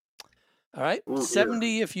 All right,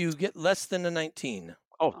 70 if you get less than a 19.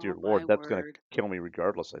 Oh, dear Lord, that's going to kill me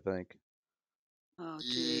regardless, I think. Oh,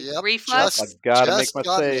 gee. Yep, Reflex? I've got to make my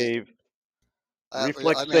save.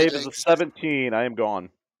 Reflex save is a 17. I am gone.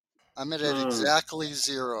 I'm at exactly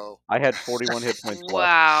 0. I had 41 hit points left.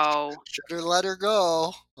 Wow. Should have let her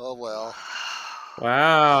go. Oh, well.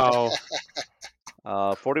 Wow.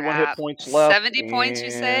 41 hit points left. 70 points,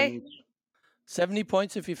 you say? 70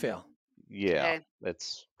 points if you fail. Yeah,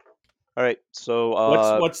 that's... All right,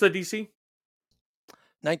 so... what's the DC?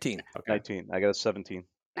 19. Okay. 19. I got a 17.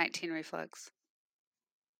 19 reflex.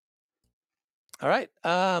 All right.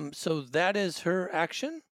 So that is her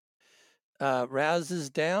action. Raz is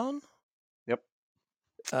down. Yep.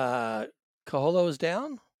 Kaholo is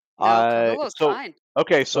down. No, Kaholo's fine.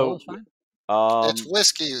 Okay, so... it's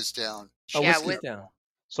Whiskey who's down. Oh, Whiskey's down.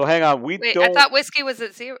 So hang on, Wait, I thought Whiskey was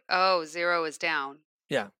at 0. Oh, 0 is down.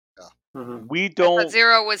 Yeah. We don't... I thought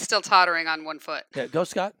 0 was still tottering on one foot. Yeah, go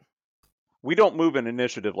Scott. We don't move an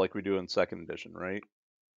initiative like we do in 2nd edition, right?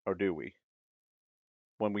 Or do we?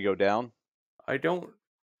 When we go down? I don't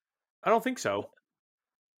think so.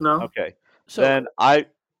 No. Okay. So then I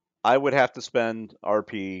would have to spend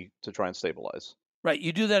RP to try and stabilize. Right,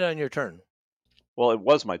 you do that on your turn. Well, it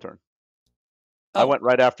was my turn. Oh. I went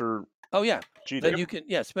right after. Oh yeah. G Then you can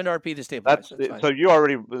spend RP to stabilize. That's fine. So you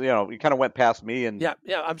already you kind of went past me and. Yeah.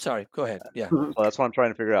 I'm sorry. Go ahead. Yeah. So that's what I'm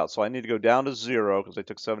trying to figure out. So I need to go down to 0 because I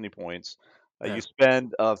took 70 points. You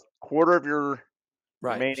spend a quarter of your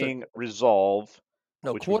remaining resolve.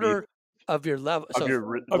 No, quarter of your level. Of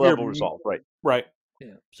your level resolve, right? Right.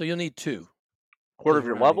 Yeah. So you'll need 2. Quarter of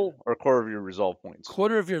your level or quarter of your resolve points?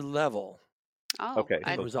 Quarter of your level. Oh, okay.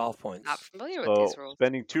 Resolve points. Not familiar with these rules.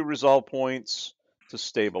 Spending 2 resolve points to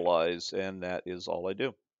stabilize, and that is all I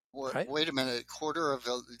do. Wait a minute. Quarter of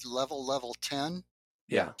a level 10?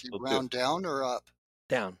 Yeah. Do you round down or up?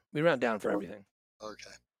 Down. We round down for everything.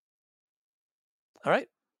 Okay. All right.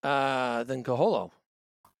 Then Kaholo.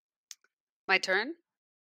 My turn?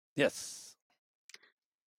 Yes.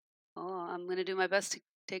 Oh, I'm going to do my best to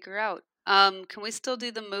take her out. Can we still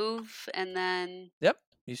do the move and then... Yep.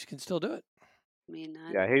 You can still do it. I mean,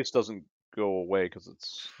 haste doesn't go away because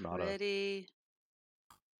it's not a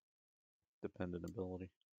dependent ability.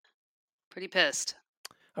 Pretty pissed.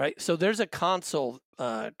 All right, so there's a console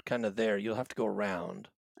kind of there. You'll have to go around.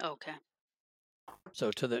 Okay.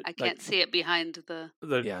 So to the... I can't see it behind the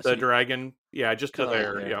dragon. Yeah, just to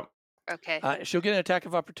there. Yeah. Okay. She'll get an attack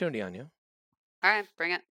of opportunity on you. All right,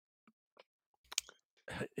 bring it.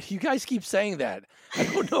 You guys keep saying that. I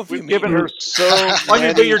don't know if we've given her so.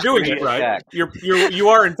 But you're doing it right. You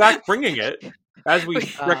are in fact bringing it as we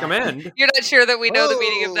recommend. You're not sure that we know the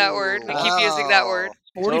meaning of that word. We keep using that word.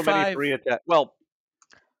 45. So many free attack. Well,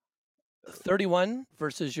 31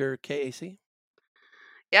 versus your KAC.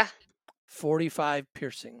 Yeah. 45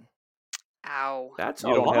 piercing. Ow. That's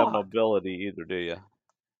you don't have mobility either, do you?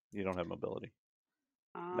 You don't have mobility.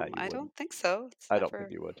 I don't think so. I don't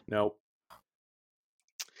think you would. Nope.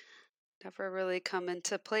 Never really come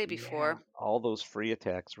into play before. Yeah, all those free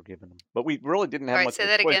attacks were given them, but we really didn't have much. Say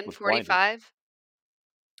that again. 45.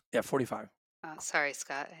 Yeah, 45. Sorry,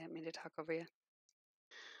 Scott. I didn't mean to talk over you.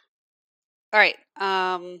 All right.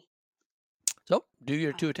 So do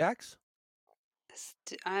your 2 attacks.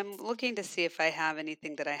 I'm looking to see if I have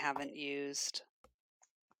anything that I haven't used.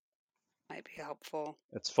 Might be helpful.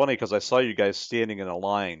 It's funny because I saw you guys standing in a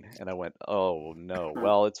line, and I went, "Oh no!"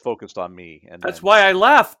 Well, it's focused on me, and that's why I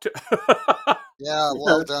left. Yeah,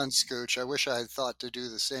 well done, Scooch. I wish I had thought to do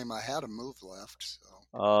the same. I had a move left.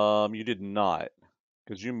 So. You did not,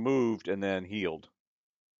 because you moved and then healed.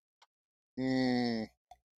 And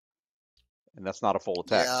that's not a full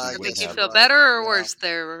attack. Yeah, Does it make you feel better or worse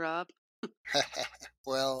there, Rob?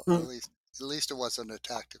 Well, at least it wasn't a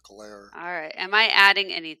tactical error. All right. Am I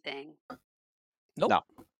adding anything? Nope. No.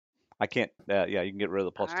 I can't. You can get rid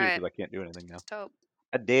of the +2 because I can't do anything now. Dope.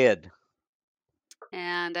 I did.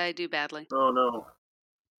 And I do badly. Oh no.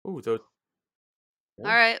 Ooh, those. All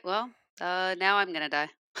right. Well, now I'm gonna die.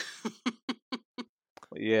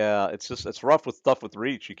 Yeah, it's rough with stuff with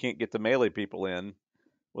reach. You can't get the melee people in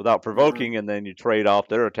without provoking, and then you trade off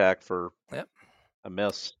their attack for a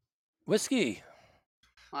miss. Whiskey.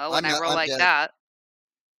 Well, when I roll like that,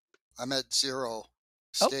 I'm at 0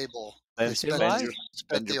 stable. I spent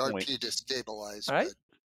the RP to stabilize. All right.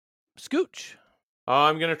 Scooch.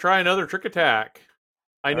 I'm going to try another trick attack.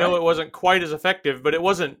 I know it wasn't quite as effective, but it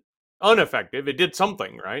wasn't ineffective. It did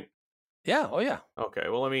something, right? Yeah. Oh, yeah. Okay,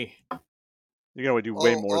 well, let me You're going to do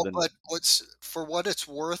way more than. But for what it's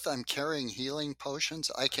worth, I'm carrying healing potions.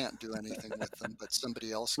 I can't do anything with them, but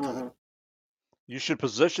somebody else could. You should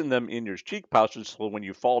position them in your cheek pouches so when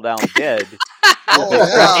you fall down dead, Oh, they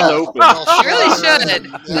yeah. open. You really should.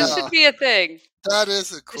 Yeah. This should be a thing. That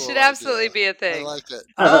is a It cool should absolutely idea. be a thing. I like it.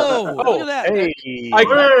 Oh, look at that. Hey. I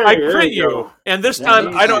there crit you you, go. and this That time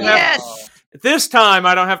means I don't have. Yes. This time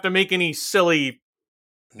I don't have to make any silly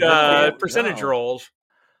No, percentage no. rolls.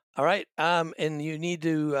 All right. And you need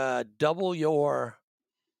to double your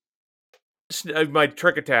My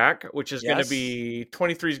trick attack, which is going to Yes. be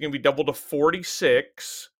 23, is going to be doubled to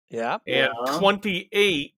 46, yeah. and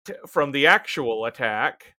 28 from the actual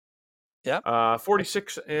attack. Yep.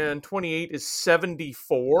 46 and 28 is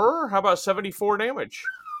 74. How about 74 damage?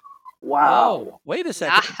 Wow. Oh, wait a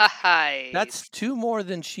second. Nice. That's 2 more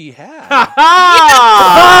than she had.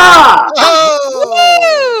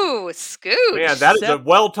 Oh! Woo! Scooch. Man, that is a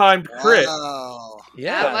well-timed crit. Wow.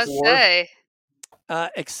 Yeah. I must say.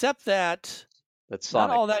 Except that That's not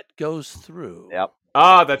Sonic. all that goes through. Yep.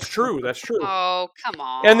 That's true. That's true. Oh, come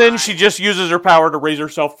on. And then she just uses her power to raise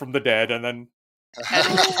herself from the dead, and then So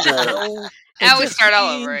Now it we just start all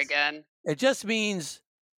over means- again. It just means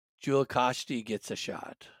Julakashti gets a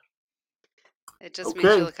shot. It just Okay.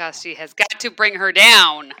 means Julakashti has got to bring her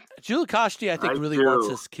down. Julakashti, I think, I really do. wants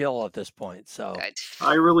this kill at this point. So Good.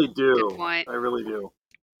 I really do. Good point. I really do.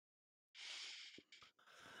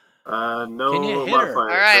 No Can you hit her? modifiers. All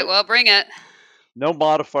right, well, bring it. No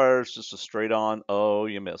modifiers, just a straight on. Oh,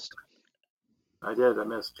 you missed. I did. I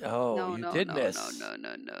missed. oh, no, you no, did no, miss.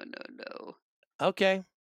 no. Okay.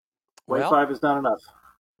 Wave Well, 5 is not enough.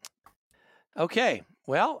 okay.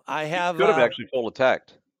 Well, I have. Could have actually full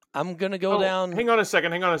attacked. I'm gonna go down. Hang on a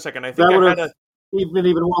second. I think That I would had have a. been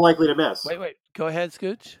even more likely to miss. Wait. Go ahead,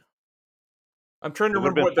 Scooch. I'm trying to It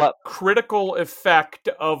would've remember been what the flat. critical effect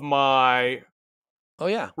of my Oh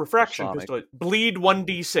yeah. refraction Sonic. pistol is. Bleed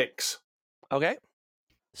 1d6. Okay.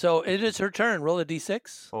 So it is her turn. Roll a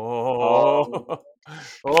d6. Oh,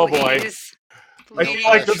 oh boy. Please. I feel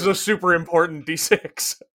like this is a super important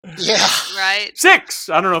d6. Yeah. Right? 6!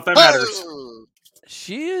 I don't know if that matters. Oh!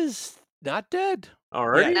 She is not dead. All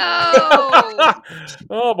right. No.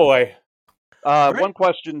 Oh boy. Right. One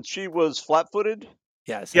question. She was flat-footed?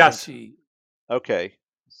 Yes. Yes. She. Okay.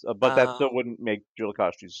 But that still Um, wouldn't make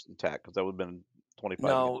Julakashti's attack, because that would have been 25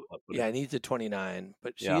 No. against flat-footed. Yeah, it needs a 29,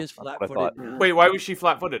 but she Yeah, is that's what I flat-footed. thought. Wait, why was she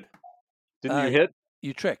flat-footed? Didn't you hit?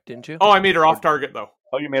 You tricked, didn't you? Oh, I made her off target though.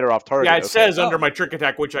 Oh, you made her off target. Yeah, it okay. says under Oh. my trick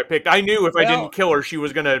attack, which I picked. I knew if I Well- didn't kill her, she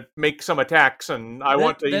was going to make some attacks, and I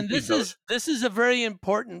want to Then impede this those. is a very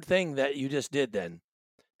important thing that you just did then,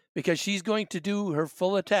 because she's going to do her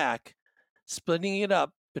full attack, splitting it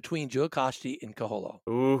up between Julakashti and Kaholo.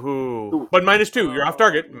 Ooh. But -2, you're off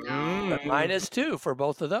target. No. But -2 for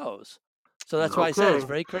both of those. So that's why I said it's Okay.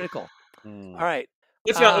 very critical. Hmm. All right.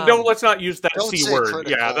 Let's not use that Don't C say word.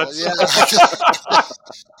 critical. Yeah, that's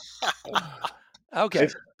Okay.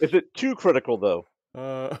 Is it too critical, though?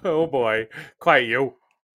 oh boy. Quiet you.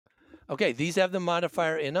 Okay. These have the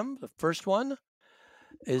modifier in them. The first one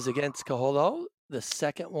is against Kaholo. The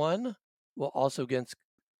second one will also go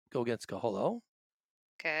against Kaholo.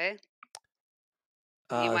 Okay.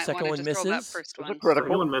 You might Second want one to just roll that misses. first Is it one. critical?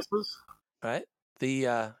 Second one misses. All right.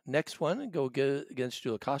 The next one go against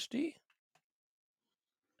Julakashti.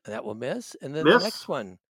 And that will miss. And then Miss. the next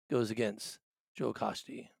one goes against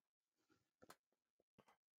Julakashti.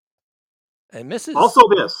 And misses. Also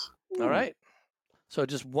miss. All right. So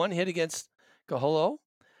just one hit against Kaholo.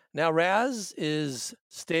 Now Raz is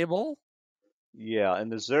stable Yeah,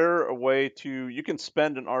 and is there a way to... You can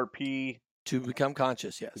spend an RP to become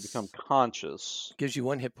conscious, yes. to become conscious, Gives you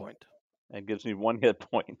 1 hit point. and gives me 1 hit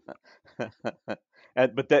point.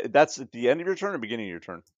 But that's at the end of your turn or beginning of your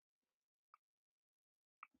turn?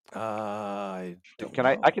 I don't Can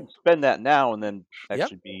know. I can spend that now and then Yep.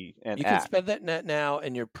 actually be an You can act. spend that net now,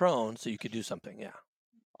 and you're prone, so you could do something, yeah.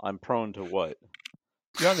 I'm prone to what?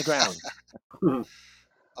 You're on the ground.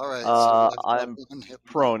 All right. So I've got I'm 1 hit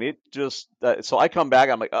prone. It just so I come back.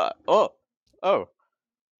 I'm like, oh.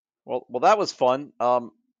 Well, that was fun.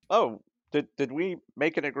 Did we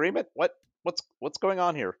make an agreement? What's going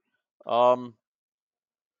on here? I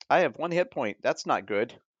have 1 hit point. That's not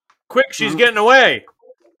good. Quick, she's getting away.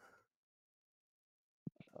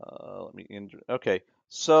 Let me. Okay,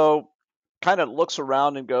 so kind of looks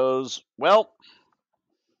around and goes, well,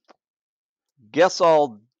 guess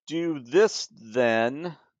I'll do this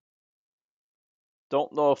then.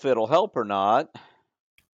 Don't know if it'll help or not.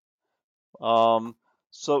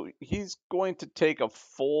 So he's going to take a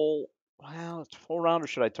full round, or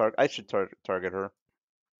should I target? I should target her.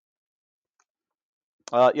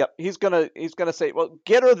 Yep. He's gonna say, "Well,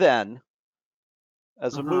 get her then,"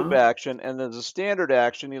 as a move action, and as a standard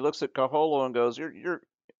action, he looks at Kaholo and goes, "You're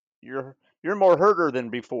more hurt her than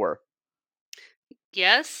before."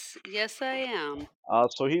 Yes, I am.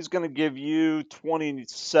 So he's going to give you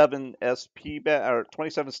 27 SP back, or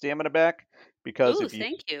 27 stamina back, because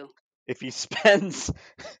thank you. if he spends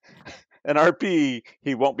an RP,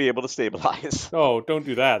 he won't be able to stabilize. Oh, don't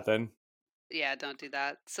do that then. Yeah, don't do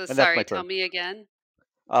that. So And sorry, tell me again.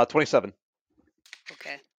 27.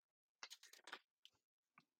 Okay.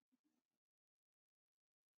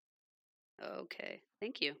 Okay,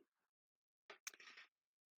 thank you.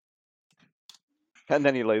 And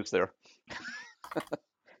then he lays there.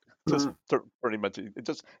 Just pretty much,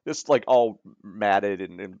 just like all matted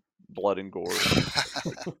and blood and gore,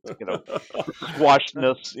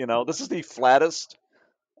 squashedness. This is the flattest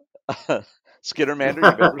Skittermander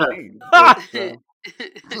you've ever seen.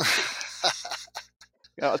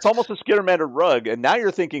 It's almost a Skittermander rug, and now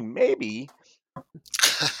you're thinking maybe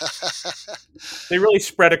they really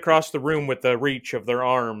spread across the room with the reach of their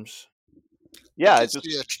arms. Yeah, it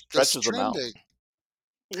just stretches them out.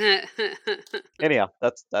 Anyhow,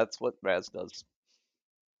 that's what Raz does.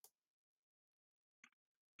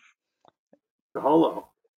 Kaholo.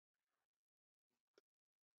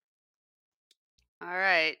 All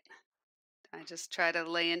right. I just try to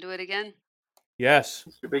lay into it again. Yes.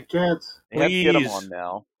 It's your big chance. You have to get him on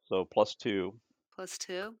now, so +2.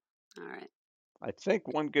 +2? All right. I think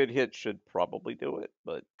one good hit should probably do it,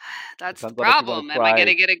 but that's the problem. Am I going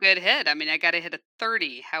to get a good hit? I mean, I got to hit a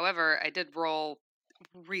 30. However, I did roll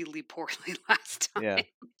really poorly last time. Yeah.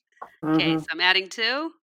 Okay, so I'm adding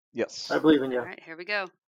 2? Yes. I believe in you. All right, here we go.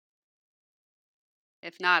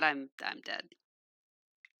 If not, I'm dead.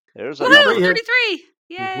 There's another 33.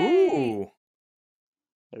 Yay! Ooh.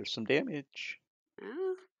 There's some damage.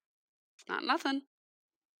 It's not nothing.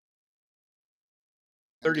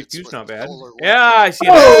 32's not bad. Yeah, I see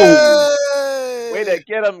that. Way to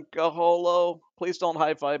get him, Kaholo. Please don't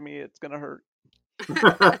high five me. It's gonna hurt.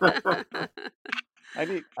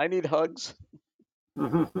 I need hugs.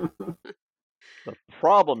 The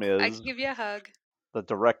problem is I can give you a hug. The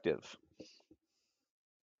directive.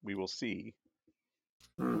 We will see.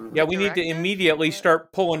 Yeah, we need to immediately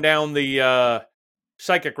start pulling down the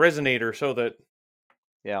psychic resonator so that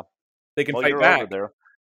they can fight back. There.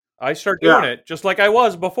 I start doing it just like I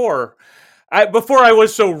was before. Before I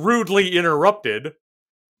was so rudely interrupted.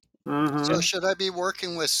 So should I be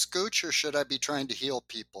working with Scooch or should I be trying to heal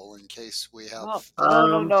people in case we have...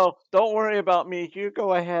 No. Don't worry about me. You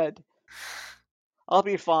go ahead. I'll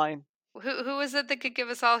be fine. Who is it that could give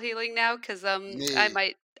us all healing now? Because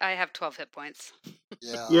I have 12 hit points.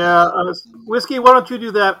 Yeah. Whiskey, why don't you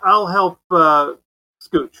do that? I'll help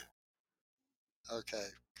Scooch. Okay,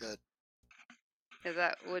 good. Because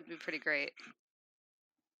that would be pretty great.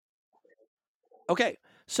 Okay,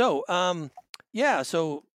 so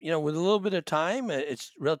with a little bit of time,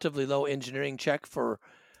 it's relatively low engineering check for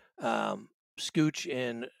Scooch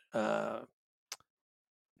and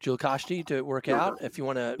Julakashti to work out. If you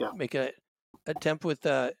want to make an attempt with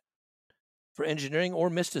for engineering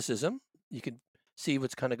or mysticism, you can see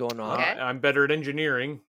what's kind of going on. Okay. I'm better at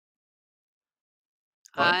engineering.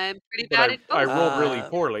 I'm pretty bad at both. I rolled really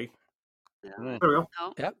poorly. There we go.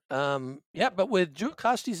 Yep. But with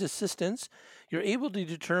Julakasti's assistance, you're able to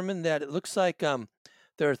determine that it looks like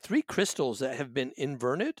there are 3 crystals that have been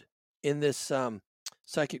inverted in this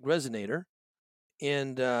psychic resonator,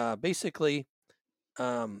 and basically,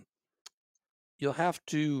 you'll have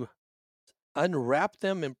to unwrap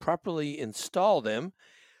them and properly install them.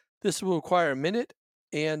 This will require a minute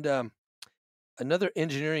and another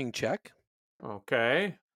engineering check.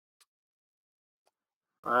 Okay.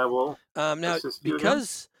 I will. Now,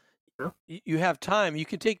 because you have time, you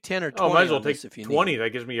can take 10 or 20. Oh, might as well take if you 20. Need.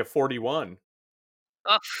 That gives me a 41.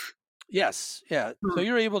 Yes, yeah. So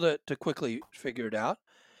you're able to quickly figure it out.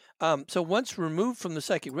 So once removed from the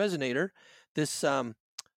psychic resonator, this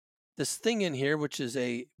this thing in here, which is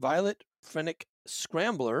a violet phrenic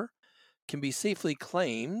scrambler, can be safely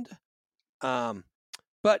claimed,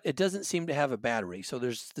 but it doesn't seem to have a battery. So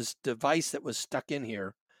there's this device that was stuck in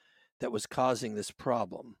here that was causing this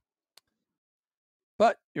problem.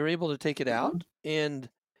 But you're able to take it out, and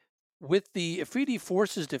with the Ifriti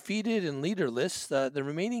forces defeated and leaderless, the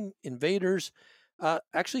remaining invaders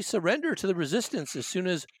actually surrender to the resistance as soon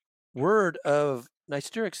as word of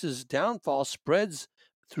Nysterix's downfall spreads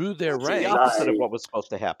through their ranks. The opposite of what was supposed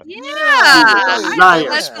to happen. Yeah, I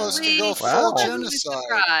was supposed to go full genocide.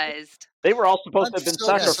 Surprised. They were all supposed to have been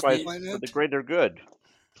sacrificed for the greater good.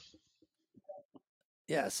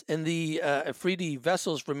 Yes, and the Afridi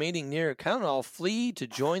vessels remaining near Canal flee to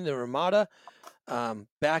join the Armada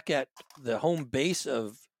back at the home base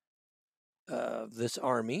of this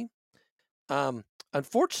army.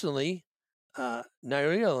 Unfortunately,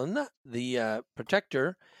 Nairon, the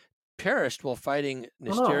protector, perished while fighting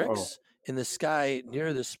Nysterix in the sky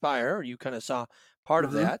near the spire. You kind of saw part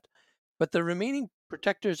of that. But the remaining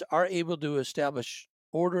protectors are able to establish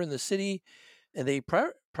order in the city, and they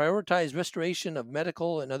prioritize restoration of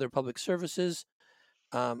medical and other public services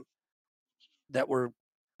that were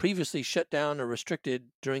previously shut down or restricted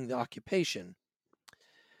during the occupation.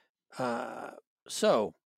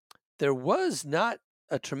 So there was not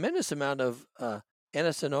a tremendous amount of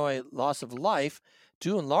Anasanoi loss of life,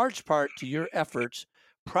 due in large part to your efforts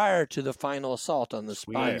prior to the final assault on the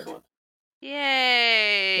spire.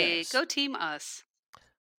 Yay! Yes. Go team us.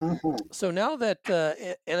 So now that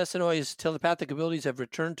Anasanoi's telepathic abilities have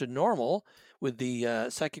returned to normal with the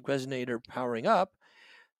psychic resonator powering up,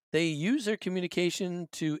 they use their communication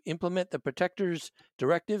to implement the Protector's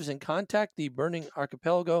directives and contact the burning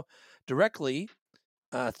archipelago directly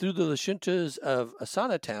through the Lashuntas of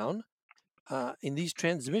Asana Town. In these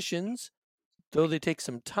transmissions, though they take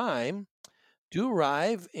some time, do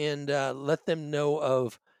arrive and let them know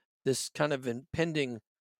of this kind of impending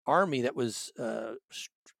army that was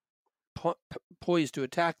poised to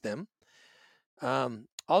attack them.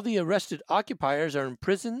 All the arrested occupiers are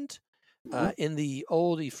imprisoned in the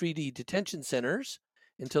old Ifriti detention centers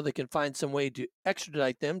until they can find some way to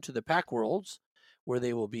extradite them to the Pack Worlds, where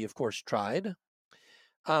they will be, of course, tried.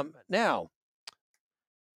 Now,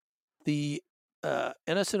 the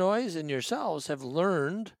Anasanois and yourselves have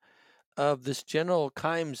learned of this General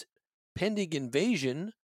Kime's pending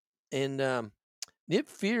invasion, and Nib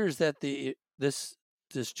fears that this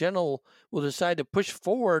general will decide to push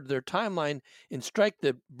forward their timeline and strike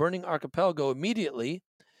the burning archipelago immediately.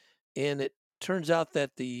 And it turns out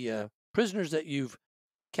that the prisoners that you've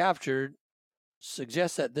captured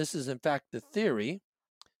suggest that this is in fact the theory.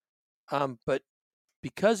 But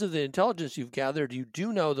because of the intelligence you've gathered, you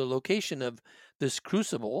do know the location of this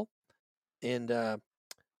crucible, and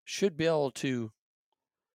should be able to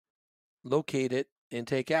locate it and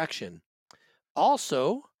take action.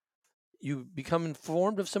 Also, you become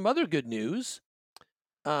informed of some other good news.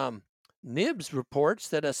 Nibs reports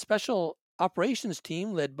that a special operations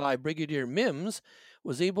team led by Brigadier Mims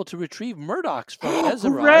was able to retrieve Murdoch's from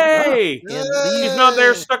Ezerod. Hooray! He's not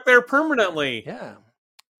there, stuck there permanently. Yeah.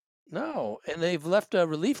 No, and they've left a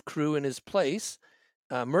relief crew in his place.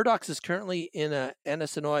 Murdoch's is currently in a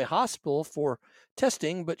Anasanoi hospital for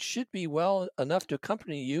testing, but should be well enough to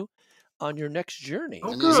accompany you on your next journey.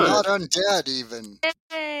 And he's not undead even.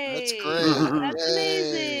 Yay! That's great. That's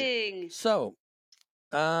amazing. So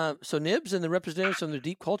Nibs and the representatives from the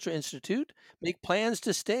Deep Culture Institute make plans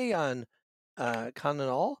to stay on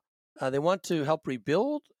Kananal. They want to help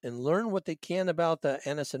rebuild and learn what they can about the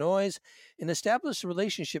Anasanois and establish a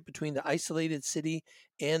relationship between the isolated city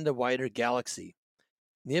and the wider galaxy.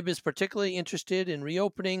 Nib is particularly interested in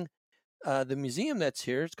reopening the museum that's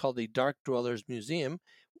here. It's called the Dark Dwellers Museum,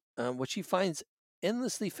 which he finds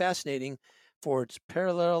endlessly fascinating for its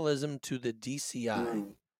parallelism to the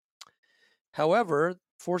DCI. However,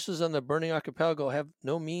 forces on the burning archipelago have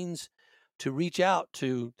no means to reach out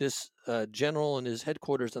to this general and his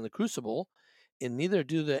headquarters on the Crucible, and neither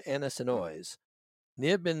do the Anasanois.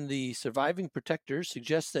 Nib and the surviving protectors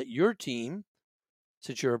suggest that your team,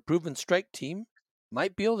 since you're a proven strike team,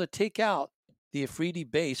 might be able to take out the Afridi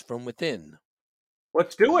base from within.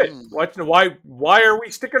 Let's do it. Why are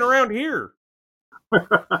we sticking around here?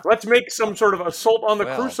 Let's make some sort of assault on the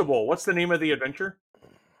Crucible. What's the name of the adventure?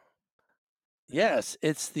 Yes,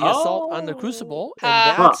 it's the assault on the Crucible,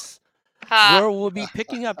 and that's where we'll be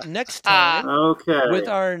picking up next time with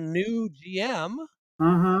our new GM,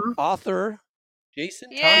 author Jason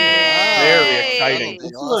Thomas. Very exciting.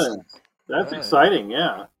 Excellent. That's exciting,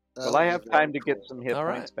 yeah. Will I have time to get some hit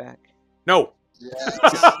points back? No.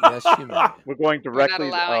 Yes, you may. We're going directly.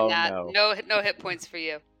 We're not allowing that. No hit points for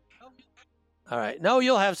you. All right. No,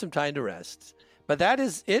 you'll have some time to rest. But that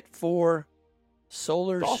is it for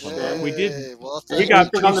Solar Awesome. We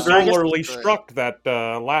got pretty solarly struck that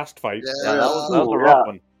last fight. Yeah, that was a rough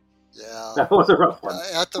one. Yeah. That was a rough one.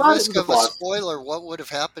 At the risk of a spoiler, what would have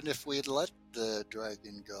happened if we had let the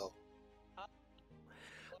dragon go?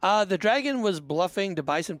 The dragon was bluffing to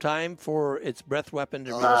buy some time for its breath weapon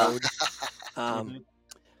to reload. And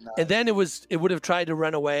then it would have tried to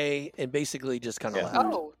run away and basically just kind of left.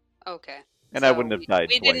 Oh, okay. And I wouldn't have died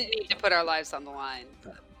We twice. didn't need to put our lives on the line.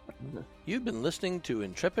 You've been listening to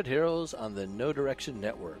Intrepid Heroes on the No Direction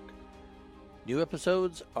Network. New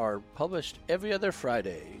episodes are published every other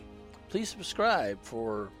Friday. Please subscribe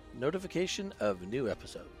for notification of new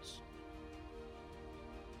episodes.